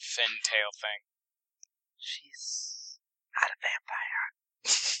fin tail thing. She's not a vampire.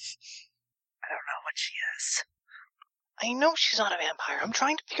 I don't know what she is. I know she's not a vampire. I'm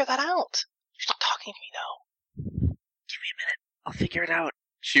trying to figure that out. She's not talking to me, though. Give me a minute. I'll figure it out.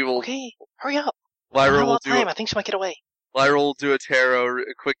 She will... Okay, hurry up. I Lyra don't have a will lot do of time. I think she might get away. Lyra will do a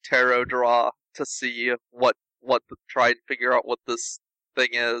quick tarot draw to see what try and figure out what this thing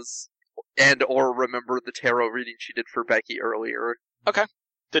is, and or remember the tarot reading she did for Becky earlier.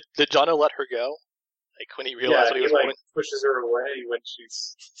 Did Jono let her go? Like when he realized what he was doing? Pushes her away when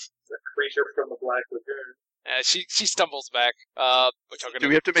she's a creature from the Black Lagoon. She stumbles back. Which I'm Do gonna.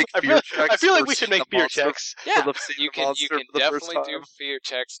 we have to make fear checks? I feel like for we should seeing make the fear monster- checks. Yeah, for seeing you the can monster for the first definitely do time? fear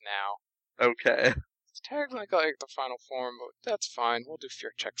checks now. Okay. It's technically like the final form, but that's fine. We'll do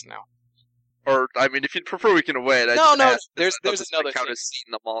fear checks now. Or, I mean, if you'd prefer, we can wait. No, there's there's another count thing. as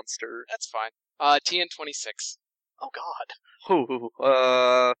seeing the monster. That's fine. TN26. Oh God. Ooh,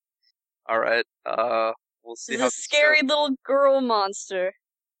 alright, we'll see This how is a scary little girl monster.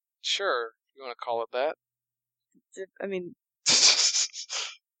 Sure, if you want to call it that. I mean,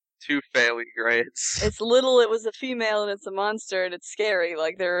 2 failing grades. it's little, it was a female, and it's a monster, and it's scary.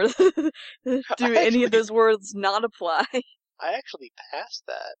 Like, do any of those words not apply? I actually passed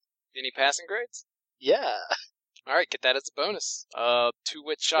that. Any passing grades? Yeah. Alright, get that as a bonus. 2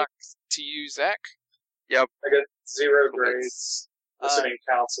 wit shocks to you, Zach. I got 0 grades. Listening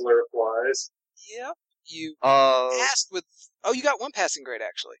counselor applies. Yep. You That passed with... Oh, you got 1 passing grade,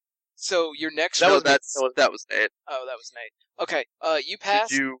 actually. So your next... was one- that was Nate. Oh, that was Nate. Okay, you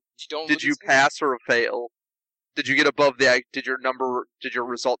passed. Did Don't you lose- pass or fail? Did you get above did your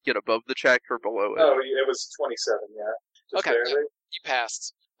result get above the check or below it? Oh, it was 27, yeah. Just Okay, barely. you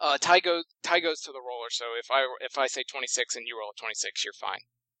passed. Ty goes to the roller, so if I say 26 and you roll a 26, you're fine.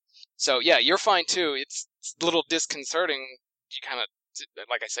 So yeah, you're fine too. It's a little disconcerting. You kind of,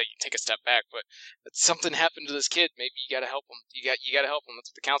 like I said, you take a step back, but something happened to this kid. Maybe you gotta help him. You gotta help him. That's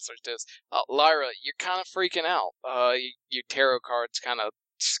what the counselor does. Lyra, you're kind of freaking out. Your tarot cards kind of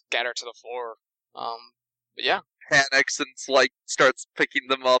scatter to the floor. But yeah. Panics and starts picking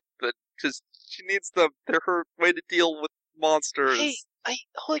them up, because she needs them. They're her way to deal with monsters. Hey,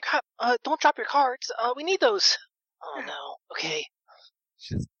 holy crap! Don't drop your cards. We need those. Oh no. Okay.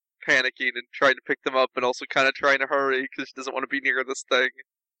 She's panicking and trying to pick them up, and also kind of trying to hurry because she doesn't want to be near this thing.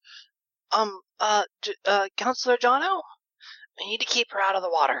 Counselor Jono, we need to keep her out of the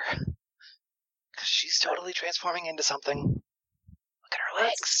water. Cause she's totally transforming into something. Look at her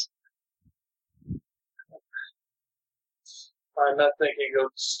legs. I'm not thinking he'll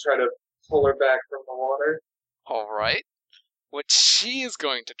just try to pull her back from the water. Alright. What she is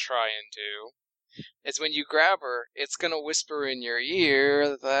going to try and do is when you grab her, it's going to whisper in your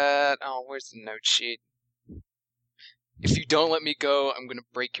ear that... Oh, where's the note sheet? If you don't let me go, I'm going to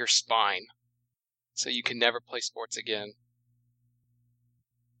break your spine. So you can never play sports again.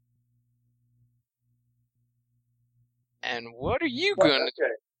 And what are you going to...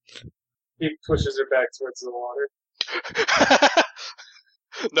 Okay. He pushes her back towards the water.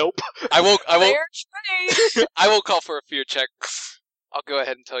 Nope. I won't Fair trade. I won't call for a fear check. I'll go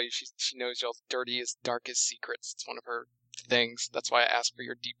ahead and tell you she knows y'all's dirtiest, darkest secrets. It's one of her things. That's why I ask for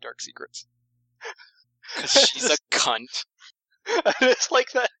your deep, dark secrets. Because she's a cunt. It's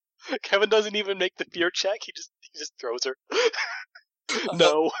like that. Kevin doesn't even make the fear check. He just throws her.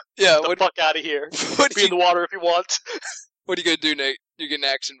 No. Yeah, Get the fuck out of here. what Be in the water if you want. are you gonna do, Nate? You get an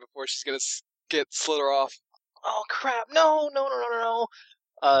action before she's gonna get slither off. Oh crap! No.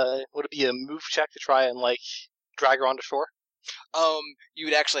 Would it be a move check to try and drag her onto shore? You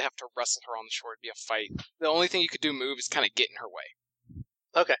would actually have to wrestle her on the shore. It'd be a fight. The only thing you could do move is kind of get in her way.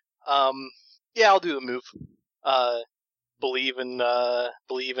 Okay. Yeah, I'll do the move. Believe in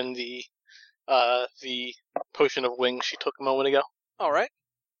the potion of wings she took a moment ago. All right.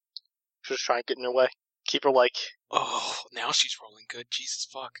 Just try and get in her way. Keep her Oh, now she's rolling good. Jesus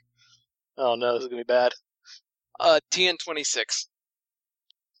fuck. oh no, this is gonna be bad. TN26.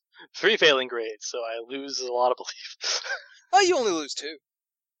 3 failing grades, so I lose a lot of belief. Oh, you only lose 2.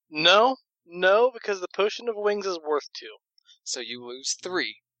 No, because the potion of wings is worth 2. So you lose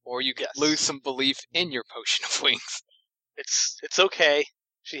 3. Or you could Yes. lose some belief in your potion of wings. It's okay.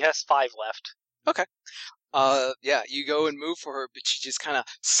 She has 5 left. Yeah, you go and move for her, but she just kind of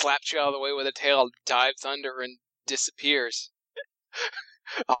slaps you out of the way with her tail, dives under, and disappears.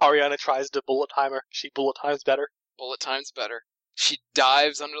 Ariana tries to bullet time her. She bullet times better. Bullet time's better. She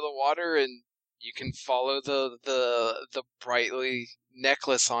dives under the water, and you can follow the brightly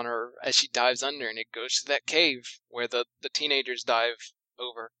necklace on her as she dives under, and it goes to that cave where the teenagers dive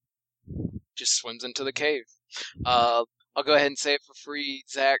over. Just swims into the cave. I'll go ahead and say it for free,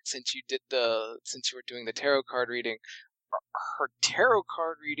 Zach, since you were doing the tarot card reading. Her tarot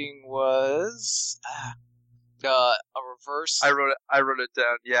card reading was a reverse. I wrote it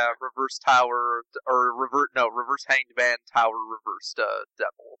down. Yeah, reverse tower or reverse hanged man tower reversed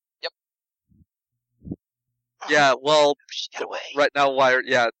devil. Yep. Yeah, well, She got away. right now Lyra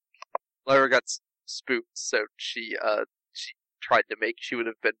got spooked, so she tried to make. She would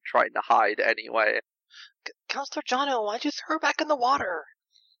have been trying to hide anyway. Counselor Jono, why'd you throw her back in the water?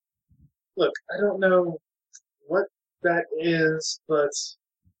 Look, I don't know what that is, but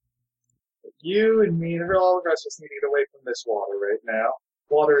you and me and all the rest of us need to get away from this water right now.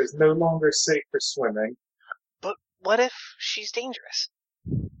 Water is no longer safe for swimming. But what if she's dangerous?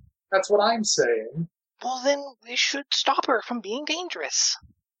 That's what I'm saying. Well, then we should stop her from being dangerous.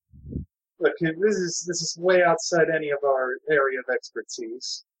 Look, this is way outside any of our area of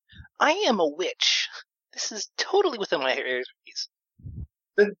expertise. I am a witch. This is totally within my area of expertise.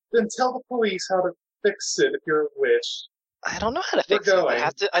 Then tell the police how to fix it if you're a witch. I don't know how to We're fix it. going.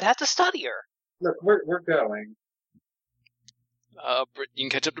 I'd have to study her. Look, we're going. You can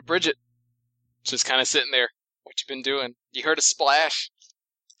catch up to Bridget. Just kind of sitting there. What you been doing? You heard a splash.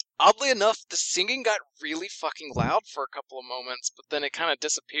 Oddly enough, the singing got really fucking loud for a couple of moments, but then it kind of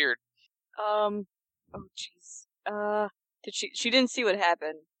disappeared. Oh jeez. She didn't see what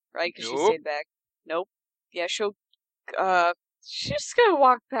happened, right? Because she Nope. stayed back. Nope. Yeah, she's just gonna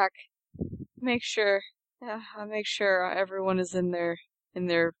walk back. Make sure everyone is in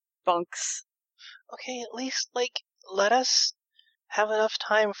their bunks. Okay, at least, let us have enough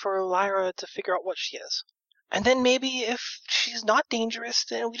time for Lyra to figure out what she is. And then maybe if she's not dangerous,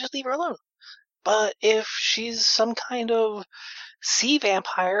 then we just leave her alone. But if she's some kind of sea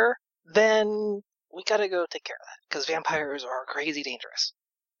vampire, then we gotta go take care of that. Because vampires are crazy dangerous.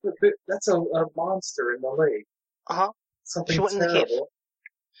 Look, that's a monster in the lake. Uh-huh. Something She went in the cave. terrible.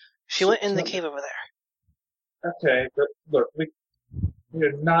 She went in the cave over there. Okay, but look, we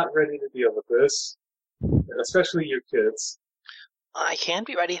are not ready to deal with this. Especially you kids. I can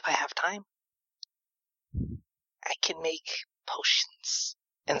be ready if I have time. I can make potions.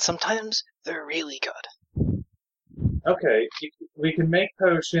 And sometimes they're really good. Okay, we can make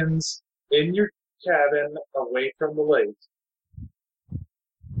potions in your cabin away from the lake.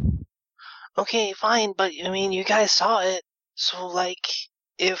 Okay, fine, but I mean, you guys saw it. So,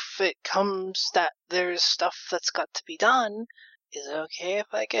 if it comes that there's stuff that's got to be done, is it okay if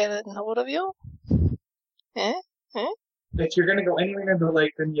I get a hold of you? If you're gonna go anywhere near the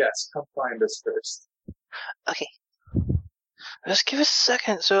lake, then yes, come find us first. Okay. Just give us a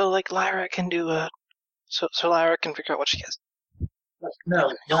second so, Lyra can do so Lyra can figure out what she is.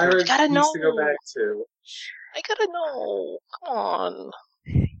 No, No, Lyra you gotta needs to go know. back too. I gotta know. Come on.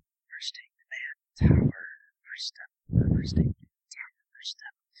 First take the man tower. First step. First take the man tower. First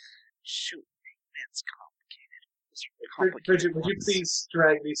step. Shoot, man's complicated. Those are complicated Bridget, would you ones. please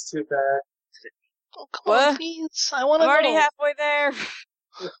drag these two back? Oh, come on, What? please. I wanna I'm already know. halfway there.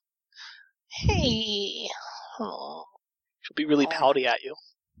 Hey. Oh. She'll be really pouty at you.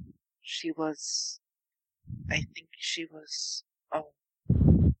 She was. I think she was. Oh.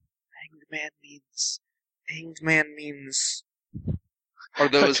 Hanged man means. Are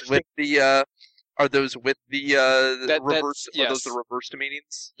those with the reverse? Are those yes. the reversed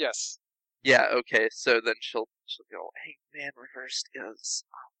meanings? Yes. Yeah. Okay. So then she'll go. Hanged man reversed is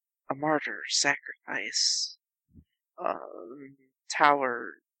a martyr, sacrifice,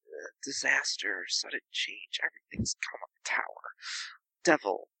 tower, disaster, sudden change. Everything's come up. Tower,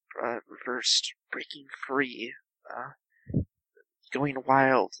 devil, reversed, breaking free, going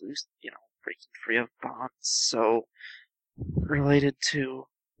wild, breaking free of bonds. So related to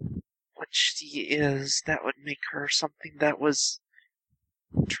what she is, that would make her something that was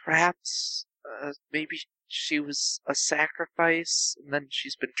trapped. Maybe she was a sacrifice, and then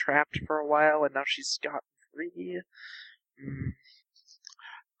she's been trapped for a while, and now she's gotten free.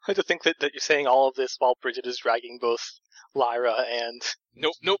 I like to think that you're saying all of this while Bridget is dragging both Lyra and...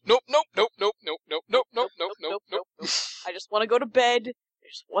 Nope. I just want to go to bed. I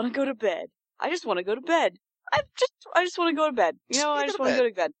just want to go to bed. I just want to go to bed. I just want to go to bed. I just want to go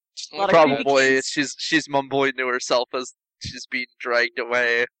to bed. A lot of creepy Probably kids. she's mumbling to herself as she's being dragged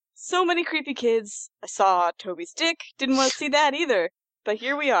away. So many creepy kids. I saw Toby's dick. Didn't want to see that either. But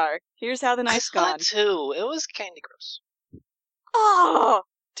here we are. Here's how the I night's saw gone. it too. It was kinda gross. Oh,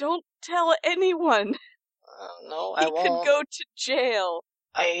 don't tell anyone. No, He I won't. could go to jail.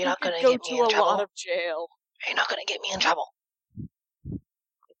 Are you He not could gonna go get me to in a trouble? lot of jail. Are you not gonna get me in trouble?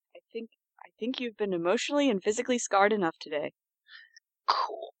 I think you've been emotionally and physically scarred enough today.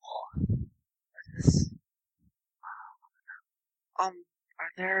 Cool.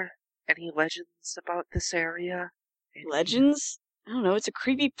 Are there any legends about this area? Legends? I don't know. It's a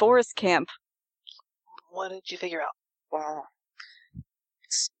creepy forest camp. What did you figure out? Well,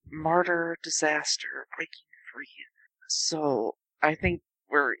 it's martyr, disaster, breaking free. So, I think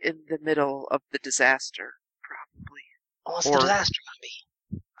we're in the middle of the disaster, probably. What's Or- the disaster gonna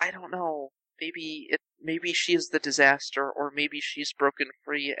be? I don't know. maybe she is the disaster, or maybe she's broken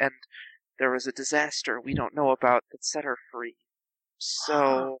free and there was a disaster we don't know about that set her free.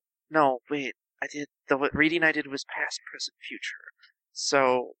 So, no, wait, the reading I did was past, present, future.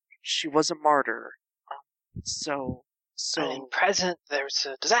 So, she was a martyr. And in present, there's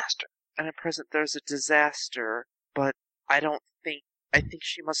a disaster. And in present, there's a disaster, but I think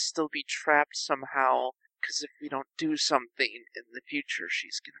she must still be trapped somehow, because if we don't do something in the future,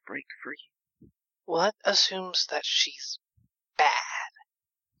 she's gonna break free. Well, that assumes that she's bad.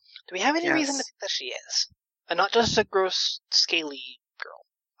 Do we have any reason to Yes. think that she is? And not just a gross, scaly girl.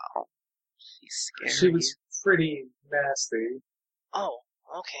 Oh, she's scary. She was pretty nasty. Oh,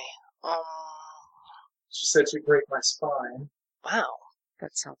 okay. She said she'd break my spine. Wow,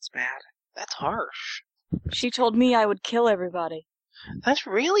 That sounds bad. that's harsh. She told me I would kill everybody. That's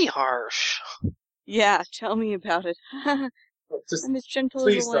really harsh. Yeah, tell me about it. Just I'm as gentle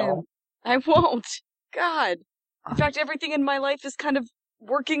please as a lamb. don't. I won't. God. In fact, everything in my life is kind of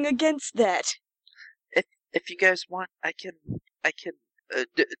working against that. If you guys want, I can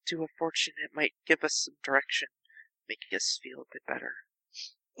do a fortune. It might give us some direction, make us feel a bit better.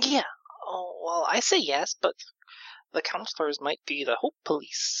 Yeah. Oh, well, I say yes, but the counselors might be the Hope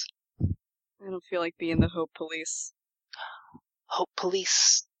Police. I don't feel like being the Hope Police. Hope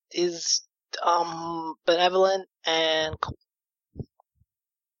Police is, benevolent and cool.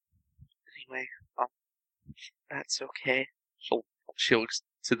 Anyway, that's okay. She looks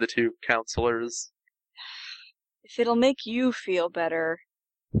to the two counselors. If it'll make you feel better,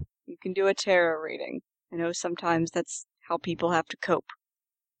 you can do a tarot reading. I know sometimes that's how people have to cope.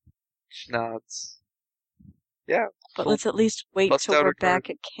 She nods. Yeah. But cool. let's at least wait Bust till out we're a card. back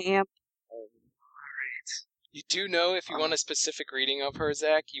at camp. Alright. You do know if you want a specific reading of her,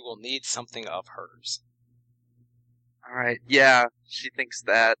 Zach, you will need something of hers. Alright, yeah, she thinks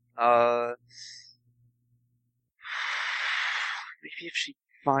that. Maybe if she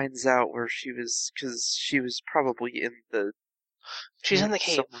finds out where she was, because she was probably in the... She's in the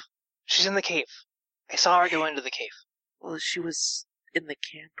cave. somewhere. She's in the cave. I saw her go into the cave. Well, she was in the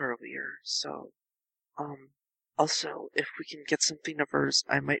camp earlier, so... Also, if we can get something of hers,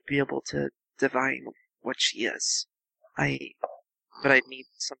 I might be able to divine what she is. But I'd need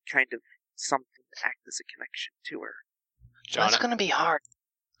some kind of something to act as a connection to her. That's gonna be hard.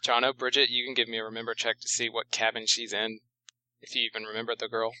 Jono, Bridget, you can give me a remember check to see what cabin she's in. If you even remember the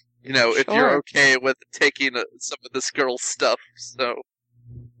girl. You know, if Sure. you're okay with taking some of this girl's stuff, so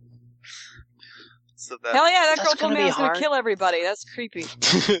that Hell yeah, that That's girl told gonna me I be was gonna hard. kill everybody. That's creepy.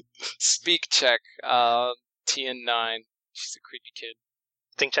 Speak check. TN9. She's a creepy kid.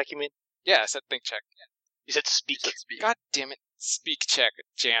 Think check, you mean? Yeah, I said think check. You said speak. God damn it. Speak check,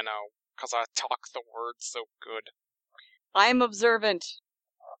 Jano. Because I talk the words so good. I'm observant.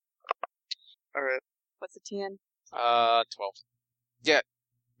 Alright. What's a TN? 12.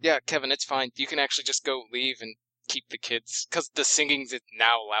 Yeah, Kevin, it's fine. You can actually just go leave and keep the kids. Because the singing's is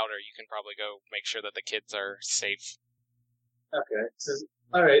now louder. You can probably go make sure that the kids are safe. Okay. So,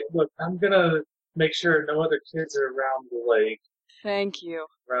 alright, look, I'm gonna make sure no other kids are around the lake, Thank you.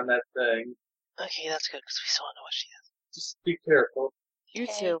 around that thing. Okay, that's good, because we still don't know what she is. Just be careful. You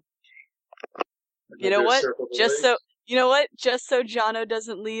Okay. too. I'm You gonna know go what? circle the Just lake. so you know what? Just so Jono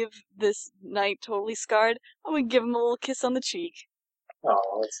doesn't leave this night totally scarred, I'm gonna give him a little kiss on the cheek.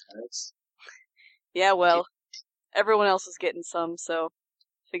 Oh, that's nice. Yeah, well, everyone else is getting some, so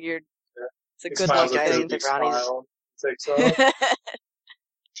figured Yeah. it's a He good smiles luck guys at eat the the big brownies. smile, takes off.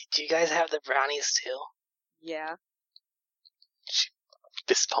 Did you guys have the brownies too? Yeah.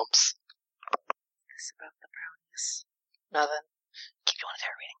 Fist pumps. It's about the brownies. Nothing. Keep doing a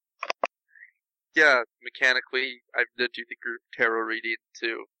tarot reading. yeah, mechanically, I do the group tarot reading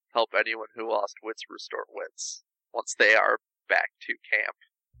to help anyone who lost wits restore wits once they are back to camp.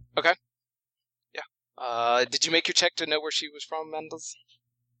 Did you make your check to know where she was from, Mendes?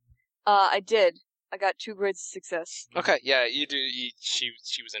 I did. I got 2 grades of success. Okay, yeah, you do. She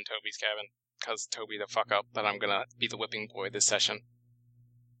was in Toby's cabin. Because Toby the fuck up that I'm gonna be the whipping boy this session.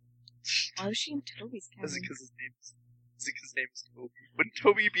 Why was she in Toby's cabin? Is it because his name is Toby? Wouldn't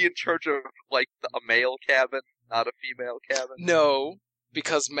Toby be in charge of, like, a male cabin, not a female cabin? No,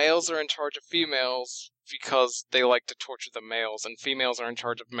 because males are in charge of females because they like to torture the males, and females are in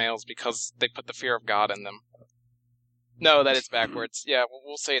charge of males because they put the fear of God in them. No, that is backwards. Yeah,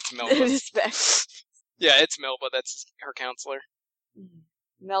 we'll say it's Melba. It is back. Yeah, it's Melba. That's her counselor.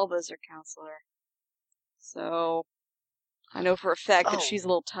 Melba's her counselor. So, I know for a fact that Oh. she's a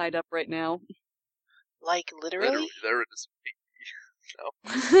little tied up right now. Like, literally? They're in his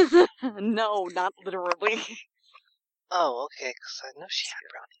No, not literally. Oh, okay, because I know she had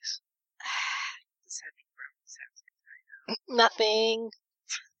brownies. Does that mean Brownie's asking? Nothing.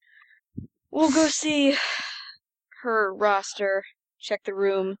 We'll go see her roster, check the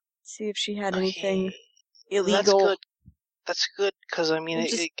room, see if she had anything Okay. illegal. That's good, because I mean, We'll it,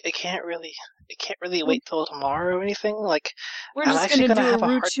 just- it can't really wait till tomorrow or anything. Like, We're I'm just actually gonna gonna do have a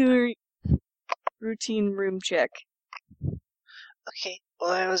hard. routine room check. Okay.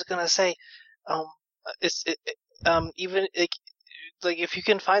 Well, I was gonna say, even like if you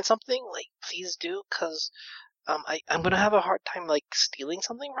can find something, like, please do, because I'm gonna have a hard time like stealing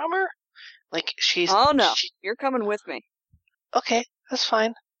something from her. Like Oh no, you're coming with me. Okay, that's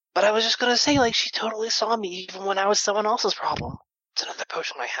fine. But I was just gonna say, like, she totally saw me even when I was someone else's problem. It's another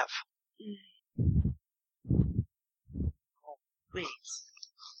potion I have. Wait.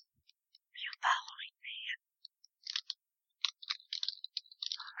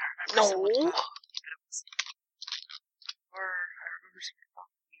 No. I remember someone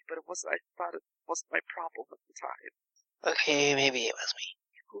talking to me, but it wasn't. I thought it wasn't my problem at the time. Okay, maybe it was me.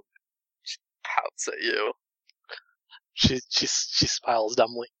 She pouts at you. She smiles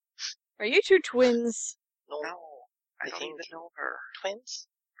dumbly. Are you two twins? No, No, I don't think- even know her. twins.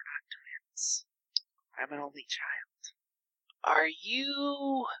 I'm an only child. Were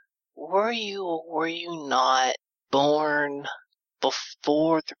you or were you not born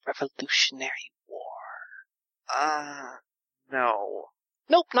before the Revolutionary War? No.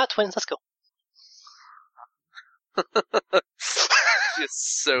 Nope, not twins. Let's go. She is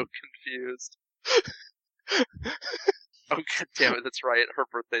so confused. Oh, god damn it, that's right. Her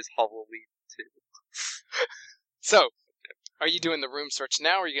birthday's Halloween, too. So, are you doing the room search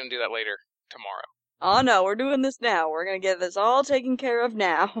now, or are you going to do that later? Tomorrow? Oh no, we're doing this now. We're gonna get this all taken care of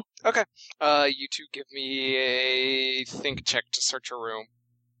now. You two give me a think check to search a room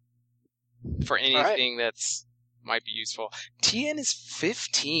for anything that's might be useful. Tien is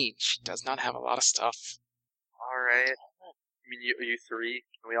 15. She does not have a lot of stuff. Alright. I mean, are you three?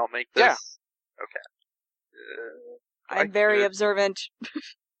 Can we all make this? Yeah. Okay. I'm very observant,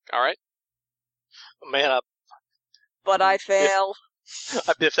 All right. Man up. but I fail.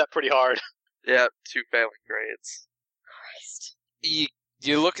 I biffed that pretty hard. Yeah, 2 failing grades. Christ.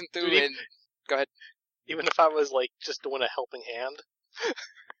 You're looking through Dude, and go ahead. Even if I was like just doing a helping hand,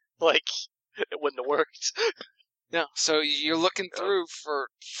 like it wouldn't have worked. No, so you're looking through for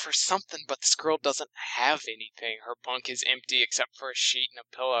something, but this girl doesn't have anything. Her bunk is empty except for a sheet and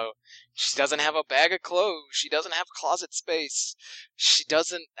a pillow. She doesn't have a bag of clothes. She doesn't have closet space. She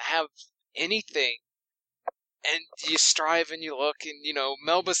doesn't have anything. And you strive and you look, and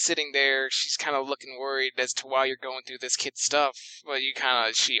Melba's sitting there. She's kind of looking worried as to why you're going through this kid's stuff. But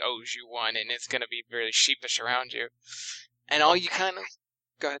she owes you one, and it's gonna be very sheepish around you. And all you kind of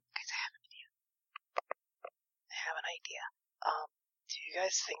go ahead. I have an idea. Do you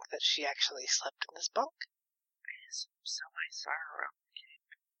guys think that she actually slept in this bunk? So I saw her around.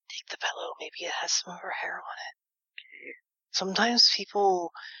 Take the pillow. Maybe it has some of her hair on it. Okay. Sometimes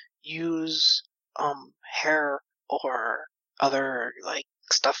people use hair or other like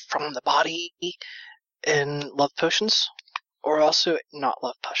stuff from the body in love potions, or also not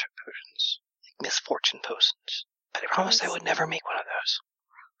love potions, like misfortune potions. But I promised I would never make one of those.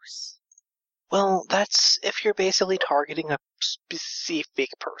 Gross. Well, that's if you're basically targeting a specific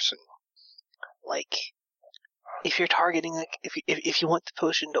person. Like, if you're targeting, like, if you want the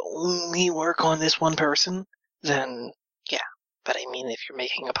potion to only work on this one person, then yeah. But I mean, if you're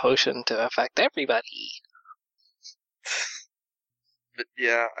making a potion to affect everybody. But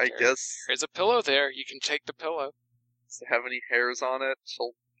yeah, I guess. There's a pillow there. You can take the pillow. Does it have any hairs on it?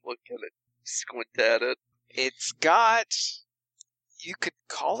 She'll look at it, squint at it. It's got. You could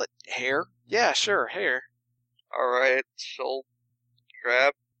call it hair. Yeah, sure, hair. Alright, she'll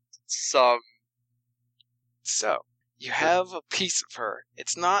grab some. So, you have a piece of her.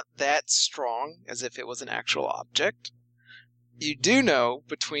 It's not that strong as if it was an actual object. You do know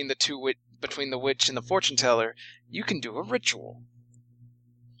between the witch and the fortune teller, you can do a ritual.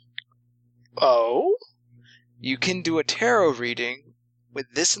 Oh? You can do a tarot reading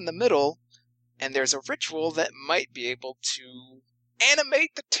with this in the middle, and there's a ritual that might be able to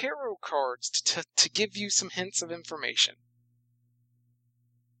animate the tarot cards to give you some hints of information.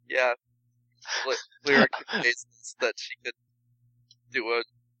 Yeah. Lyric indicates that she could do a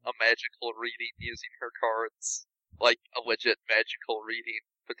magical reading using her cards. Like a legit magical reading,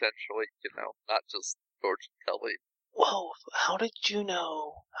 potentially, not just fortune telling. Whoa, how do you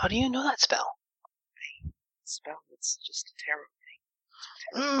know that spell? Spell, it's just a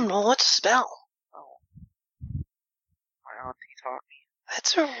tarot thing. Well, what's a spell? Oh. My auntie taught me.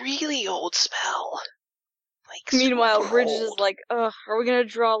 That's a really old spell. Like, Meanwhile, super Bridge is old. like, ugh, are we gonna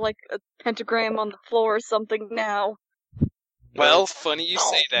draw like a pentagram on the floor or something now? Well, funny you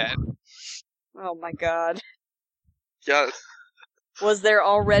say that. Oh my god. Yeah, Was there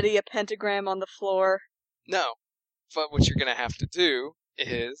already a pentagram on the floor? No. But what you're gonna have to do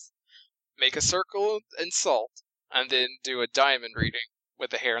is make a circle and salt, and then do a diamond reading with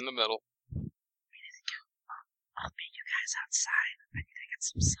the hair in the middle. I'll meet you guys outside. I need to get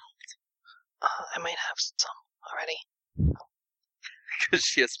some salt. I might have some already. because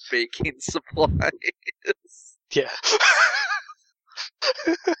she has baking supplies. Yeah.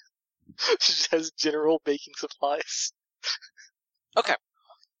 She just has general baking supplies. And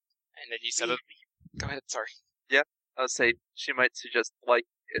then you said it. Go ahead, sorry. I'll say she might suggest, like,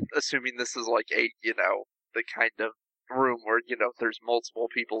 assuming this is like a, the kind of room where, there's multiple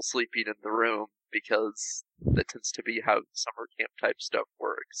people sleeping in the room, because that tends to be how summer camp type stuff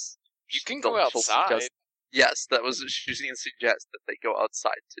works. You can She'll go outside. suggest- yes, that was, she's going to suggest that they go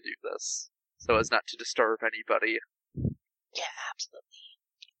outside to do this, so as not to disturb anybody. Yeah, absolutely.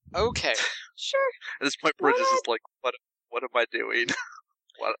 Okay. Sure. At this point, Why Bridges not? is like, what am I doing?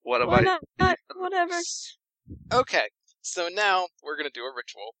 what am Why I? not? Whatever. Okay. So now we're gonna do a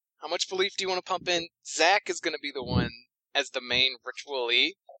ritual. How much belief do you want to pump in? Zach is gonna be the one as the main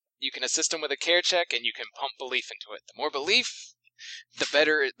ritualee. You can assist him with a care check, and you can pump belief into it. The more belief, the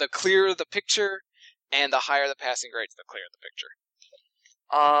better, the clearer the picture, and the higher the passing grades, the clearer the picture.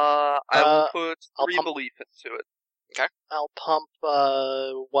 I will put I'll 3 pump- belief into it. I'll pump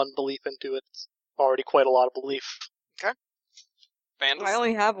 1 belief into it. It's already quite a lot of belief. Vandals? I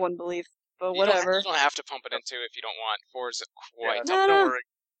only have 1 belief, but You don't- whatever. You don't have to pump it into if you don't want. 4 is quite. Yeah, No, don't no. worry.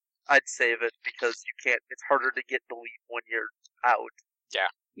 I'd save it because you can't. It's harder to get belief when you're out,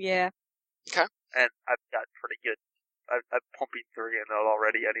 Yeah. and I've got pretty good. I'm pumping 3 in it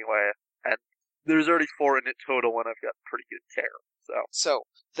already anyway, and there's already 4 in it total, and I've got pretty good care. So,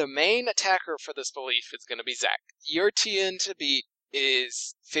 the main attacker for this belief is going to be Zach. Your TN to beat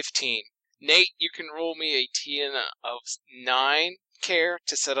is 15. Nate, you can roll me a TN of 9 care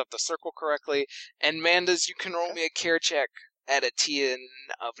to set up the circle correctly. And Mandas, you can roll me a care check at a TN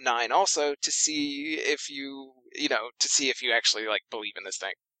of 9 also to see if you, actually, believe in this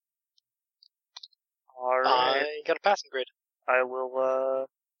thing. Alright, I got a passing grade. I will,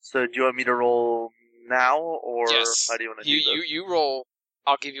 so do you want me to roll now, or Yes. how do you want to do this? You roll.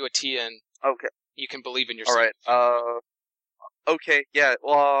 I'll give you a TN. Okay, You can believe in yourself. alright, okay, yeah,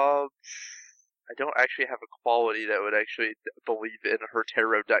 well, I don't actually have a quality that would actually believe in her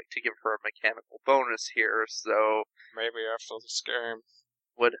tarot deck to give her a mechanical bonus here, so Maybe after this game.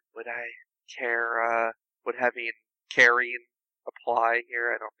 would I care, would having carrying apply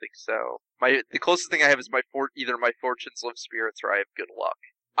here? I don't think so. The closest thing I have is either my fortunes, live spirits, or I have good luck.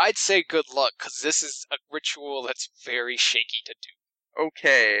 I'd say good luck, because this is a ritual that's very shaky to do.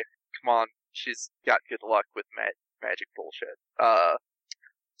 Okay, come on, she's got good luck with magic bullshit.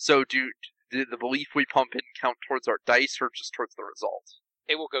 So do the belief we pump in count towards our dice, or just towards the result?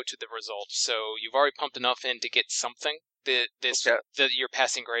 It will go to the result. So you've already pumped enough in to get something. Your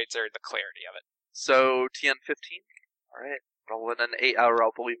passing grades are the clarity of it. So TN 15. All right, rolling an 8, or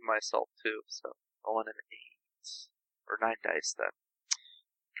I'll believe in myself too. So rolling an 8 or 9 dice then.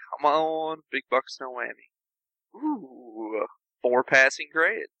 Come on, big bucks, no whammy. Ooh, 4 passing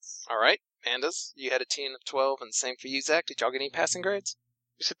grades. All right, Pandas, you had a TN of 12, and same for you, Zach. Did y'all get any passing grades?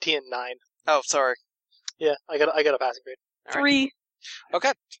 You said TN 9. Oh, sorry. Yeah, I got a passing grade. All right. 3.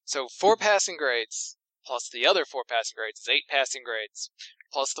 Okay, so 4 passing grades plus the other 4 passing grades is 8 passing grades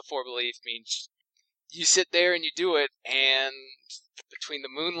plus the 4 belief means you sit there and you do it, and between the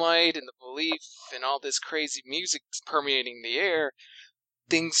moonlight and the belief and all this crazy music permeating the air,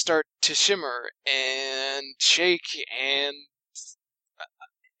 things start to shimmer and shake, and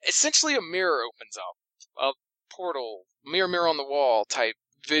essentially a mirror opens up. A portal, mirror on the wall type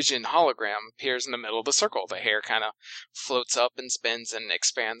vision hologram appears in the middle of the circle. The hair kind of floats up and spins and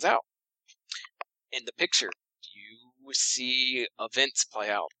expands out. In the picture, you see events play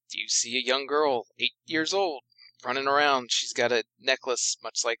out. You see a young girl, 8 years old, running around. She's got a necklace,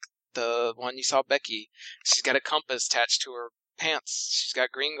 much like the one you saw Becky. She's got a compass attached to her pants. She's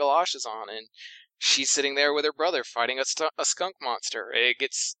got green galoshes on, and she's sitting there with her brother fighting a skunk monster. It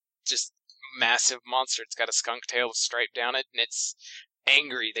gets just massive monster. It's got a skunk tail striped down it, and it's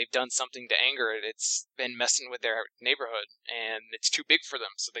angry. They've done something to anger it. It's been messing with their neighborhood, and it's too big for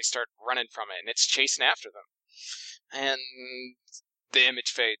them, so they start running from it, and it's chasing after them. And the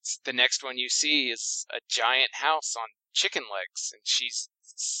image fades. The next one you see is a giant house on chicken legs, and she's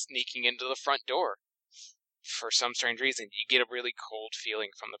sneaking into the front door. For some strange reason, you get a really cold feeling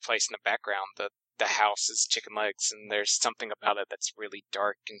from the place in the background. The the house is chicken legs, and there's something about it that's really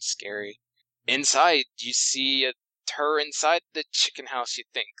dark and scary. Inside, you see her inside the chicken house. You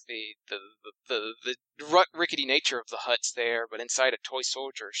think the rickety nature of the hut's there, but inside a toy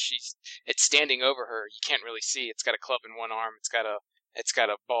soldier. It's standing over her. You can't really see. It's got a club in one arm. It's got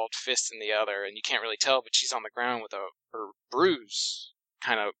a balled fist in the other, and you can't really tell. But she's on the ground with her bruise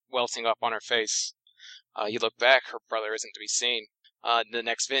kind of welting up on her face. You look back. Her brother isn't to be seen. The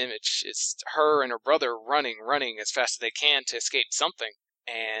next image is her and her brother running as fast as they can to escape something.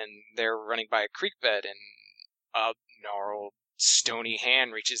 And they're running by a creek bed, and a gnarled, stony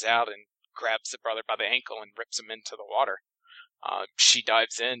hand reaches out and grabs the brother by the ankle and rips him into the water. She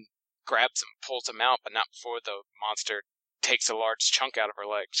dives in, grabs him, pulls him out, but not before the monster takes a large chunk out of her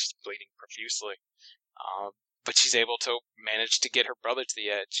leg. She's bleeding profusely. But she's able to manage to get her brother to the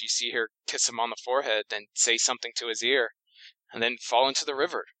edge. You see her kiss him on the forehead and say something to his ear, and then fall into the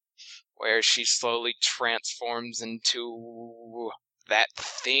river, where she slowly transforms into that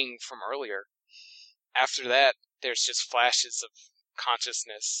thing from earlier. After that, there's just flashes of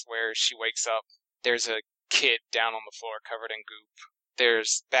consciousness where she wakes up. There's a kid down on the floor covered in goop.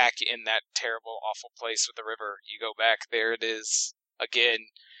 There's back in that terrible, awful place with the river. You go back, there it is again.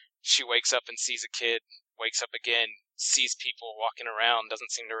 She wakes up and sees a kid, wakes up again, sees people walking around,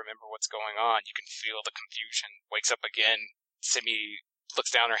 doesn't seem to remember what's going on. You can feel the confusion. Wakes up again. Simi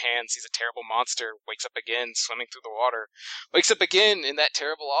looks down her hand, sees a terrible monster, wakes up again, swimming through the water, wakes up again in that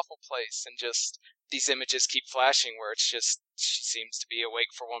terrible, awful place, and just these images keep flashing where it's just she seems to be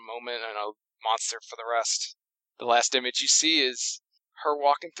awake for one moment and a monster for the rest. The last image you see is her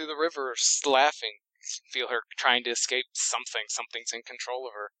walking through the river, laughing. You feel her trying to escape something. Something's in control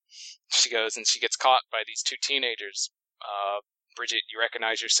of her. She goes and she gets caught by these two teenagers. Bridget, you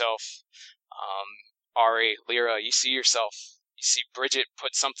recognize yourself. Ari, Lyra, you see yourself. You see Bridget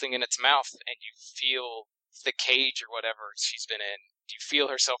put something in its mouth, and you feel the cage or whatever she's been in. You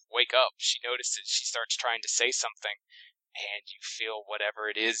feel herself wake up. She notices. She starts trying to say something, and you feel whatever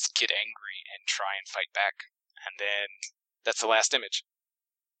it is get angry and try and fight back. And then that's the last image.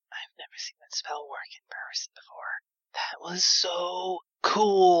 I've never seen that spell work in person before. That was so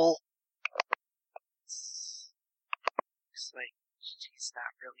cool. Looks like she's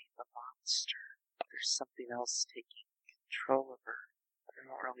not really the monster. There's something else taking control of her. I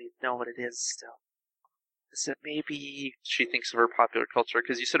don't really know what it is still. Is it maybe she thinks of her popular culture?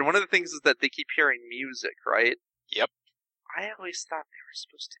 Because you said one of the things is that they keep hearing music, right? Yep. I always thought they were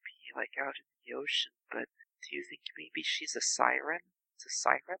supposed to be like out in the ocean, but do you think maybe she's a siren? It's a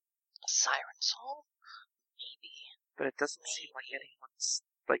siren? A siren song? Maybe. But it doesn't seem like anyone's,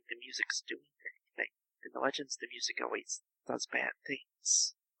 like the music's doing anything. In the legends, the music always does bad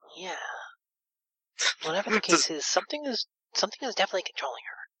things. Yeah. Whatever the case is, something is definitely controlling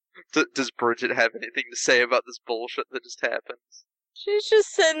her. Does Bridget have anything to say about this bullshit that just happened? She's just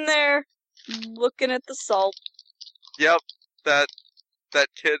sitting there, looking at the salt. Yep, that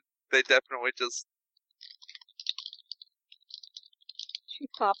kid, they definitely just... She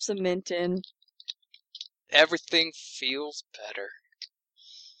pops a mint in. Everything feels better.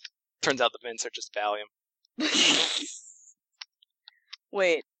 Turns out the mints are just Valium.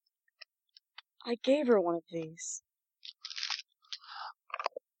 Wait. I gave her one of these.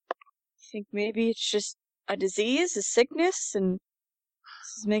 I think maybe it's just a disease, a sickness, and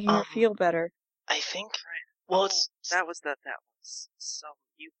this is making her feel better. I think. Well, that was. So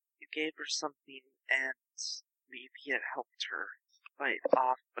you gave her something, and maybe it helped her fight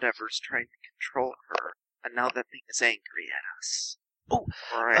off whatever's trying to control her. And now that thing is angry at us. Oh,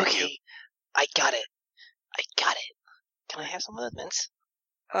 right, okay. I got it. Can I have some of those mints?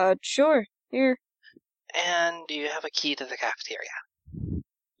 Sure. Here. And do you have a key to the cafeteria?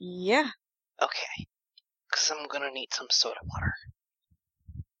 Yeah. Okay. Because I'm gonna need some soda water.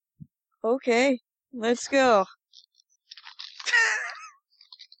 Okay. Let's go.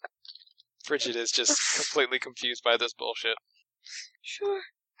 Bridget is just completely confused by this bullshit. Sure.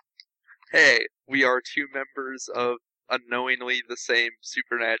 Hey, we are two members of unknowingly the same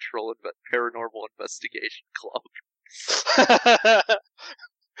supernatural and paranormal investigation club.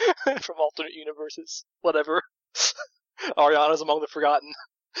 From alternate universes. Whatever. Ariana's among the forgotten.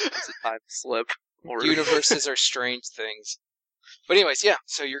 It's a time slip. Or... Universes are strange things. But anyways, yeah,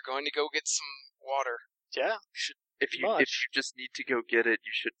 so you're going to go get some water. Yeah. If you just need to go get it,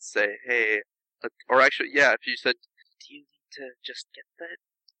 you should say, hey, or actually, yeah, if you said, do you need to just get that?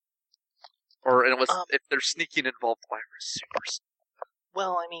 Or unless, if there's sneaking involved, why we're super small.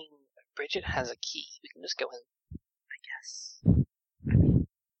 Well, I mean, Bridget has a key. We can just go in. I guess. I mean,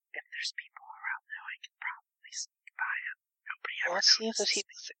 if there's people around now, I can probably sneak by them. Nobody ever Let's see if there's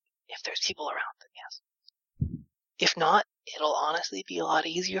notices people. If there's people around, then yes. If not, it'll honestly be a lot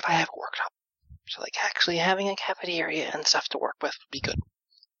easier if I have a workshop. So, like, actually having a cafeteria and stuff to work with would be good.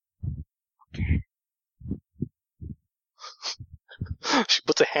 She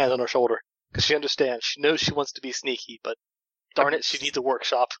puts a hand on her shoulder, because she understands. She knows she wants to be sneaky, but darn it, she needs a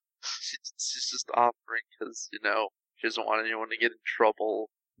workshop. She's just offering because, you know, she doesn't want anyone to get in trouble.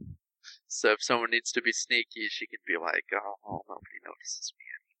 So if someone needs to be sneaky, she can be like, oh, nobody notices me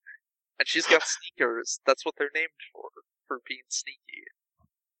anyway. And she's got sneakers. That's what they're named for being sneaky.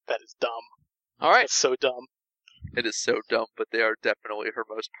 That is dumb. All right. That's so dumb. It is so dumb, but they are definitely her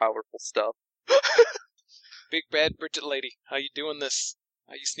most powerful stuff. Big bad Bridget lady, how you doing this?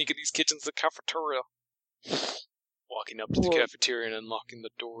 How you sneaking these kids into the cafeteria? Walking up to the Whoa. cafeteria and unlocking the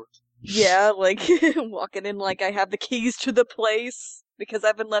door. Yeah, like walking in like I have the keys to the place because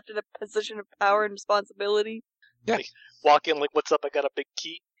I've been left in a position of power and responsibility. Walk in like, what's up, I got a big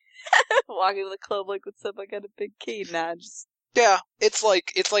key. Walking to the club like, what's up? I got a big key. Nah, just Yeah, it's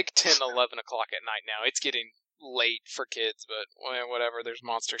like 10, 11 o'clock at night now. It's getting late for kids, but whatever. There's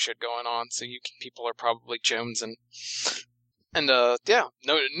monster shit going on, so people are probably jonesing. And yeah,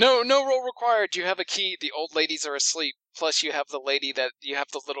 no role required. You have a key. The old ladies are asleep. Plus, you have the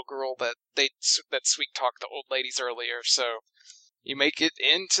little girl that sweet talked the old ladies earlier. So you make it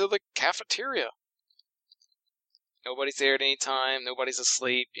into the cafeteria. Nobody's there at any time. Nobody's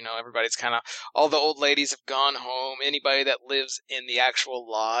asleep. You know, everybody's all the old ladies have gone home. Anybody that lives in the actual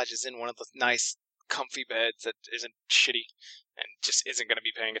lodge is in one of the nice, comfy beds that isn't shitty and just isn't going to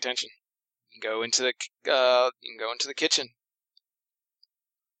be paying attention. You can go into the kitchen.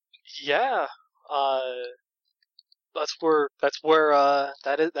 Yeah. That is where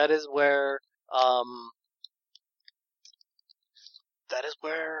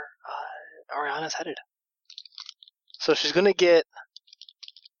Ariana's headed. So she's gonna get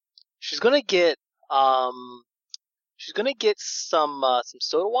some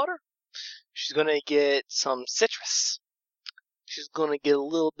soda water. She's gonna get some citrus. She's gonna get a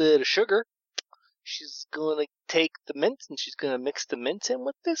little bit of sugar. She's gonna take the mint and she's gonna mix the mint in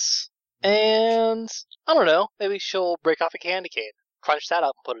with this. And I don't know, maybe she'll break off a candy cane, crunch that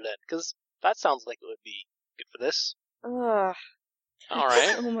up and put it in, because that sounds like it would be good for this. ugh, All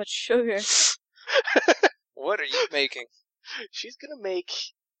right. so much sugar. What are you making? She's gonna make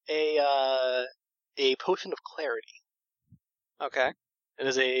a potion of clarity. Okay. It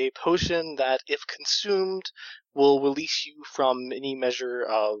is a potion that, if consumed, will release you from any measure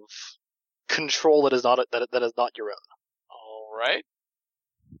of control that is not your own. All right.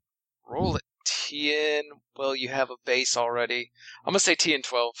 Roll it. TN. Well, you have a base already. I'm gonna say TN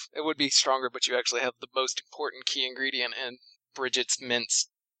 12. It would be stronger, but you actually have the most important key ingredient in Bridget's mints.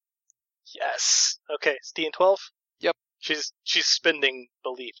 Yes. Okay, it's TN12. Yep. She's spending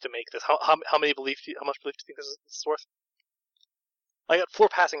belief to make this. How much belief do you think this is worth? I got 4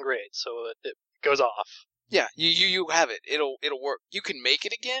 passing grades, so it goes off. Yeah, you have it. It'll work. You can make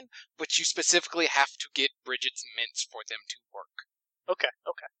it again, but you specifically have to get Bridget's mints for them to work. Okay.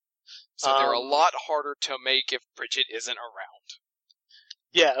 So they're a lot harder to make if Bridget isn't around.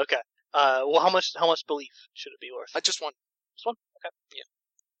 Yeah. Okay. Well, how much belief should it be worth? Just one. Just one. Okay. Yeah.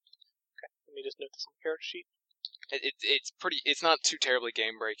 Okay. Let me just note this on the character sheet. It's pretty. It's not too terribly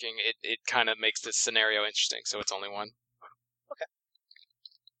game breaking. It kind of makes this scenario interesting. So it's only one. Okay.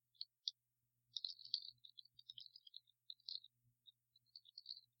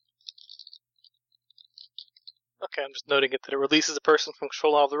 Okay, I'm just noting it that it releases a person from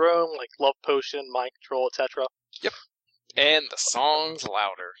control out of their own, like love potion, mind control, etc. Yep. And the song's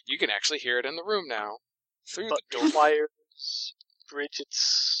louder. You can actually hear it in the room now. Through But the door. requires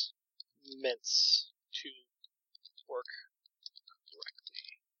Bridget's mints to work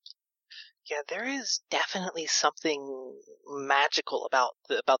correctly. Yeah, there is definitely something magical about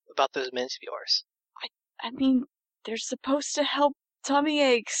those mints of yours. I mean, they're supposed to help tummy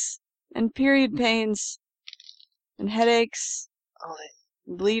aches and period pains and headaches, Oh,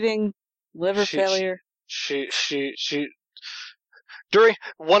 bleeding, liver failure. She during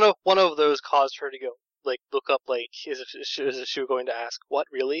one of those caused her to go look up as if she were going to ask what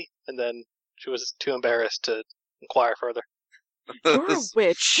really, and then she was too embarrassed to inquire further. You're a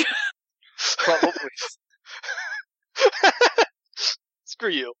witch. Probably. Screw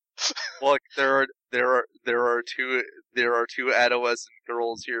you. Look, there are two adolescent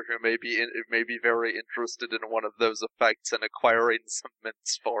girls here who may be very interested in one of those effects and acquiring some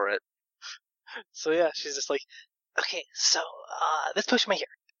mints for it. So yeah, she's just like, okay, so this potion right here.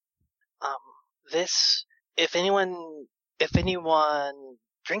 This if anyone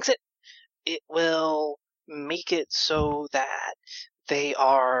drinks it, it will make it so that they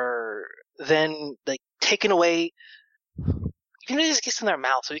are then like taken away. You can just get in their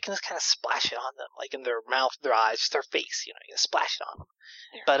mouth, so you can just kind of splash it on them, like in their mouth, their eyes, just their face. You can splash it on them.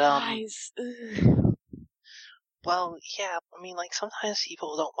 But Eyes. Ugh. well, yeah. I mean, like sometimes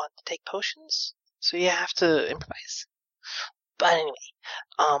people don't want to take potions, so you have to improvise. But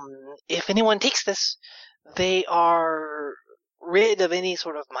anyway, if anyone takes this, they are rid of any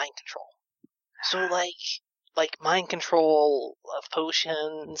sort of mind control. So like mind control of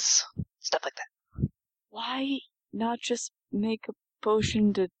potions, stuff like that. Why not just make a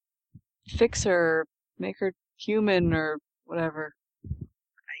potion to fix her, make her human or whatever?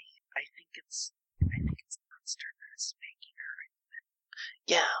 I think it's the monster that's making her.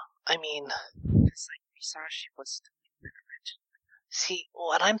 Yeah, I mean, Because like we saw, she was doing it. see,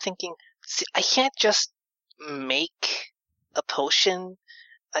 what I'm thinking, I can't just make a potion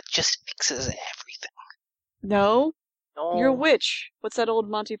that just fixes everything. No, No. you're a witch. What's that old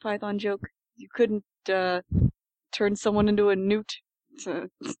Monty Python joke? You couldn't turn someone into a newt.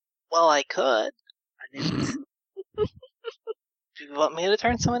 Well, I could. A newt. Do you want me to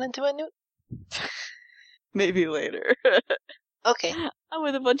turn someone into a newt? Maybe later. Okay. I'm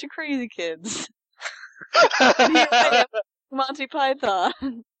with a bunch of crazy kids. Monty Python.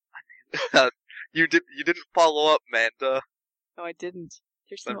 You didn't follow up, Manda. No, I didn't.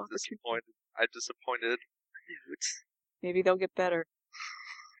 There's no I'm opportunity. disappointed. I'm disappointed. Maybe they'll get better.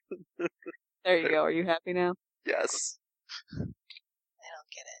 There you go. Are you happy now? Yes. I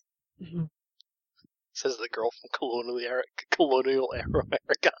don't get it. Says the girl from colonial era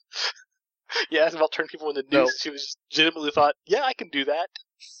America. Yeah, it's about turning people into newts. No. She was just legitimately thought, yeah, I can do that.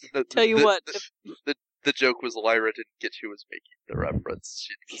 Tell you what, The joke was Lyra didn't get who was making the reference.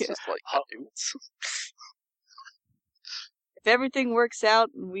 She was Yeah. just like, Oh. newts. if everything works out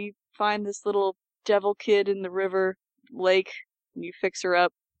and we find this little devil kid in the river lake and you fix her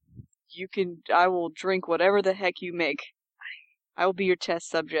up, I will drink whatever the heck you make. I will be your test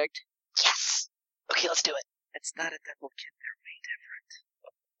subject. Yes. Okay, let's do it. It's not a devil kid.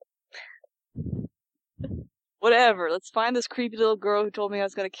 Whatever. Let's find this creepy little girl who told me I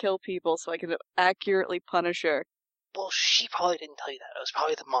was gonna kill people so I can accurately punish her. Well, she probably didn't tell you that. It was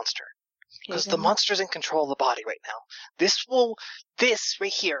probably the monster. Because Okay, the then. monster's in control of the body right now. This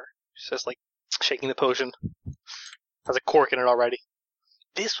right here, she says, like, shaking the potion, has a cork in it already.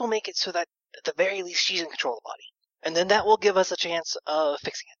 This will make it so that, at the very least, she's in control of the body. And then that will give us a chance of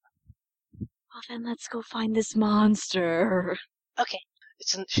fixing it. Well, then let's go find this monster. Okay.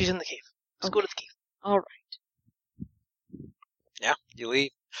 She's in the cave. Let's go to the cave. All right. Yeah, you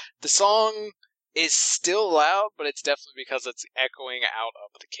leave. The song is still loud, but it's definitely because it's echoing out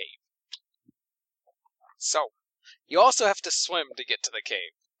of the cave. So, you also have to swim to get to the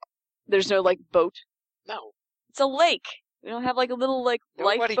cave. There's no like boat. No, It's a lake. We don't have like a little like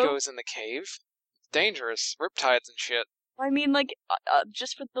nobody lifeboat. goes in the cave. It's dangerous. Riptides and shit. I mean, like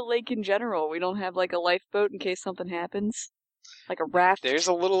just for the lake in general, we don't have like a lifeboat in case something happens, like a raft. There's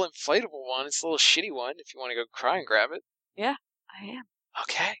a little inflatable one. It's a little shitty one if you want to go try and grab it. I am.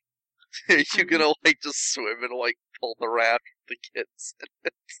 Okay. Are you gonna like just swim and like pull the raft with the kids?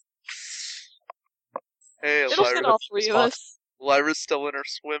 Hey, It'll fit all three of us. Lyra's still in her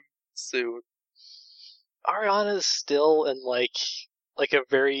swimsuit. Ariana's still in, like a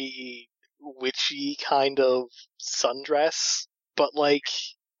very witchy kind of sundress. But, like,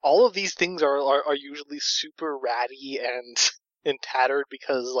 all of these things are usually super ratty and tattered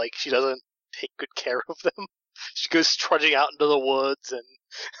because, like, she doesn't take good care of them. She goes trudging out into the woods and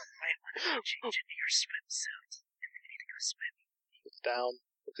Change into your swimsuit. If you need to go swimming. looks down,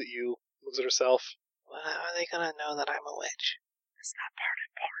 looks at you, looks at herself. Well, how are they gonna know that I'm a witch? It's not part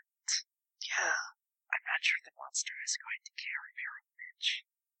important. Yeah. I'm not sure the monster is going to care if you're a witch.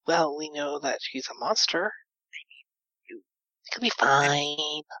 Well, we know that she's a monster. you- It could be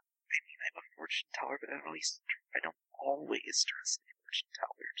fine. I'm a fortune teller, but I don't always dress like a fortune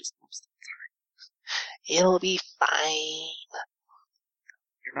teller, just most of the time. It'll be fine.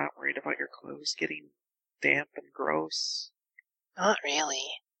 You're not worried about your clothes getting damp and gross? Not really.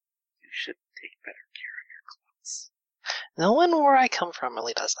 You should take better care of your clothes. No one where I come from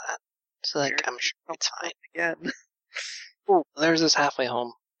really does that. So, like, Here I'm sure you it's come fine. Again. Ooh, there's this halfway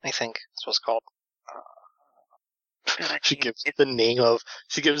home, I think that's what it's called. And I She mean, gives the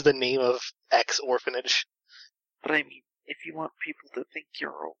name of X orphanage. But I mean, if you want people to think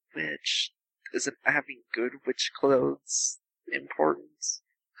you're a witch, isn't having good witch clothes important?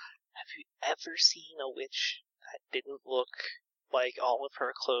 Have you ever seen a witch that didn't look like all of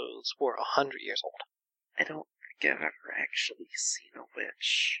her clothes were 100 years old? I don't think I've ever actually seen a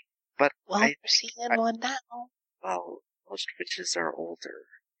witch. But Well, I you're think seeing one now. well, Most witches are older.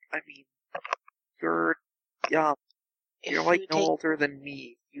 I mean, you're young. If You're like you no take, older than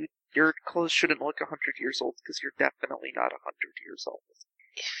me. Your clothes shouldn't look 100 years old because you're definitely not 100 years old.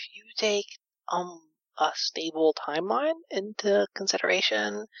 if you take a stable timeline into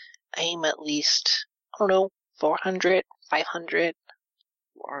consideration, I'm at least, I don't know, 400, 500.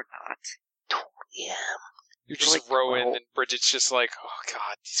 You are not. Totally am. You're You're just like rowing, 12. and Bridget's just like, oh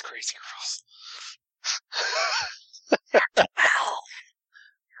god, these crazy girls. You're 12.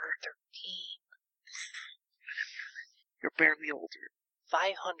 You're 13. You're barely older.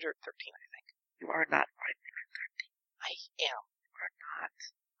 513, I think. You are not 5. I am. You are not.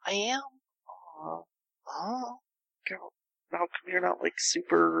 I am. Aw. Oh. Girl, how come you're not like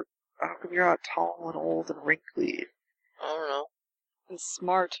super... How come you're not tall and old and wrinkly? I don't know. He's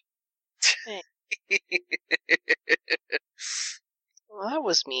smart. Well, that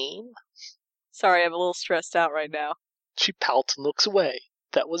was mean. Sorry, I'm a little stressed out right now. She pouts and looks away.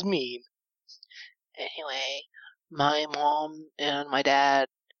 That was mean. Anyway, my mom and my dad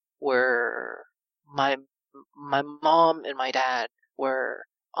were my mom and my dad were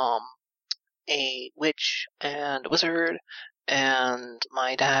a witch and a wizard, and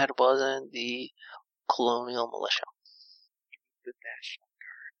my dad was in the colonial militia. The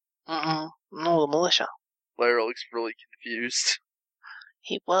National. No, the militia. Lara looks really confused.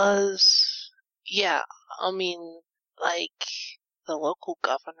 He was, yeah, I mean, like, the local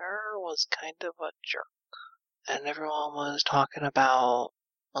governor was kind of a jerk. And everyone was talking about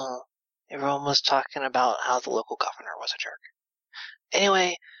how the local governor was a jerk.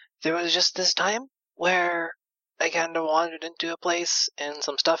 Anyway, there was just this time where I kind of wandered into a place and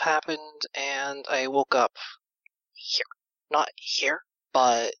some stuff happened and I woke up here. Not here,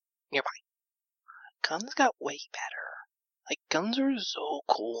 but nearby. Guns got way better. Like, guns are so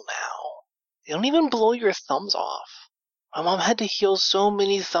cool now. They don't even blow your thumbs off. My mom had to heal so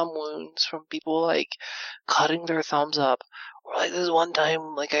many thumb wounds from people, like, cutting their thumbs up. Or, like, this one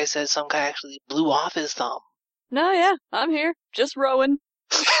time, like I said, some guy actually blew off his thumb. No, yeah, I'm here. Just rowing.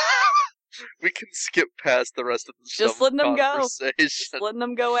 We can skip past the rest of the Just letting them go. conversation. Just letting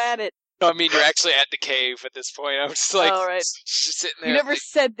them go at it. No, I mean, you're actually at the cave at this point. I'm just like, Oh, right. just sitting there. You never like,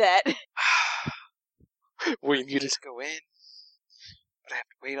 said that. Were you muted? Just go in, but I have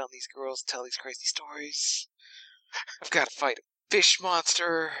to wait on these girls to tell these crazy stories. I've got to fight a fish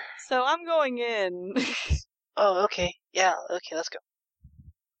monster. So I'm going in. Oh, okay. Yeah, okay, let's go.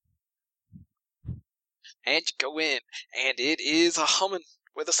 And you go in, and it is a humming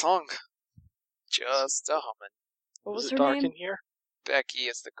with a song. Just a humming. What Was was it her dark name? in here? Becky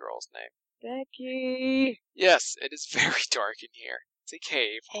is the girl's name. Becky. Yes, it is very dark in here. It's a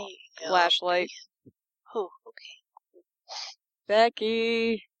cave. Hey, Flashlight. Oh, okay.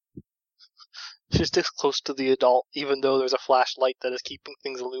 Becky. She sticks close to the adult, even though there's a flashlight that is keeping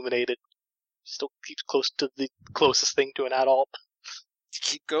things illuminated. She still keeps close to the closest thing to an adult. You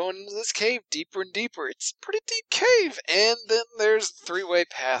keep going into this cave deeper and deeper. It's a pretty deep cave. And then there's a three-way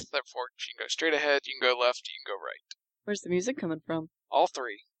path that forks. You can go straight ahead, you can go left, you can go right. Where's the music coming from? All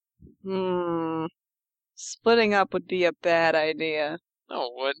three. Splitting up would be a bad idea. No,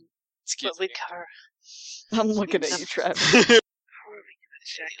 it wouldn't. Excuse But we me. cover I'm looking at you, Travis.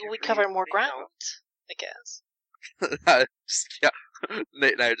 we cover more ground, I guess. Yeah,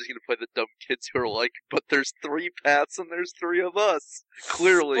 Nate and I are just gonna play the dumb kids who are like, but there's 3 paths and there's 3 of us.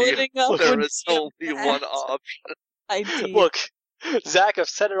 Clearly, Splitting up there would is be a only bad one option. idea. Look, Zach, I've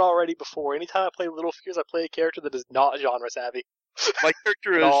said it already before. Anytime I play Little Fears, I play a character that is not genre savvy. My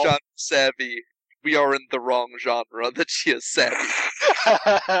character is No. genre savvy. We are in the wrong genre that she is savvy. She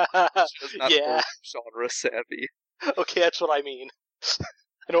is not Yeah. genre savvy. Okay, that's what I mean.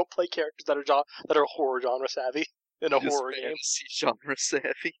 I don't play characters that are horror genre savvy in a Just horror game. fantasy genre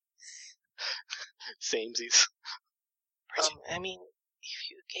savvy. Samesies. I mean, if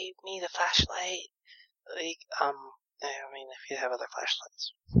you gave me the flashlight, like, I mean, if you have other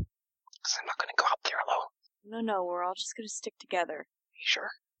flashlights. Because I'm not going to go up there alone. No, we're all just gonna stick together. Are you sure?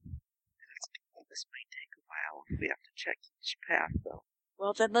 This might take a while if we have to check each path, though.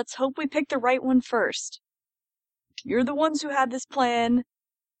 Well, then let's hope we pick the right one first. You're the ones who had this plan.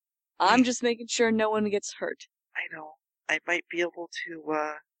 I'm just making sure no one gets hurt. I know. I might be able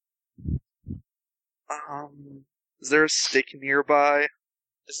to, Is there a stick nearby?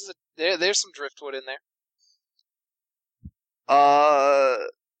 This is there's some driftwood in there.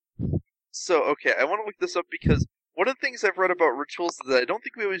 So, okay, I want to look this up because one of the things I've read about rituals is that I don't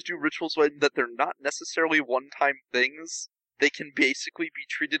think we always do rituals when that they're not necessarily one-time things. They can basically be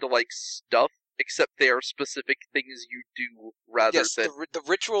treated like stuff except they are specific things you do rather Yes, than... the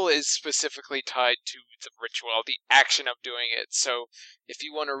ritual is specifically tied to the ritual, the action of doing it. So if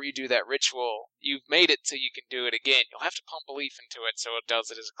you want to redo that ritual, you've made it so you can do it again. You'll have to pump a leaf into it so it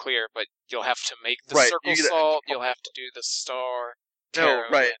does it as clear, but you'll have to make the Right, circle you gotta- salt, you'll have to do the star. No, tarot,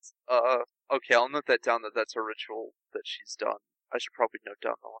 right. Okay, I'll note that down, that's a ritual that she's done. I should probably note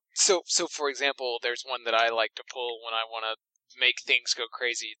down the one. So for example, there's one that I like to pull when I want to make things go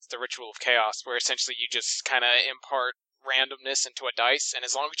crazy. It's the Ritual of Chaos, where essentially you just kind of impart randomness into a dice, and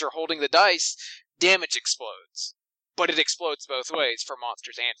as long as you're holding the dice, damage explodes. But it explodes both ways, for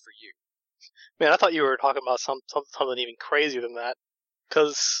monsters and for you. Man, I thought you were talking about something even crazier than that.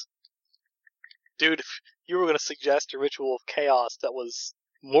 Because, dude, if you were going to suggest a Ritual of Chaos that was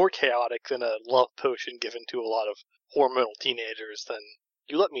more chaotic than a love potion given to a lot of hormonal teenagers, then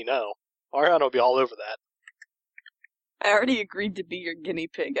you let me know. Ariana will be all over that. I already agreed to be your guinea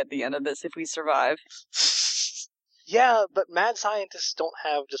pig at the end of this if we survive. Yeah, but mad scientists don't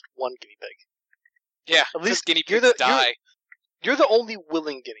have just one guinea pig. Yeah, At least guinea you're pigs the- die. You're the only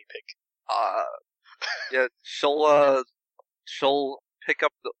willing guinea pig. Yeah, she'll pick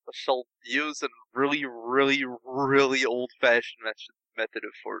up she'll use a really, really, really old-fashioned method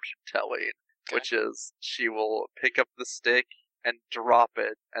of fortune telling, which is she will pick up the stick and drop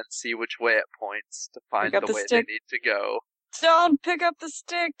it and see which way it points to find Pick up the the way stick. they need to go. Don't pick up the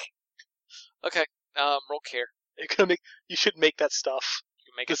stick! Okay, roll care. You should make that stuff.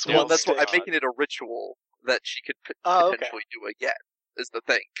 You can make This it one Well, that's what I'm stick. making it a ritual that she could Oh, okay. potentially do again. Is the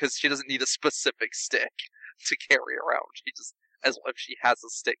thing, because she doesn't need a specific stick to carry around. She just, as if she has a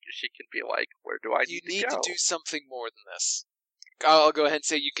stick, she can be like, "Where do I You need need to to go?" do something more than this. I'll go ahead and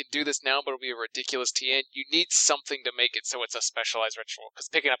say you can do this now, but it'll be a ridiculous TN. You need something to make it so it's a specialized ritual, because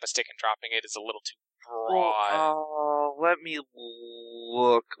picking up a stick and dropping it is a little too broad. Let me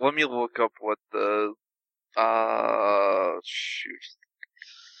look. Let me look up what the shoot.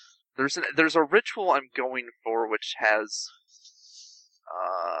 There's a ritual I'm going for which has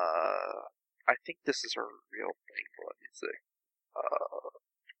I think this is a real thing. Let me see.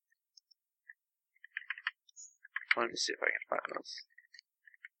 Let me see if I can find this.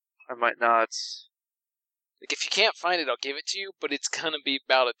 I might not. Like, if you can't find it, I'll give it to you, but it's gonna be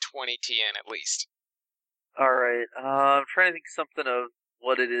about a 20 TN at least. Alright, I'm trying to think something of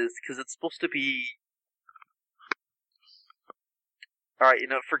what it is, because it's supposed to be... Alright,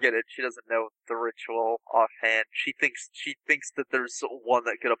 forget it. She doesn't know the ritual offhand. She thinks that there's one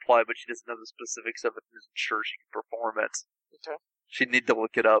that could apply, but she doesn't know the specifics of it and isn't sure she can perform it. Okay. She'd need to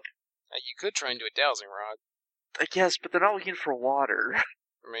look it up. You could try and do a dowsing rod. I guess, but they're not looking for water.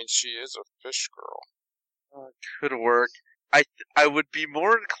 I mean, she is a fish girl. Could work. I would be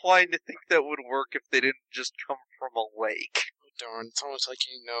more inclined to think that would work if they didn't just come from a lake. Darn, it's almost like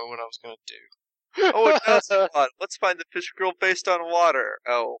you know what I was gonna do. Oh, it does. Hold on. Let's find the fish girl based on water.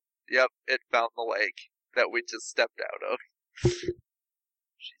 Oh, yep, it found the lake that we just stepped out of.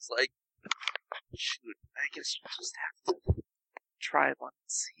 She's like, shoot, I guess we'll just have to try one and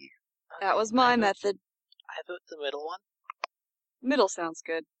see. That was my method. I vote the middle one. Middle sounds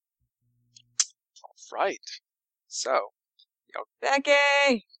good. Right. So,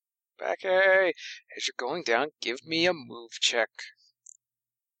 Becky! Becky, as you're going down, give me a move check.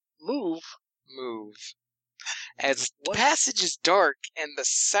 Move? Move. As the passage is dark and the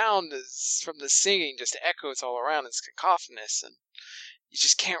sound from the singing just echoes all around, it's cacophonous, and you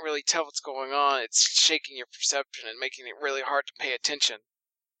just can't really tell what's going on. It's shaking your perception and making it really hard to pay attention,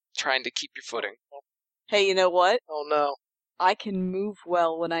 trying to keep your footing. Hey, you know what? Oh no. I can move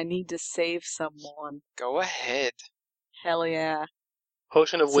well when I need to save someone. Go ahead. Hell yeah.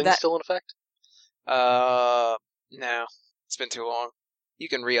 Potion of So wind that- still in effect? No. It's been too long. You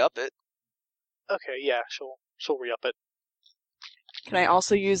can re-up it. Okay, yeah, she'll re-up it. Can I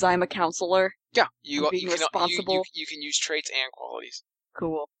also use I'm a counselor? Yeah, I'm being responsible. You can use traits and qualities.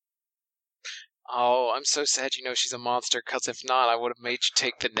 Cool. Oh, I'm so sad you know she's a monster, because if not, I would have made you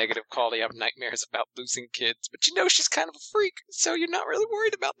take the negative quality of nightmares about losing kids. But you know she's kind of a freak, so you're not really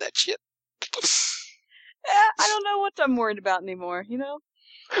worried about that shit. I don't know what I'm worried about anymore, you know?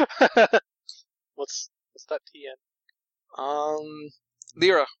 What's that TN?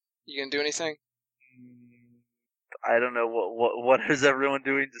 Lyra, you gonna do anything? I don't know what is everyone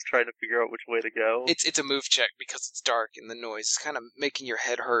doing, just trying to figure out which way to go. It's a move check because it's dark and the noise is kind of making your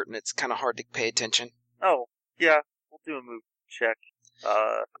head hurt and it's kind of hard to pay attention. Oh, yeah, we'll do a move check.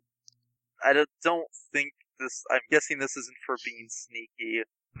 I don't think this, I'm guessing this isn't for being sneaky.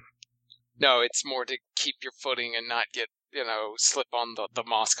 No, it's more to keep your footing and not get, slip on the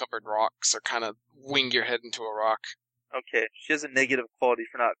moss-covered rocks or kind of wing your head into a rock. Okay, she has a negative quality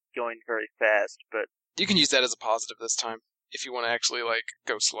for not going very fast, but You can use that as a positive this time if you want to actually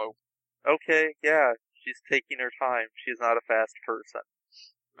go slow. okay, yeah, she's taking her time. She's not a fast person.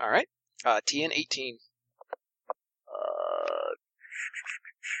 All right. TN 18.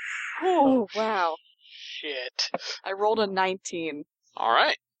 Oh, wow. Shit. I rolled a 19. All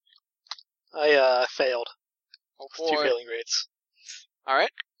right. I failed. Oh Two boy. failing grades. All right.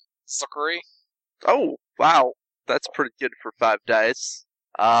 Suckery. Oh, wow, that's pretty good for 5 dice.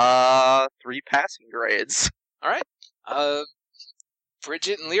 3 passing grades. All right.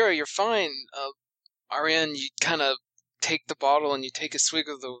 Bridget and Lyra, you're fine. Ariane, you kind of take the bottle and you take a swig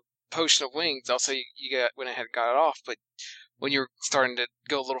of the potion of wings. Also, you went ahead and got it off, but when you're starting to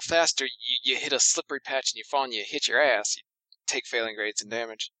go a little faster, you hit a slippery patch and you fall and you hit your ass. You take failing grades and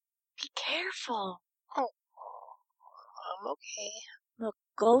damage. Be careful. I'm okay. Look,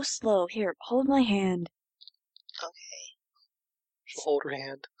 go slow. Here, hold my hand. She'll hold her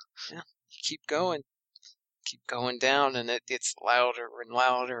hand. You keep going. Keep going down, and it gets louder and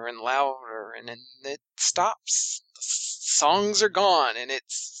louder and louder, and then it stops. The songs are gone, and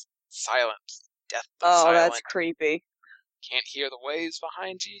it's silent. Death of Oh, silent. that's creepy. Can't hear the waves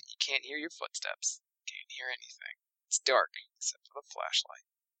behind you. You can't hear your footsteps. Can't hear anything. It's dark, except for the flashlight.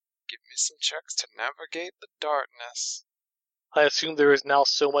 Give me some checks to navigate the darkness. I assume there is now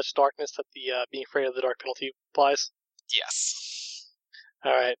so much darkness that the being afraid of the dark penalty applies. Yes.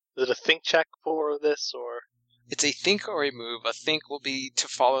 Alright. Is it a think check for this, or? It's a think or a move. A think will be to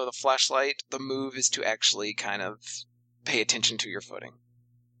follow the flashlight. The move is to actually kind of pay attention to your footing.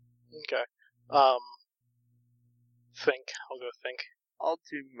 Okay. Think. I'll go think. I'll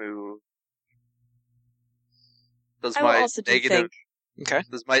do move. Does I will my also do negative think. Okay.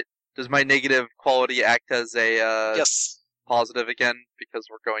 does my negative quality act as a Yes. positive again because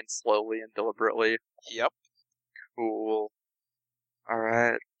we're going slowly and deliberately? Yep. Cool.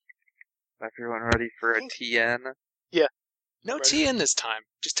 Alright. Everyone ready for a TN? No Ready. TN this time.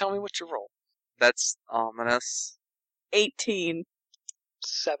 Just tell me what you roll. That's ominous. 18.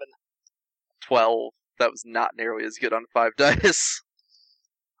 7. 12. That was not nearly as good on 5 dice.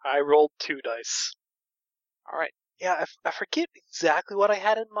 I rolled 2 dice. All right. Yeah, I forget exactly what I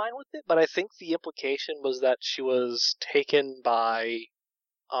had in mind with it, but I think the implication was that she was taken by,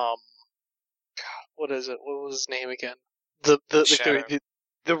 God, what is it? What was his name again? Shadow.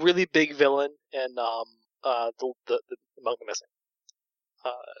 The really big villain and the Among the Missing,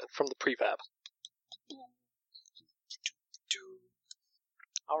 from the prefab.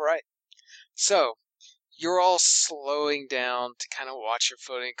 All right. So, you're all slowing down to kind of watch your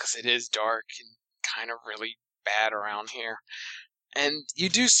footing because it is dark and kind of really bad around here. And you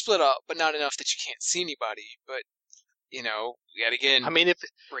do split up, but not enough that you can't see anybody. But, yet again, I mean, if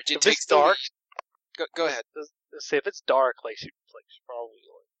Bridget it's takes the dark, lead. Go ahead. let's say if it's dark, she probably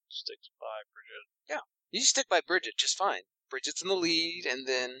sticks by Bridget. You stick by Bridget just fine. Bridget's in the lead, and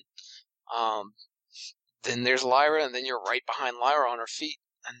then there's Lyra, and then you're right behind Lyra on her feet,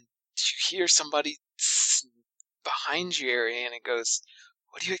 and you hear somebody behind you, Ariane, and it goes,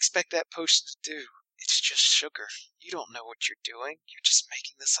 "What do you expect that potion to do? It's just sugar. You don't know what you're doing. You're just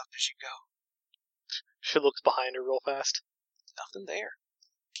making this up as you go. She looks behind her real fast. Nothing there."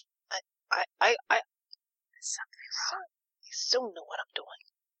 I something wrong. You still know what I'm doing.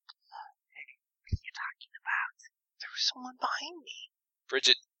 What are you talking about? There was someone behind me.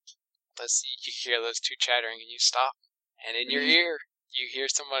 Bridget, you hear those two chattering, and you stop, and in your ear, you hear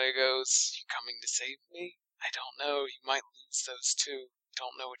somebody goes, "You coming to save me? I don't know. You might lose those two. You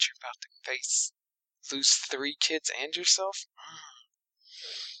don't know what you're about to face. Lose 3 kids and yourself?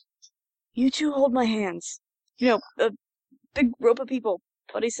 You two hold my hands. A big rope of people.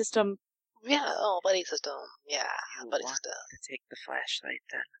 Buddy system. Yeah, buddy system. Yeah, buddy want system. to take the flashlight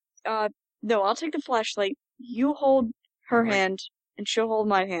then. No, I'll take the flashlight. You hold her Wait. hand, and she'll hold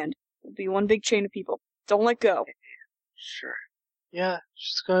my hand. It'll be one big chain of people. Don't let go. Sure. Yeah,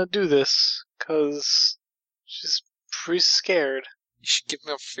 she's gonna do this, 'cause she's pretty scared. You should give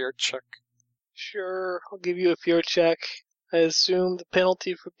me a fear check." Sure, I'll give you a fear check. I assume the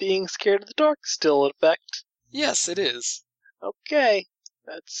penalty for being scared of the dark is still in effect. Yes, it is. Okay,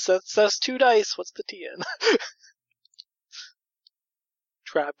 that's 2 dice. What's the TN?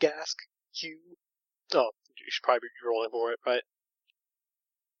 Trapgask. You. Oh, you should probably be rolling for it, right?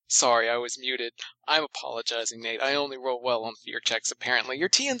 Sorry, I was muted. I'm apologizing, Nate. I only roll well on fear checks, apparently. Your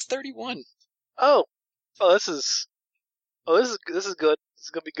TN's 31. Oh, this is good. This is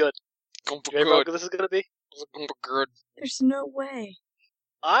gonna be good. Gonna be You ready for how good. good this is gonna be? Gonna be good. There's no way.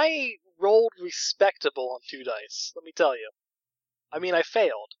 I rolled respectable on 2 dice. Let me tell you. I mean, I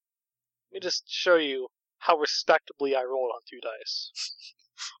failed. Let me just show you how respectably I rolled on 2 dice.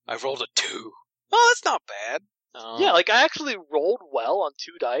 I rolled a 2. Oh, that's not bad. Yeah, like I actually rolled well on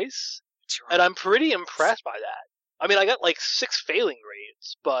 2 dice, and I'm pretty impressed by that. I mean, I got like 6 failing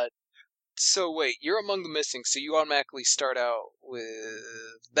grades, but So wait, you're among the missing, so you automatically start out with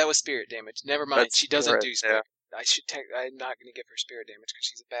that was spirit damage. Never mind, That's she doesn't spirit, do spirit. I'm not going to give her spirit damage because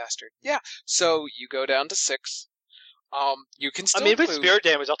she's a bastard. Yeah. So you go down to 6. You can still I mean, if it's move. spirit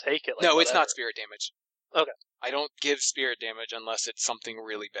damage, I'll take it. Like, No, it's whatever. not spirit damage. Okay. I don't give spirit damage unless it's something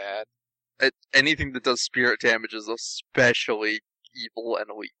really bad. Anything that does spirit damage is especially evil and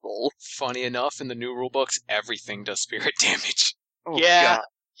lethal. Funny enough, in the new rule books, everything does spirit damage. Oh, Yeah. God.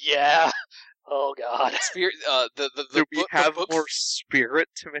 Yeah. Oh god. Spirit. The Do we book, have the book, more spirit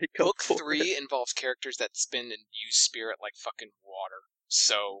to make up book for 3 it? involves characters that spin and use spirit like fucking water.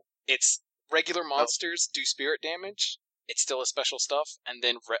 So it's regular monsters do spirit damage. It's still a special stuff, and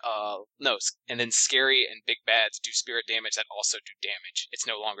then and then scary and big bads do spirit damage that also do damage. It's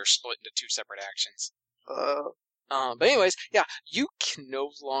no longer split into 2 separate actions. But anyways, yeah, you can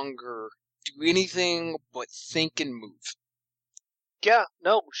no longer do anything but think and move. Yeah,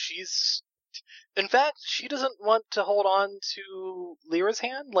 no, she's. In fact, she doesn't want to hold on to Lyra's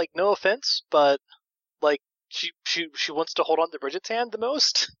hand. Like, no offense, but like she wants to hold on to Bridget's hand the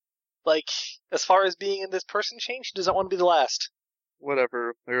most. Like, as far as being in this person chain, she doesn't want to be the last.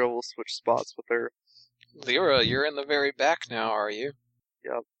 Whatever. Lyra will switch spots with her. Lyra, you're in the very back now, are you?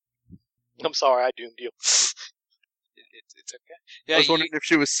 Yep. I'm sorry, I doomed you. It's okay. Yeah, I was wondering if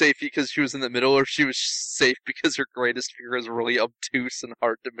she was safe because she was in the middle, or if she was safe because her greatest fear is really obtuse and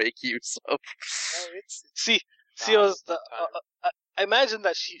hard to make use of. See, I was. I imagine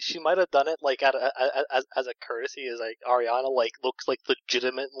that she might have done it like as a courtesy, as like Ariana like looks like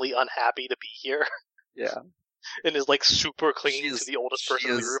legitimately unhappy to be here. Yeah. And is like super clinging to the oldest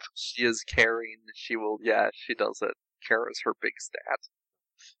person in the group. She is caring. She will. Yeah, she does it. Care is her big stat.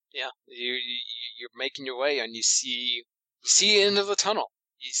 Yeah, you're making your way, and you see the end of the tunnel.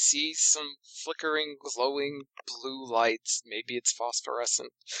 You see some flickering, glowing blue lights. Maybe it's phosphorescent.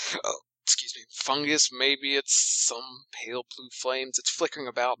 Oh, excuse me, fungus. Maybe it's some pale blue flames. It's flickering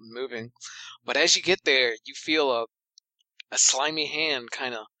about and moving. But as you get there, you feel a slimy hand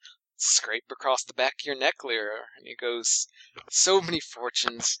kind of scrape across the back of your neck, Lyra, and it goes, "So many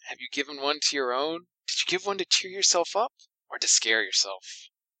fortunes. Have you given one to your own? Did you give one to cheer yourself up, or to scare yourself?"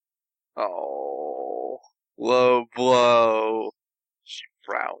 Oh, low blow. She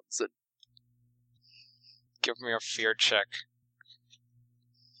frowns and Give me a fear check.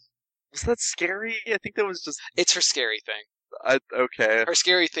 was that scary? I think that was just. It's her scary thing. Okay, Her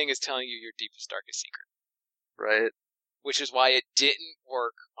scary thing is telling you your deepest, darkest secret, right. which is why it didn't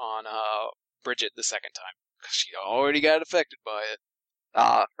work on Bridget the second time, because she already got affected by it.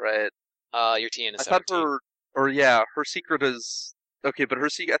 Ah, right. Your TN is I thought 17. her secret is okay, but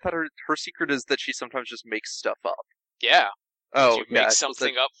I thought her secret is that she sometimes just makes stuff up. Yeah. Oh, you yeah. make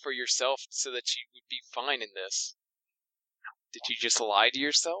something up for yourself so that you would be fine in this. Did you just lie to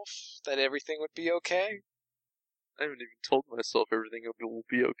yourself that everything would be okay? I haven't even told myself everything will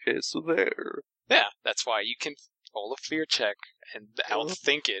be okay, so there. Yeah, that's why you can roll a fear check and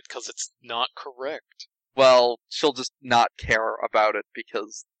outthink it, because it's not correct. Well, she'll just not care about it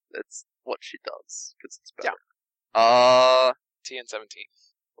because it's what she does. Because it's better. TN 17.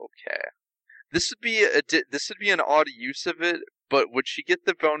 Okay. This would be an odd use of it, but would she get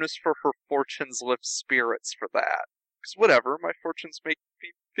the bonus for her fortunes lift spirits for that? Because whatever, my fortunes make me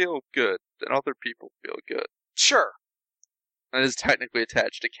feel good, and other people feel good. Sure. And is technically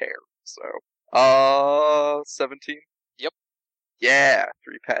attached to care, so. 17? Yep. Yeah,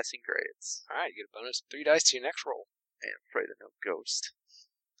 3 passing grades. Alright, you get a bonus of 3 dice to your next roll. I am afraid of no ghost.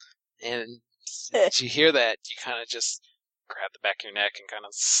 And did you hear that? You kind of just grab the back of your neck and kind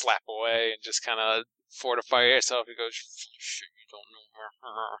of slap away and just kind of fortify yourself. You go, shit, you don't know her.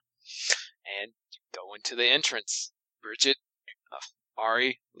 And you go into the entrance. Bridget,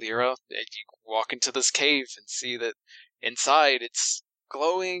 Ari, Lyra, you walk into this cave and see that inside it's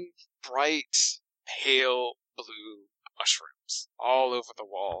glowing, bright, pale blue mushrooms all over the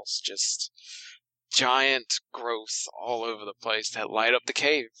walls. Just giant growth all over the place that light up the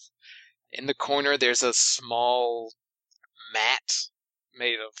cave. In the corner, there's a small mat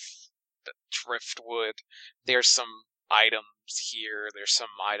made of driftwood. There's some items here. There's some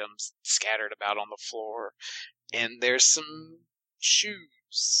items scattered about on the floor. And there's some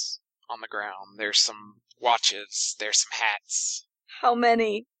shoes on the ground. There's some watches. There's some hats. How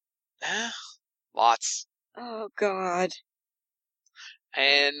many? Lots. Oh, God.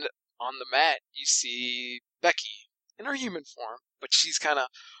 And on the mat, you see Becky in her human form, but she's kind of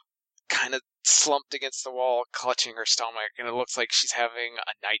kind of slumped against the wall, clutching her stomach, and it looks like she's having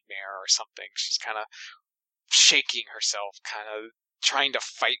a nightmare or something. She's kind of shaking herself, kind of trying to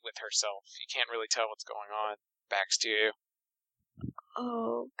fight with herself. You can't really tell what's going on. Back's to you.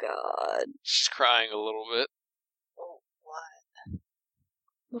 Oh, God. She's crying a little bit. Oh, what?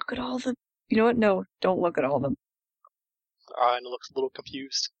 Look at all the... You know what? No, don't look at all of them. Ariana looks a little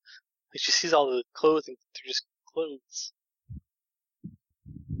confused. Like she sees all the clothes and they're just clothes.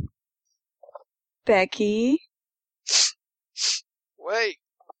 Becky, Wait.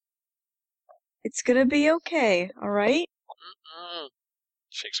 it's gonna be okay, alright? Mm-mm.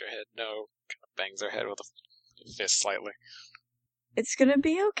 Shakes her head. No. Kind of bangs her head with a fist slightly. It's gonna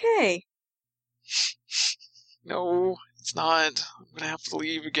be okay. No, it's not. I'm gonna have to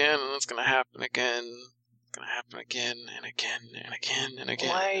leave again, and it's gonna happen again. It's gonna happen again and again and again and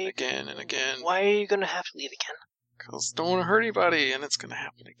again and again and again. Why are you gonna have to leave again? Because don't want to hurt anybody, and it's gonna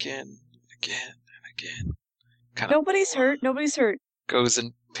happen again and again and again. Kind of Nobody's hurt. goes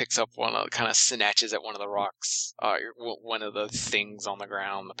and picks up kind of snatches at one of the rocks, one of the things on the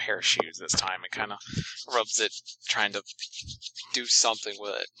ground, the pair of shoes this time, and kind of rubs it, trying to do something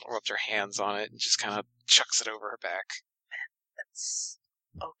with it. Rubs her hands on it and just kind of chucks it over her back. That's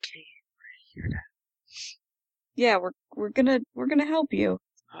okay. We're here to. Yeah, we're gonna help you.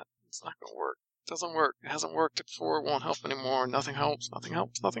 It's not gonna work. It doesn't work. It hasn't worked before. It won't help anymore. Nothing helps. Nothing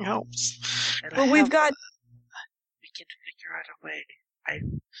helps. Nothing helps. And But we've got... We can figure out a way. I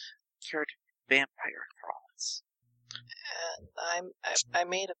cured vampire thralls. I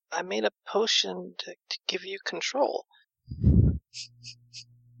made a potion to give you control.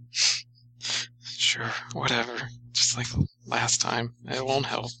 Sure, whatever. Just like last time. It won't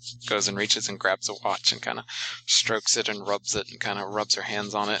help. Goes and reaches and grabs a watch and kind of strokes it and rubs it and kind of rubs her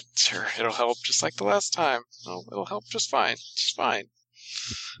hands on it. Sure, it'll help just like the last time. It'll help just fine. Just fine.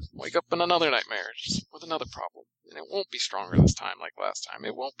 Wake up in another nightmare just with another problem. And it won't be stronger this time like last time.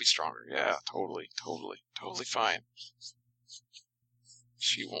 It won't be stronger. Yeah, totally fine.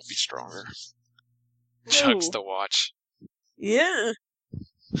 She won't be stronger. Chugs the watch. Yeah.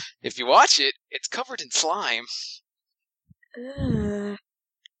 If you watch it, it's covered in slime. She won't.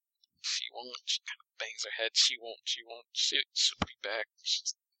 She kind of bangs her head. She won't. She'll be back.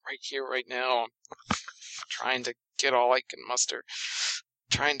 She's right here, right now. I'm trying to get all I can muster.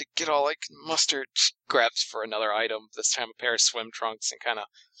 She grabs for another item, this time a pair of swim trunks, and kind of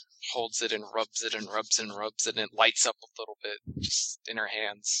holds it and rubs it and rubs it and rubs it, and it lights up a little bit just in her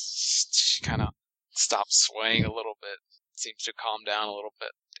hands. She kind of stops swaying a little bit, seems to calm down a little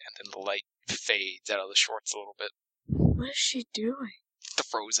bit, and then the light fades out of the shorts a little bit. What is she doing?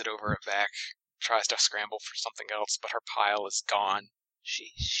 Throws it over her back, tries to scramble for something else, but her pile is gone.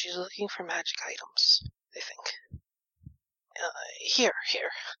 She's looking for magic items, I think. Here.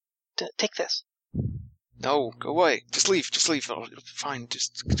 Take this. No, go away. Just leave. It'll be fine.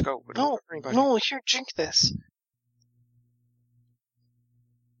 Just go. Don't hurt anybody. No, here, drink this.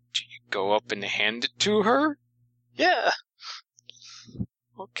 Do you go up and hand it to her? Yeah.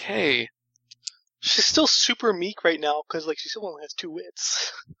 Okay. She's still super meek right now because she still only has 2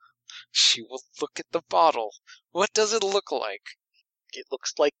 wits. She will look at the bottle. What does it look like? It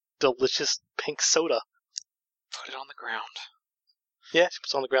looks like delicious pink soda. Put it on the ground. Yeah, she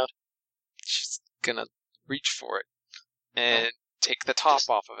puts it on the ground. She's gonna reach for it and take the top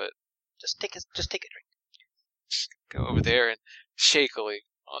off of it. Just take a drink. Just go over there and shakily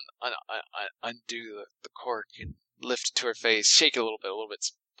undo the cork and lift it to her face. Shake it a little bit.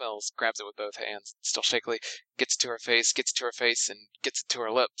 Smells. Grabs it with both hands. Still shakily. Gets it to her face. And gets it to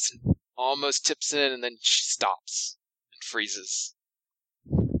her lips. And almost tips it in, and then she stops and freezes.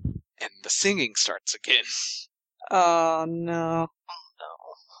 And the singing starts again. Oh no.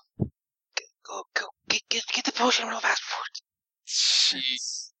 Go, get the potion real fast. She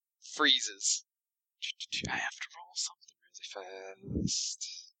freezes. I have to roll something really fast.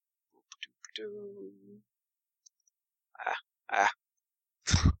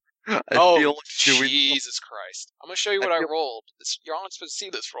 Oh, Jesus Christ. I'm going to show you what I rolled. You're not supposed to see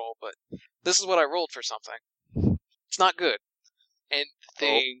this roll, but this is what I rolled for something. It's not good. And the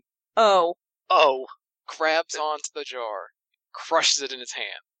thing Oh. grabs onto the jar, crushes it in his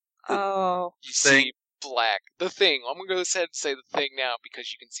hand. Oh. You see black. The thing. I'm going to go ahead and say the thing now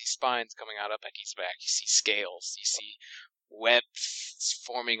because you can see spines coming out up Becky's back. You see scales. You see webs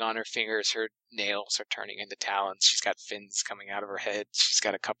forming on her fingers. Her nails are turning into talons. She's got fins coming out of her head. She's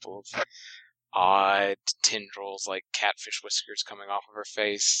got a couple of odd tendrils like catfish whiskers coming off of her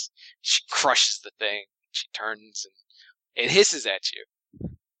face. She crushes the thing. She turns and it hisses at you.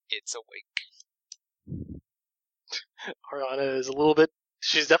 It's awake. Ariana is a little bit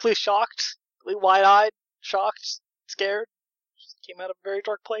She's definitely shocked, wide-eyed, shocked, scared. She came out of a very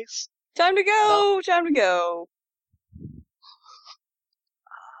dark place. Time to go! Time to go!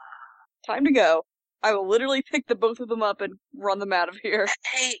 Time to go. I will literally pick the both of them up and run them out of here.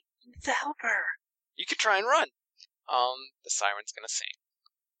 Hey, the helper. You could try and run. The siren's gonna sing.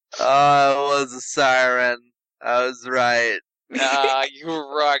 Oh, it was a siren. I was right. You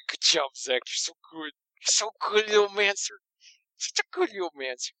were right. Good job, Zach. You're so good. You're so good, little mancer. Such a good little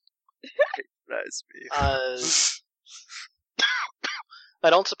mancer. Nice me. I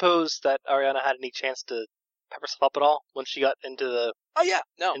don't suppose that Ariana had any chance to pep herself up at all when she got into the. Oh yeah,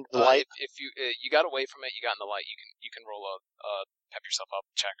 no. Into the light? If you you got away from it, you got in the light. You can roll a pep yourself up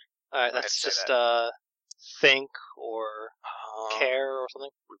check. All right, Go ahead that's and say just think or care or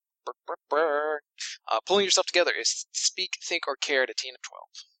something. Pulling yourself together is speak, think, or care to teen of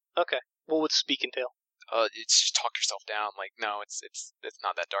 12. Okay, what would speak entail? It's just talk yourself down. Like, no, it's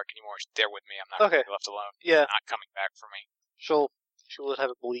not that dark anymore. They're with me. I'm not Okay. gonna be left alone. Yeah, Not coming back for me. she will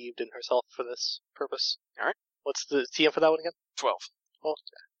have believed in herself for this purpose. All right. What's the TM for that one again? 12. Well,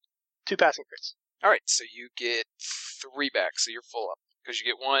 2 passing grades. All right, so you get 3 back, so you're full up because you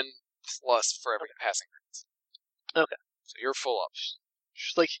get 1 plus for every passing grades. Okay. So you're full up.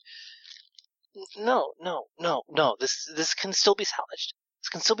 She's like, no. This can still be salvaged. This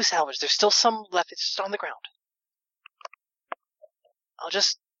can still be salvaged. There's still some left. It's just on the ground.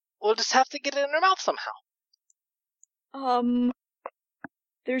 We'll just have to get it in her mouth somehow.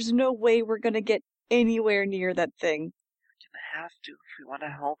 There's no way we're gonna get anywhere near that thing. We're gonna have to if we want to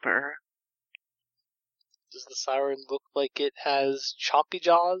help her. Does the siren look like it has chompy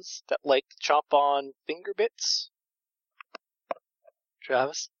jaws that like chomp on finger bits?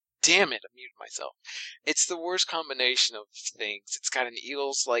 Travis? Damn it, I muted myself. It's the worst combination of things. It's got an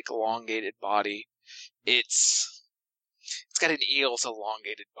eel's like elongated body. It's got an eel's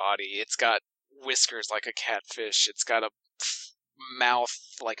elongated body. It's got whiskers like a catfish. It's got a mouth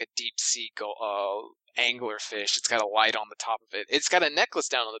like a deep sea anglerfish. It's got a light on the top of it. It's got a necklace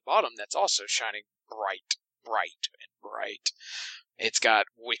down on the bottom that's also shining bright. It's got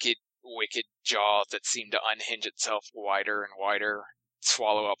wicked jaws that seem to unhinge itself wider and wider,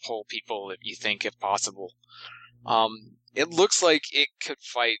 swallow up whole people if you think if possible. It looks like it could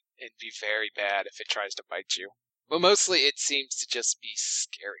fight and be very bad if it tries to bite you. But mostly it seems to just be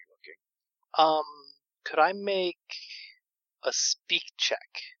scary looking. Could I make a speak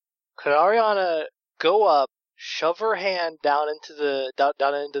check? Could Ariana go up, shove her hand down into the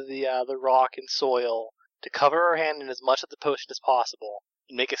rock and soil to cover her hand in as much of the potion as possible,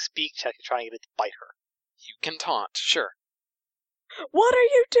 and make a speak check to try and get it to bite her? You can taunt, sure. What are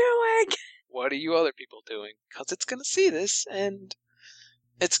you doing? What are you other people doing? Because it's going to see this, and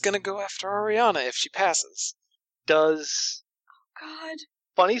it's going to go after Ariana if she passes. Does... God.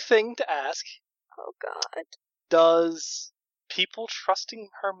 Funny thing to ask. Oh, God. Does people trusting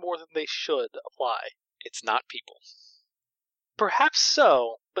her more than they should apply? It's not people. Perhaps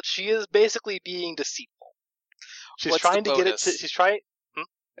so, but she is basically being deceitful. She's What's trying the to get it bonus? to... She's trying...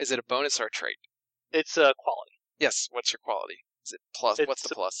 Is it a bonus or a trait? It's a quality. Yes, what's your quality? Is it plus? What's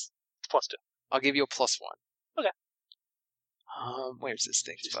the plus? It's +2. I'll give you a +1. Okay. Where's this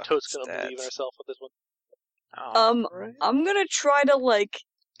thing? She's totes gonna believe in herself with this one. Right. I'm gonna try to, like...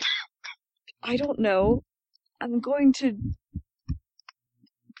 I don't know. I'm going to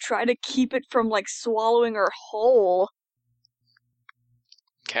try to keep it from, like, swallowing her whole.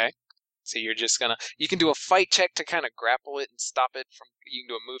 Okay. So you're just gonna... You can do a fight check to kind of grapple it and stop it from... You can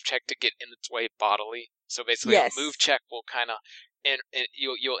do a move check to get in its way bodily. So basically Yes. a move check will kind of...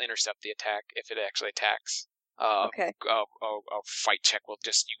 You'll intercept the attack if it actually attacks. Okay. A fight check will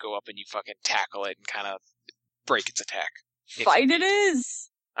just... You go up and you fucking tackle it and kind of break its attack. Fight it is!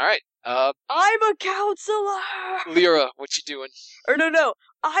 Alright. I'm a counselor! Lyra, what you doing? Or no.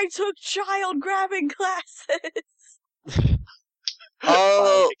 I took child grabbing classes!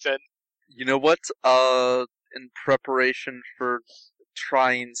 Oh, Makes sense. you know what? In preparation for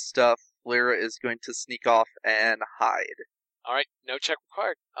trying stuff, Lyra is going to sneak off and hide. Alright, no check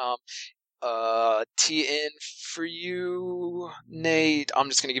required. TN for you, Nate. I'm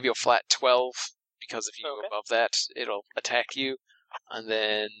just gonna give you a flat 12, because if you go Okay. above that, it'll attack you. And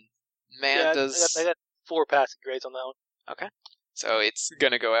then Yeah, Manda's... I got 4 passing grades on that one. Okay. So it's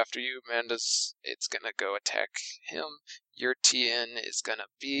gonna go after you. Manda's... It's gonna go attack him. Your TN is gonna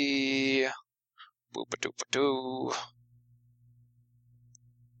be... Boop-a-doop-a-doo.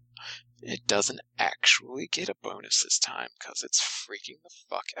 It doesn't actually get a bonus this time, because it's freaking the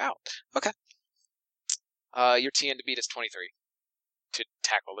fuck out. Okay. Your TN to beat is 23. To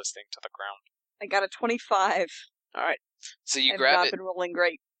tackle this thing to the ground. I got a 25. Alright, So you I've grab not it. been rolling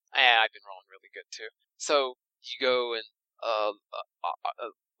great. I've been rolling really good too. So you go and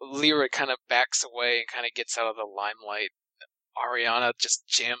Lyra kind of backs away and kind of gets out of the limelight. Ariana just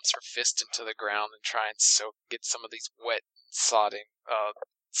jams her fist into the ground and try and get some of these wet, sodden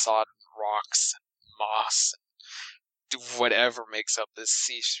rocks and moss and do whatever makes up this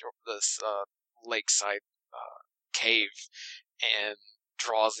seashore, this lakeside cave, and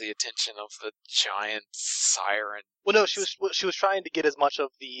draws the attention of the giant siren. Well, no, she was trying to get as much of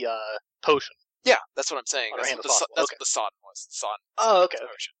the potion. Yeah, that's what I'm saying. On her That's, hand what as possible. that's Okay. what the sodden was. The sodden Oh, okay.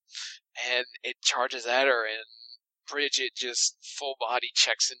 potion. And it charges at her, and Bridget just full body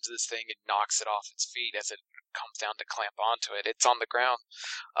checks into this thing and knocks it off its feet as it comes down to clamp onto it. It's on the ground.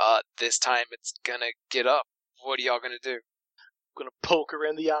 This time it's gonna get up. What are y'all gonna do? I'm gonna poke her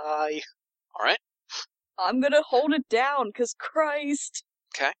in the eye. All right, I'm gonna hold it down, 'cause Christ.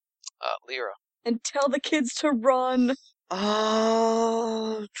 Lyra. And tell the kids to run.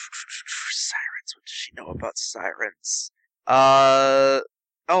 Sirens. What does she know about sirens? Oh,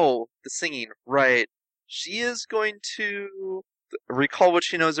 the singing, right. She is going to recall what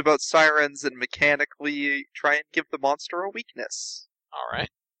she knows about sirens and mechanically try and give the monster a weakness. All right.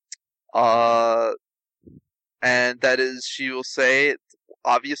 And that is, she will say,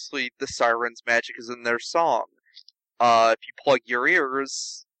 obviously the sirens' magic is in their song. If you plug your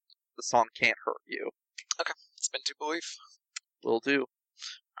ears, the song can't hurt you. Spend 2 belief. Will do.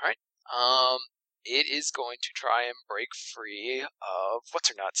 It is going to try and break free of what's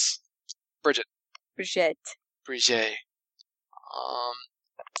her nuts, Bridget. Brigitte. Bridget.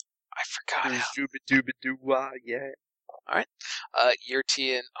 I forgot how. Dooba-dooba-doo-wah, yeah. Your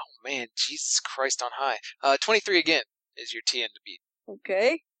TN. Oh man, Jesus Christ on high. 23 again is your TN to beat.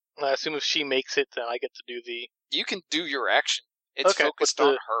 Okay. I assume if she makes it, then I get to do the. You can do your action. It's Okay, focused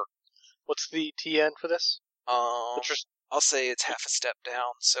on her. What's the TN for this? I'll say it's half a step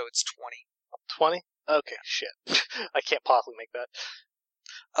down, so it's 20. 20? Okay, shit. I can't possibly make that.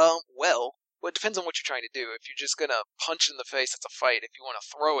 Well, it depends on what you're trying to do. If you're just gonna punch in the face, that's a fight. If you want to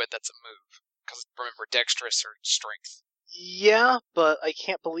throw it, that's a move. Because remember, dexterous or strength. Yeah, but I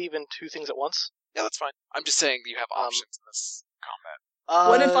can't believe in 2 things at once. Yeah, that's fine. I'm just saying you have options in this combat.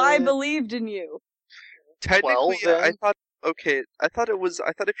 What if I believed in you? Technically, then. I thought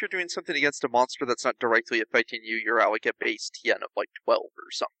if you're doing something against a monster that's not directly affecting you, you're at like a base TN of like 12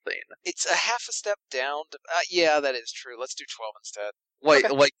 or something. It's a half a step down. Yeah, that is true. Let's do 12 instead.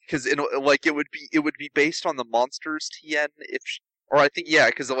 Because it would be based on the monster's TN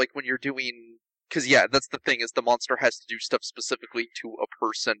because when you're doing, because that's the thing is the monster has to do stuff specifically to a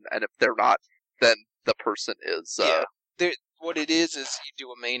person, and if they're not, then the person is. What it is you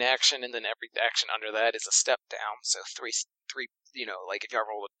do a main action, and then every action under that is a step down. So three. Like if you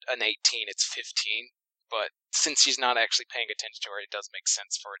roll an 18, it's 15. But since she's not actually paying attention to her, it does make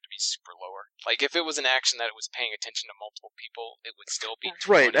sense for it to be super lower. Like if it was an action that it was paying attention to multiple people, it would still be 20.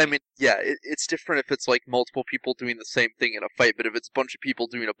 Right. I mean, it's different if it's like multiple people doing the same thing in a fight, but if it's a bunch of people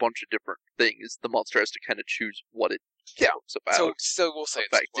doing a bunch of different things, the monster has to kind of choose what it cares about. So we'll say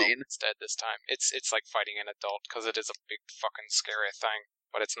it's 12 affecting. instead this time. It's like fighting an adult because it is a big fucking scary thing,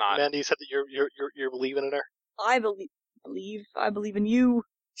 but it's not. Amanda, you said that you're believing in her. I believe in you.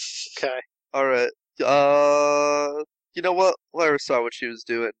 Okay. All right. You know what? Lyra saw what she was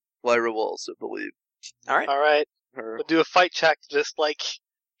doing. Lyra will also believe All right. All right. her. We'll do a fight check to just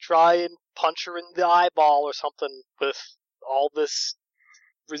try and punch her in the eyeball or something with all this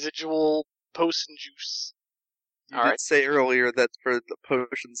residual potion juice. You All did right. say earlier that for the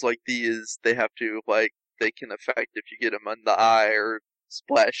potions like these, they have to they can affect if you get them in the eye or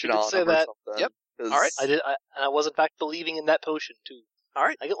splash You it did on say them or that. something. Yep. 'Cause- All right. I was in fact believing in that potion too. All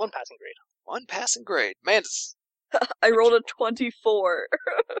right. I get 1 passing grade. 1 passing grade. Mandus. I rolled a 24.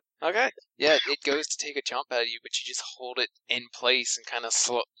 Okay. Yeah, it goes to take a jump at you, but you just hold it in place and kind of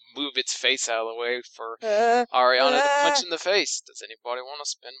move its face out of the way for Ariana to punch in the face. Does anybody want to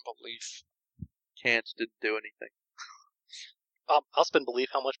spend belief? didn't do anything. I'll spend belief.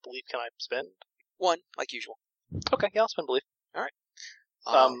 How much belief can I spend? 1, like usual. Okay, yeah, I'll spend belief.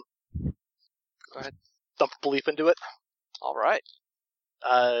 Go ahead. Dump belief into it. All right.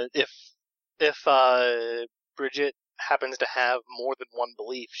 If Bridget happens to have more than 1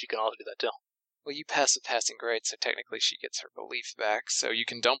 belief, she can also do that too. Well, you pass the passing grade, so technically she gets her belief back, so you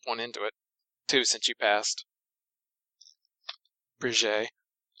can dump 1 into it. 2 since you passed. Bridget.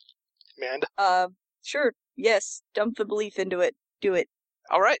 Amanda, Sure. Yes. Dump the belief into it. Do it.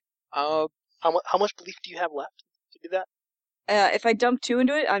 All right. how much belief do you have left to do that? If I dump 2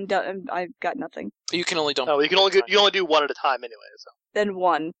 into it, I'm done. I've got nothing. You can only dump. No, you can only do 1 at a time anyway. So Then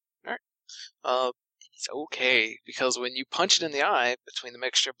 1. Easy It's okay, because when you punch it in the eye, between the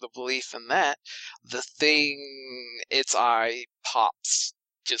mixture of the belief and that, the thing, its eye pops.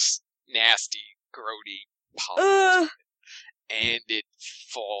 Just nasty, grody pop. And it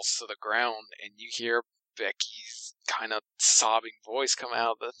falls to the ground, and you hear Becky's kind of sobbing voice come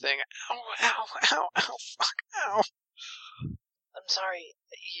out of the thing. Ow, ow, ow, ow, fuck, ow. I'm sorry.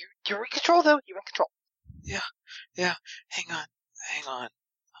 You're in control, though. You're in control. Yeah, hang on.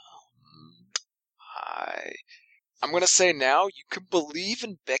 I'm gonna say now, you can believe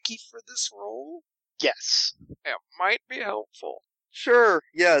in Becky for this role? Yes. It might be helpful. Sure,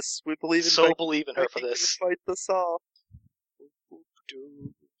 yes, we believe in So Becky. believe in her for Becky this. can fight this off.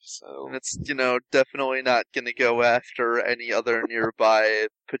 So, And it's, definitely not going to go after any other nearby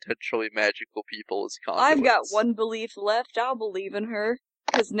potentially magical people as conduits. I've got one belief left. I'll believe in her.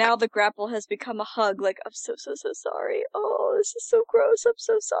 Because now the grapple has become a hug, like, I'm so sorry. Oh, this is so gross. I'm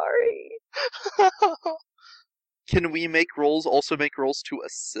so sorry. Can we also make rolls to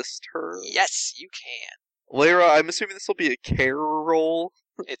assist her? yes, you can. Lyra, I'm assuming this will be a care roll.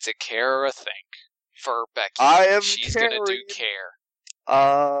 It's a care or a think for Becky. I am She's gonna do caring.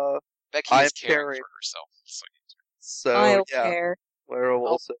 care. Becky I'm is caring caring. for herself. So, I'll yeah, care. Lyra will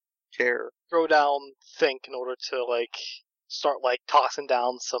I'll- also care. Throw down think in order to start tossing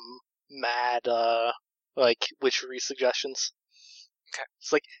down some mad witchery suggestions. Okay.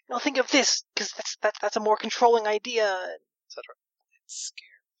 It's think of this because that's a more controlling idea, etc. It's scare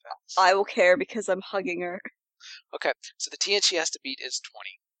fast. I will care because I'm hugging her. Okay, so the TN she has to beat is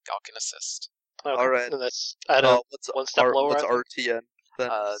 20. Y'all can assist. Okay. All right. And that's at a one step lower. What's I think. RTN then?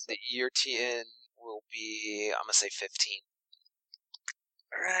 The year TN will be, I'm gonna say 15.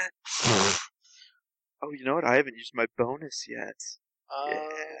 Alright. Oh, you know what? I haven't used my bonus yet.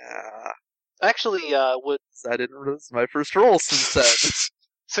 Yeah. Actually, I didn't. This is my first roll since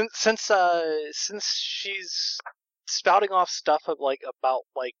then. since she's spouting off stuff about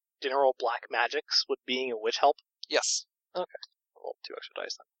general black magics, would being a witch help? Yes. Okay. Roll 2 extra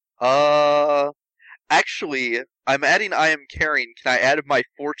dice then. Actually, I'm adding I am caring. Can I add my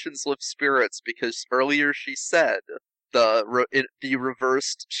fortunes lift spirits? Because earlier she said the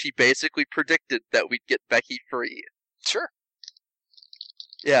reversed. She basically predicted that we'd get Becky free. Sure.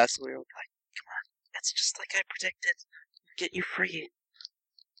 Yeah, so we were like, come on, it's just like I predicted. We'll get you free.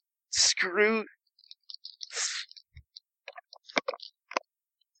 Screw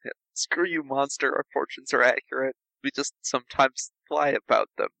you, monster. Our fortunes are accurate. We just sometimes lie about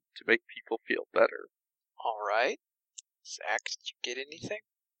them to make people feel better. Alright. Zach, did you get anything?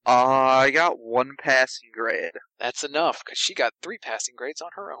 I got 1 passing grade. That's enough, because she got 3 passing grades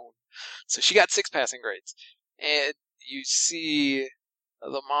on her own. So she got 6 passing grades. And you see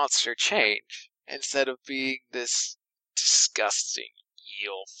the monster change. Instead of being this disgusting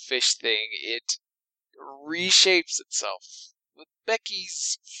eel fish thing, it reshapes itself. With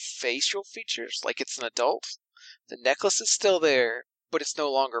Becky's facial features, like it's an adult, the necklace is still there, but it's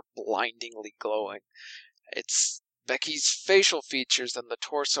no longer blindingly glowing. It's Becky's facial features and the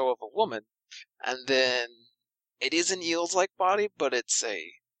torso of a woman, and then it is an eel's-like body, but it's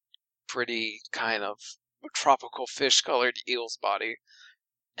a pretty kind of tropical fish-colored eel's body.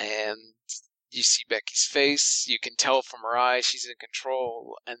 And you see Becky's face, you can tell from her eyes she's in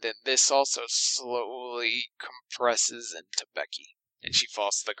control, and then this also slowly compresses into Becky, and she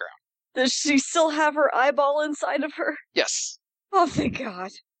falls to the ground. Does she still have her eyeball inside of her? Yes. Oh, thank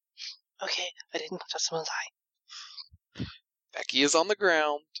God. Okay, I didn't touch someone's eye. Becky is on the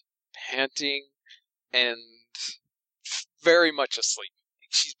ground, panting, and very much asleep.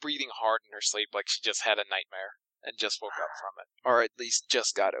 She's breathing hard in her sleep like she just had a nightmare and just woke up from it. Or at least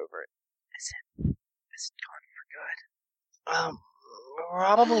just got over it. Is it gone for good?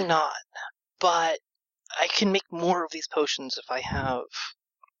 Probably not. But I can make more of these potions if I have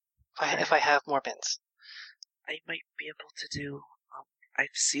more bins. I might be able to do. I've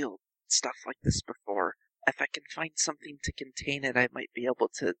sealed stuff like this before. If I can find something to contain it, I might be able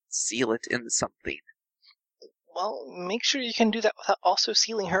to seal it in something. Well, make sure you can do that without also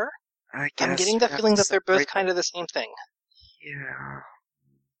sealing her. I guess I'm getting the we have feeling to that they're both separate kind of the same thing. Yeah.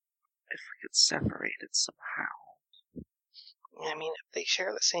 If we could separate it somehow. I mean, if they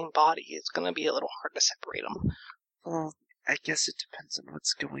share the same body, it's going to be a little hard to separate them. Well, I guess it depends on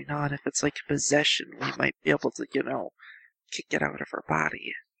what's going on. If it's like possession, we might be able to, kick it out of her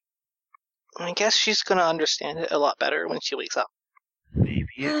body. I guess she's going to understand it a lot better when she wakes up.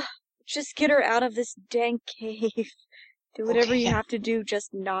 Maybe. Just get her out of this dank cave. Do whatever Okay, you yeah. have to do,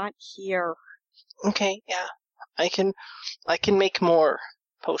 just not here. Okay, yeah. I can make more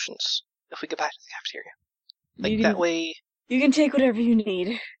potions if we get back to the cafeteria. You That can, way. you can take whatever you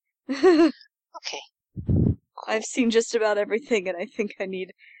need. Okay. I've seen just about everything, and I think I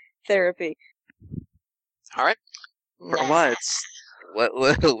need therapy. All right. For what?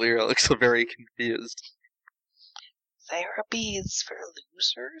 Lyra looks very confused. Therapy is for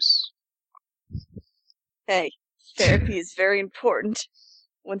losers? Hey, therapy is very important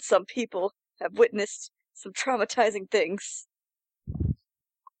when some people have witnessed some traumatizing things.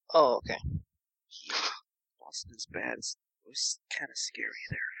 Oh, okay. It wasn't as bad as... It was kind of scary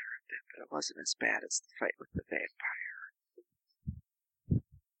there for a bit, but it wasn't as bad as the fight with the vampire.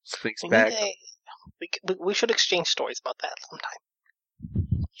 Thinks We back. need we should exchange stories about that sometime.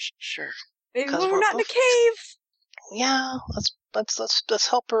 Sure. Maybe 'Cause when we're we're not in the both- cave! Yeah, let's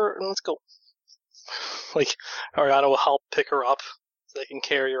help her and let's go. Like, Ariana will help pick her up so they can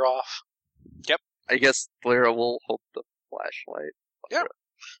carry her off. I guess Lyra will hold the flashlight. Yeah.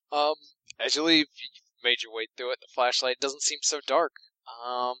 As you leave, you've made your way through it. The flashlight doesn't seem so dark.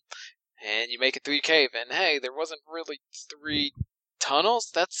 And you make it through your cave. And hey, there wasn't really 3 tunnels.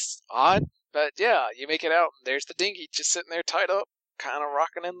 That's odd. But yeah, you make it out, and there's the dinghy just sitting there tied up, kind of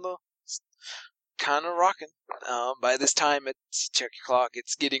rocking. By this time, check your clock.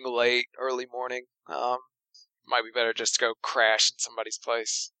 It's getting late, early morning. Might be better just to go crash in somebody's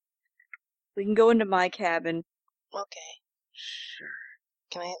place. We can go into my cabin. Okay. Sure.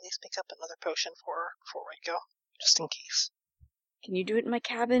 Can I at least pick up another potion for her before I go? Just in case. Can you do it in my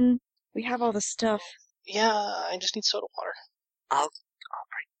cabin? We have all the stuff. Yeah, I just need soda water. I'll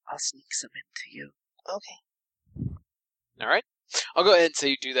sneak some into you. Okay. All right. I'll go ahead and say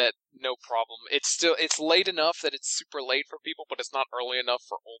you do that. No problem. It's late enough that it's super late for people, but it's not early enough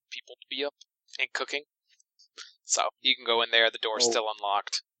for old people to be up and cooking. So you can go in there. The door's still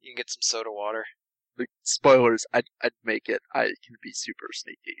unlocked. You can get some soda water. Like, spoilers, I'd make it. I can be super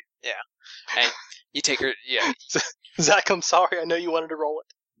sneaky. And you take her. Yeah. Zach, I'm sorry. I know you wanted to roll it.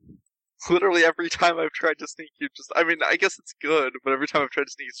 Literally every time I've tried to sneak, I mean, I guess it's good, but every time I've tried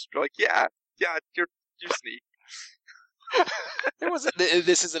to sneak, it's like, yeah, you sneak.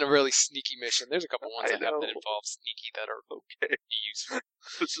 This isn't a really sneaky mission. There's a couple ones I I have that know. involve sneaky that are Okay. useful.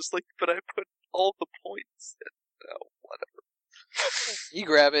 It's just like, but I put all the points in. Oh, whatever. You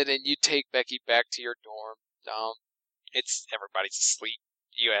grab it and you take Becky back to your dorm. Everybody's asleep.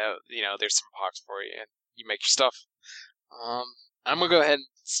 You have, there's some box for you, and you make your stuff. I'm gonna go ahead and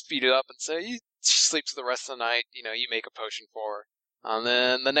speed it up and say she sleeps the rest of the night. You make a potion for her. And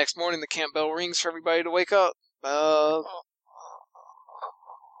then the next morning, the camp bell rings for everybody to wake up.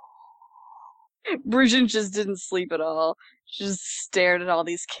 Bridget just didn't sleep at all. She just stared at all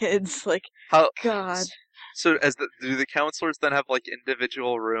these kids like, How? God. So, do the counselors then have like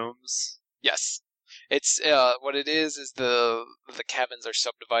individual rooms? Yes. It's what it is the cabins are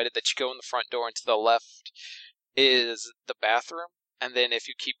subdivided. That you go in the front door, and to the left is the bathroom, and then if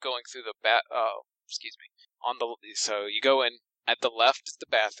you keep going through so you go in at the left is the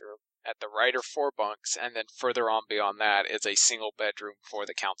bathroom, at the right are 4 bunks, and then further on beyond that is a single bedroom for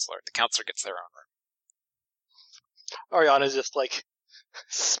the counselor. The counselor gets their own room. Ariana's just like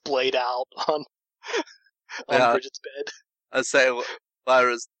splayed out on Yeah. Bridget's bed. I say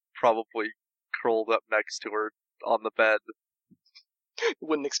Lyra's probably curled up next to her on the bed.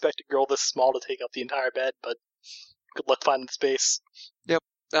 Wouldn't expect a girl this small to take up the entire bed, but good luck finding space.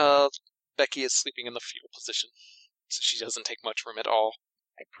 Becky is sleeping in the fetal position, so she doesn't take much room at all.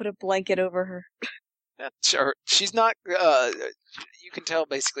 I put a blanket over her. Sure, she's not. You can tell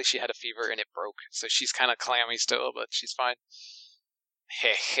basically she had a fever and it broke, so she's kind of clammy still, but she's fine.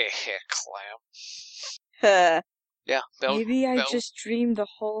 Heh heh heh, clam. Yeah, Maybe I bell- just dreamed the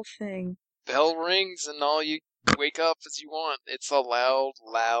whole thing. bell rings and all you wake up as you want. It's a loud,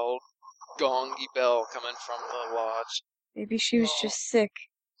 gongy bell coming from the lodge. Maybe she was just sick.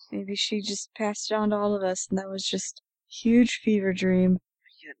 Maybe she just passed it on to all of us, and that was just a huge fever dream. I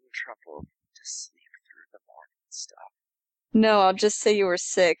get in trouble to sleep through the morning stuff. No, I'll just say you were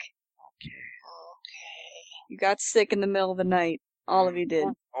sick. Okay. You got sick in the middle of the night. All of you did.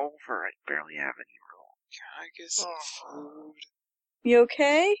 Over. I barely have any room. Can I get some food? You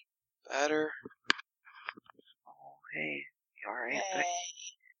okay? Better. Oh, hey. You alright? Becky?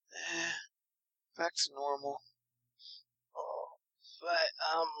 Back to normal. But,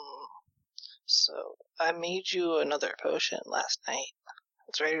 so I made you another potion last night.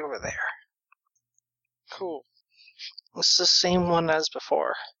 It's right over there. Cool. It's the same one as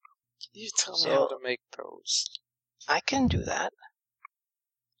before. Can you tell me So- how to make those? I can do that.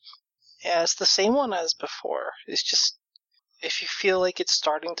 Yeah, it's the same one as before. It's just, if you feel like it's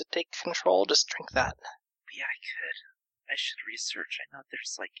starting to take control, just drink that. Yeah, I could. I should research. I know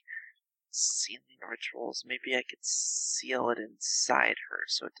there's like sealing rituals. Maybe I could seal it inside her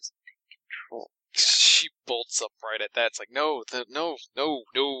so it doesn't take control. she bolts up right at that. It's like, no, that won't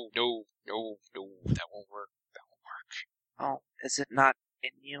work. That won't work. Oh, is it not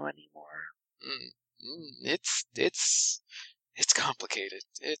in you anymore? It's complicated.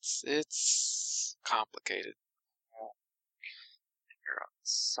 It's complicated. Figure out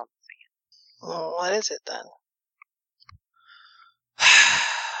something. Well, what is it then?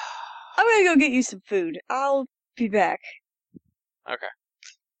 I'm gonna go get you some food. I'll be back. Okay.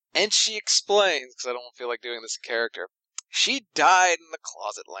 And she explains, because I don't feel like doing this in character, she died in the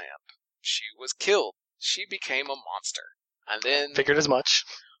closet land. She was killed. She became a monster. And then Figured as much.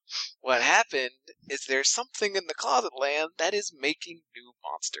 what happened is there's something in the closet land that is making new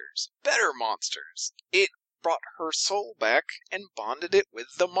monsters. Better monsters. It brought her soul back and bonded it with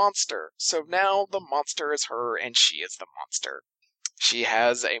the monster. So now the monster is her and she is the monster. She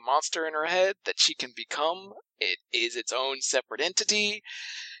has a monster in her head that she can become. It is its own separate entity,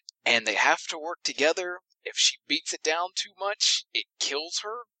 and they have to work together. If she beats it down too much, it kills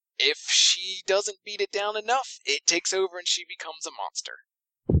her. If she doesn't beat it down enough, it takes over and she becomes a monster.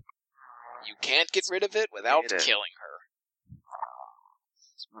 You can't get rid of it without Get it. killing her.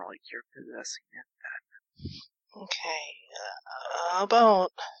 It's more like you're possessing it. Okay. How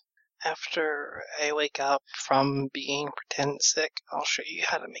about after I wake up from being pretend sick, I'll show you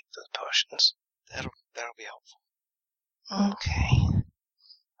how to make those potions. That'll be helpful. Okay.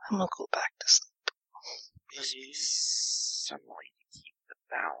 I'm gonna go back to sleep. Some way to keep the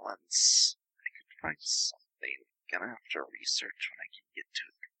balance. I could find something. Gonna have to research when I can get to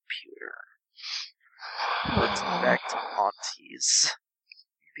the computer. Let's go back to Auntie's.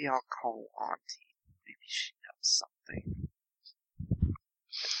 Maybe I'll call Auntie. Maybe she knows something.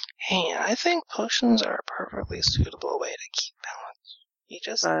 Hey, I think potions are a perfectly suitable way to keep balance. You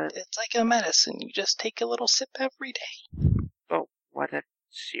just, it's like a medicine. You just take a little sip every day. But what if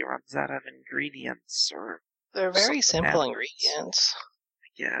she runs out of ingredients or They're very something simple happens? ingredients. I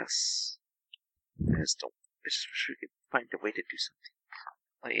guess. I just wish we could find a way to do something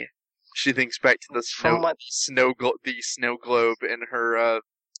permanently. She thinks back to the From what- snow globe in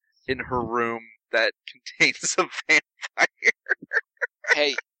her room that contains a vampire.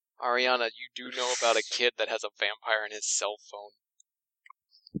 Hey, Ariana, you do know about a kid that has a vampire in his cell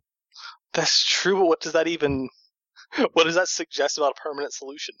phone. That's true, but what does that suggest about a permanent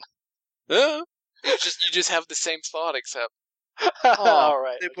solution? You just have the same thought, except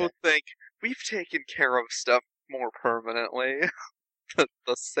Alright. They both think we've taken care of stuff more permanently.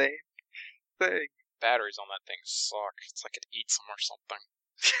 the same thing. batteries on that thing suck. It's like it eats them or something.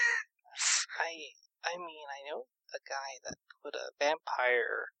 I mean, I know a guy that put a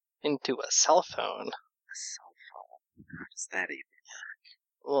vampire into a cell phone. A cell phone. How does that even work?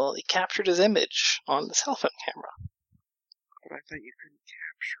 Well, he captured his image on the cell phone camera. But I thought you couldn't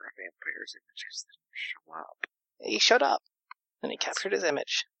capture a vampire's image because they don't show up. He showed up, and he captured his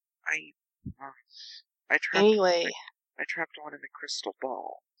image. I trapped Anyway, I trapped one in a crystal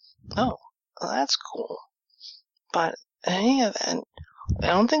ball. oh, well, that's cool. But in any event, I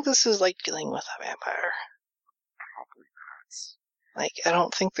don't think this is like dealing with a vampire. Probably not. Like, I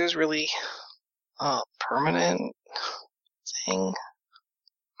don't think there's really a permanent thing.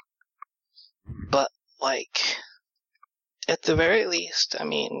 But, like, at the very least, I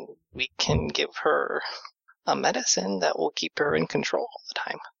mean, we can give her a medicine that will keep her in control all the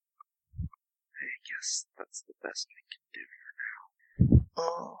time. I guess that's the best we can do.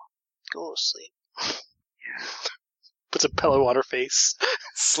 Oh, go to sleep. Yeah. Puts a pillow on her face.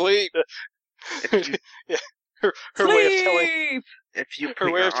 Sleep! Yeah. Her way of telling Sleep! If you put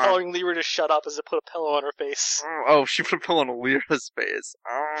her way your of arm- telling Lyra to shut up is to put a pillow on her face. Oh, she put a pillow on Alira's face.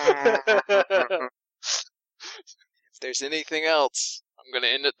 If there's anything else, I'm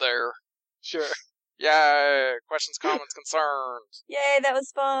gonna end it there. Sure. Yay! Questions, comments, concerns. Yay, that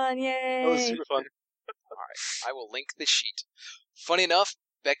was fun! Yay! That was super fun. Alright, I will link the sheet. Funny enough,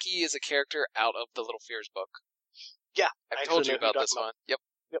 Becky is a character out of the Little Fears book. Yeah, I've I told actually you know who about you're this talking one. Yep.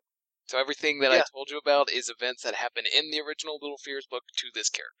 Yep. So everything that I Yeah. told you about is events that happen in the original Little Fears book to this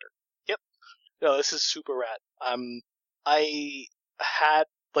character. No, this is super rad. I had,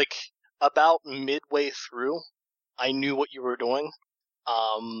 like, about midway through, I knew what you were doing,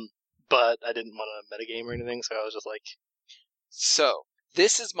 but I didn't want to metagame or anything, so I was just like, So,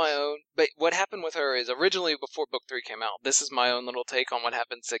 this is my own, but what happened with her is originally before book 3 came out, this is my own little take on what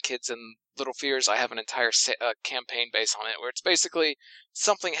happens to kids in Little Fears. I have an entire campaign based on it, where it's basically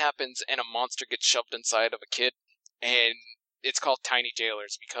something happens and a monster gets shoved inside of a kid, and it's called Tiny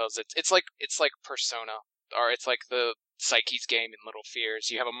Jailers because it's like Persona, or it's like the Psyche's game in Little Fears.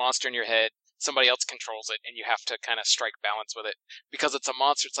 You have a monster in your head, somebody else controls it, and you have to kind of strike balance with it. Because it's a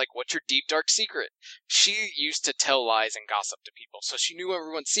monster, it's like, what's your deep, dark secret? She used to tell lies and gossip to people, so she knew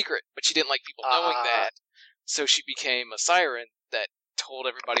everyone's secret, but she didn't like people knowing that. So she became a siren that told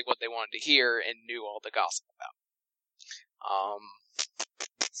everybody what they wanted to hear and knew all the gossip about.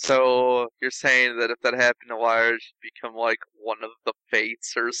 So you're saying that if that happened to Lyra, she'd become like one of the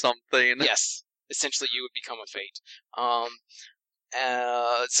Fates or something? Yes. Essentially, you would become a Fate.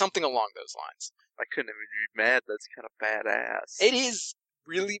 Something along those lines. I couldn't even be mad. That's kind of badass. It is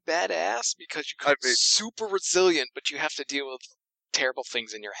really badass because you're super resilient, but you have to deal with terrible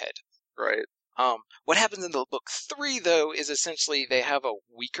things in your head. Right. What happens in the book 3, though, is essentially they have a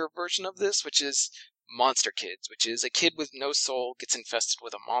weaker version of this, which is Monster Kids, which is a kid with no soul gets infested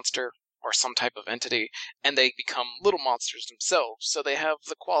with a monster or some type of entity, and they become little monsters themselves. So they have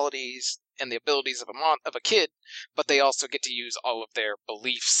the qualities and the abilities of a kid, but they also get to use all of their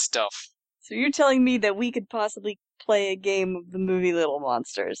belief stuff. So you're telling me that we could possibly play a game of the movie Little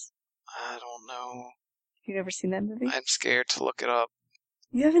Monsters? I don't know. You never seen that movie? I'm scared to look it up.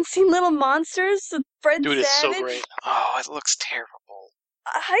 You haven't seen Little Monsters with Fred Dude, Savage? it's so great. Oh, it looks terrible.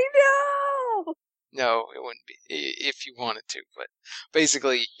 I know! No, it wouldn't be, if you wanted to, but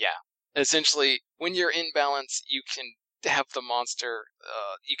basically, yeah. Essentially, when you're in balance, you can have the monster,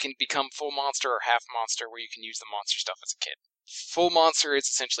 you can become full monster or half monster, where you can use the monster stuff as a kid. Full monster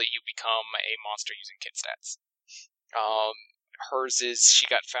is essentially you become a monster using kid stats. Hers is she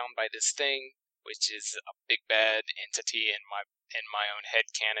got found by this thing, which is a big bad entity in my own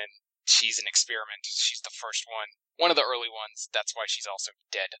head canon. She's an experiment. She's the first one of the early ones. That's why she's also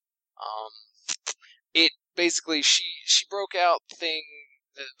dead. It basically she broke out thing.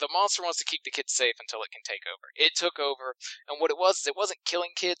 The monster wants to keep the kids safe until it can take over. It took over, and what it was is it wasn't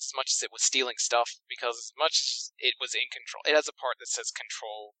killing kids as much as it was stealing stuff, because as much as it was in control, it has a part that says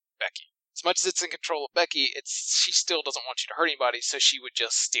control Becky. As much as it's in control of Becky, she still doesn't want you to hurt anybody, so she would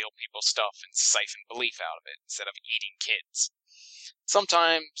just steal people's stuff and siphon belief out of it instead of eating kids.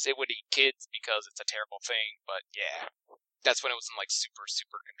 Sometimes it would eat kids because it's a terrible thing, but yeah, that's when it was in like super,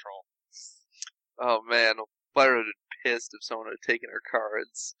 super control. Oh man, Lyra would have been pissed if someone had taken her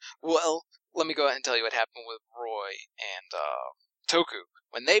cards. Well, let me go ahead and tell you what happened with Roy and Toku.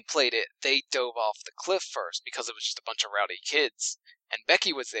 When they played it, they dove off the cliff first because it was just a bunch of rowdy kids. And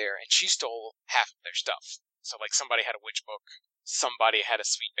Becky was there, and she stole half of their stuff. So, like, somebody had a witch book, somebody had a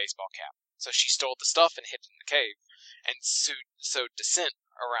sweet baseball cap. So she stole the stuff and hid it in the cave. And so dissent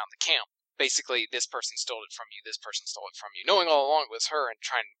around the camp. Basically, this person stole it from you, this person stole it from you, knowing all along it was her and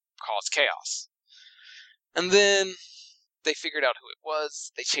trying to cause chaos. And then they figured out who it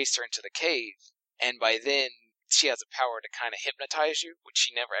was, they chased her into the cave, and by then she has a power to kind of hypnotize you, which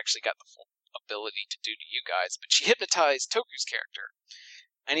she never actually got the full ability to do to you guys, but she hypnotized Toku's character,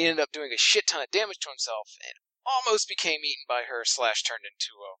 and he ended up doing a shit ton of damage to himself, and almost became eaten by her / turned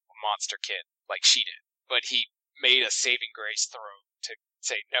into a monster kid, like she did. But he made a saving grace throw to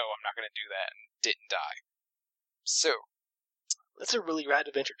say, no, I'm not going to do that, and didn't die. So. That's a really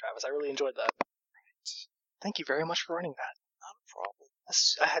rad adventure, Travis. I really enjoyed that. Thank you very much for running that. Not a problem.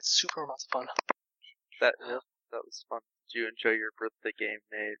 I had super amounts of fun. That was fun. Did you enjoy your birthday game,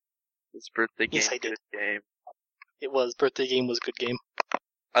 Nate? This birthday game, Yes, I did. Good game. It was. Birthday game was a good game.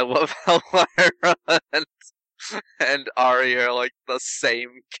 I love how Lyra and Ari are like the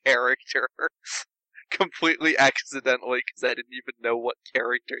same character. Completely accidentally, because I didn't even know what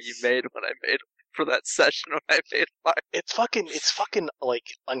character you made when I made for that session when I made Lyra. It's fucking like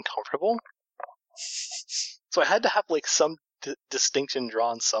uncomfortable. So I had to have like some distinction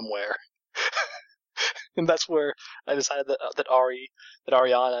drawn somewhere, and that's where I decided that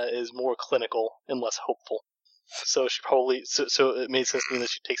Ariana is more clinical and less hopeful. So she probably so it made sense to me that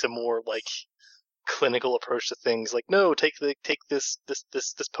she takes a more like clinical approach to things. Like, no, take this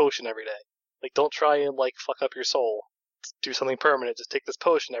potion every day. Like, don't try and like fuck up your soul. Do something permanent. Just take this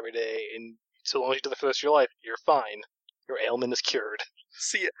potion every day, and so long as you do that for the rest of your life, you're fine. Your ailment is cured.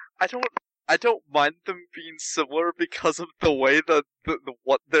 See, I don't mind them being similar because of the way the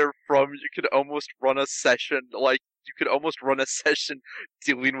what they're from. You could almost run a session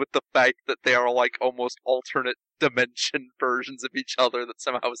dealing with the fact that they are like almost alternate dimension versions of each other that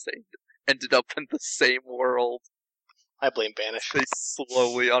somehow they ended up in the same world. I blame Banish. They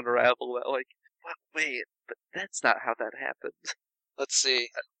slowly unravel that, like, wait, but that's not how that happened. Let's see.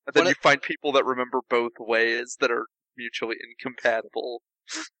 And then you find people that remember both ways that are mutually incompatible.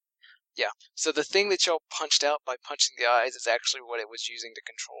 Yeah, so the thing that y'all punched out by punching the eyes is actually what it was using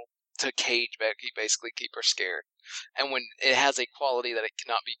to cage Becky, basically keep her scared. And when it has a quality that it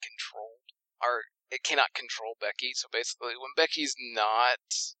cannot be controlled, or it cannot control Becky, so basically when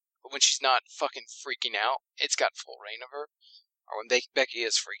But when she's not fucking freaking out, it's got full reign of her. Or when Becky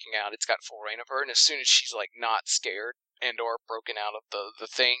is freaking out, it's got full reign of her. And as soon as she's like not scared and or broken out of the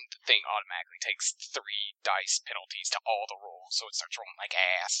thing automatically takes 3 dice penalties to all the rolls, so it starts rolling like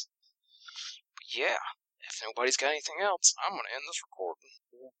ass. But yeah, if nobody's got anything else, I'm gonna end this recording.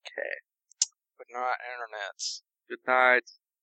 Okay. Good night, internets. Good night.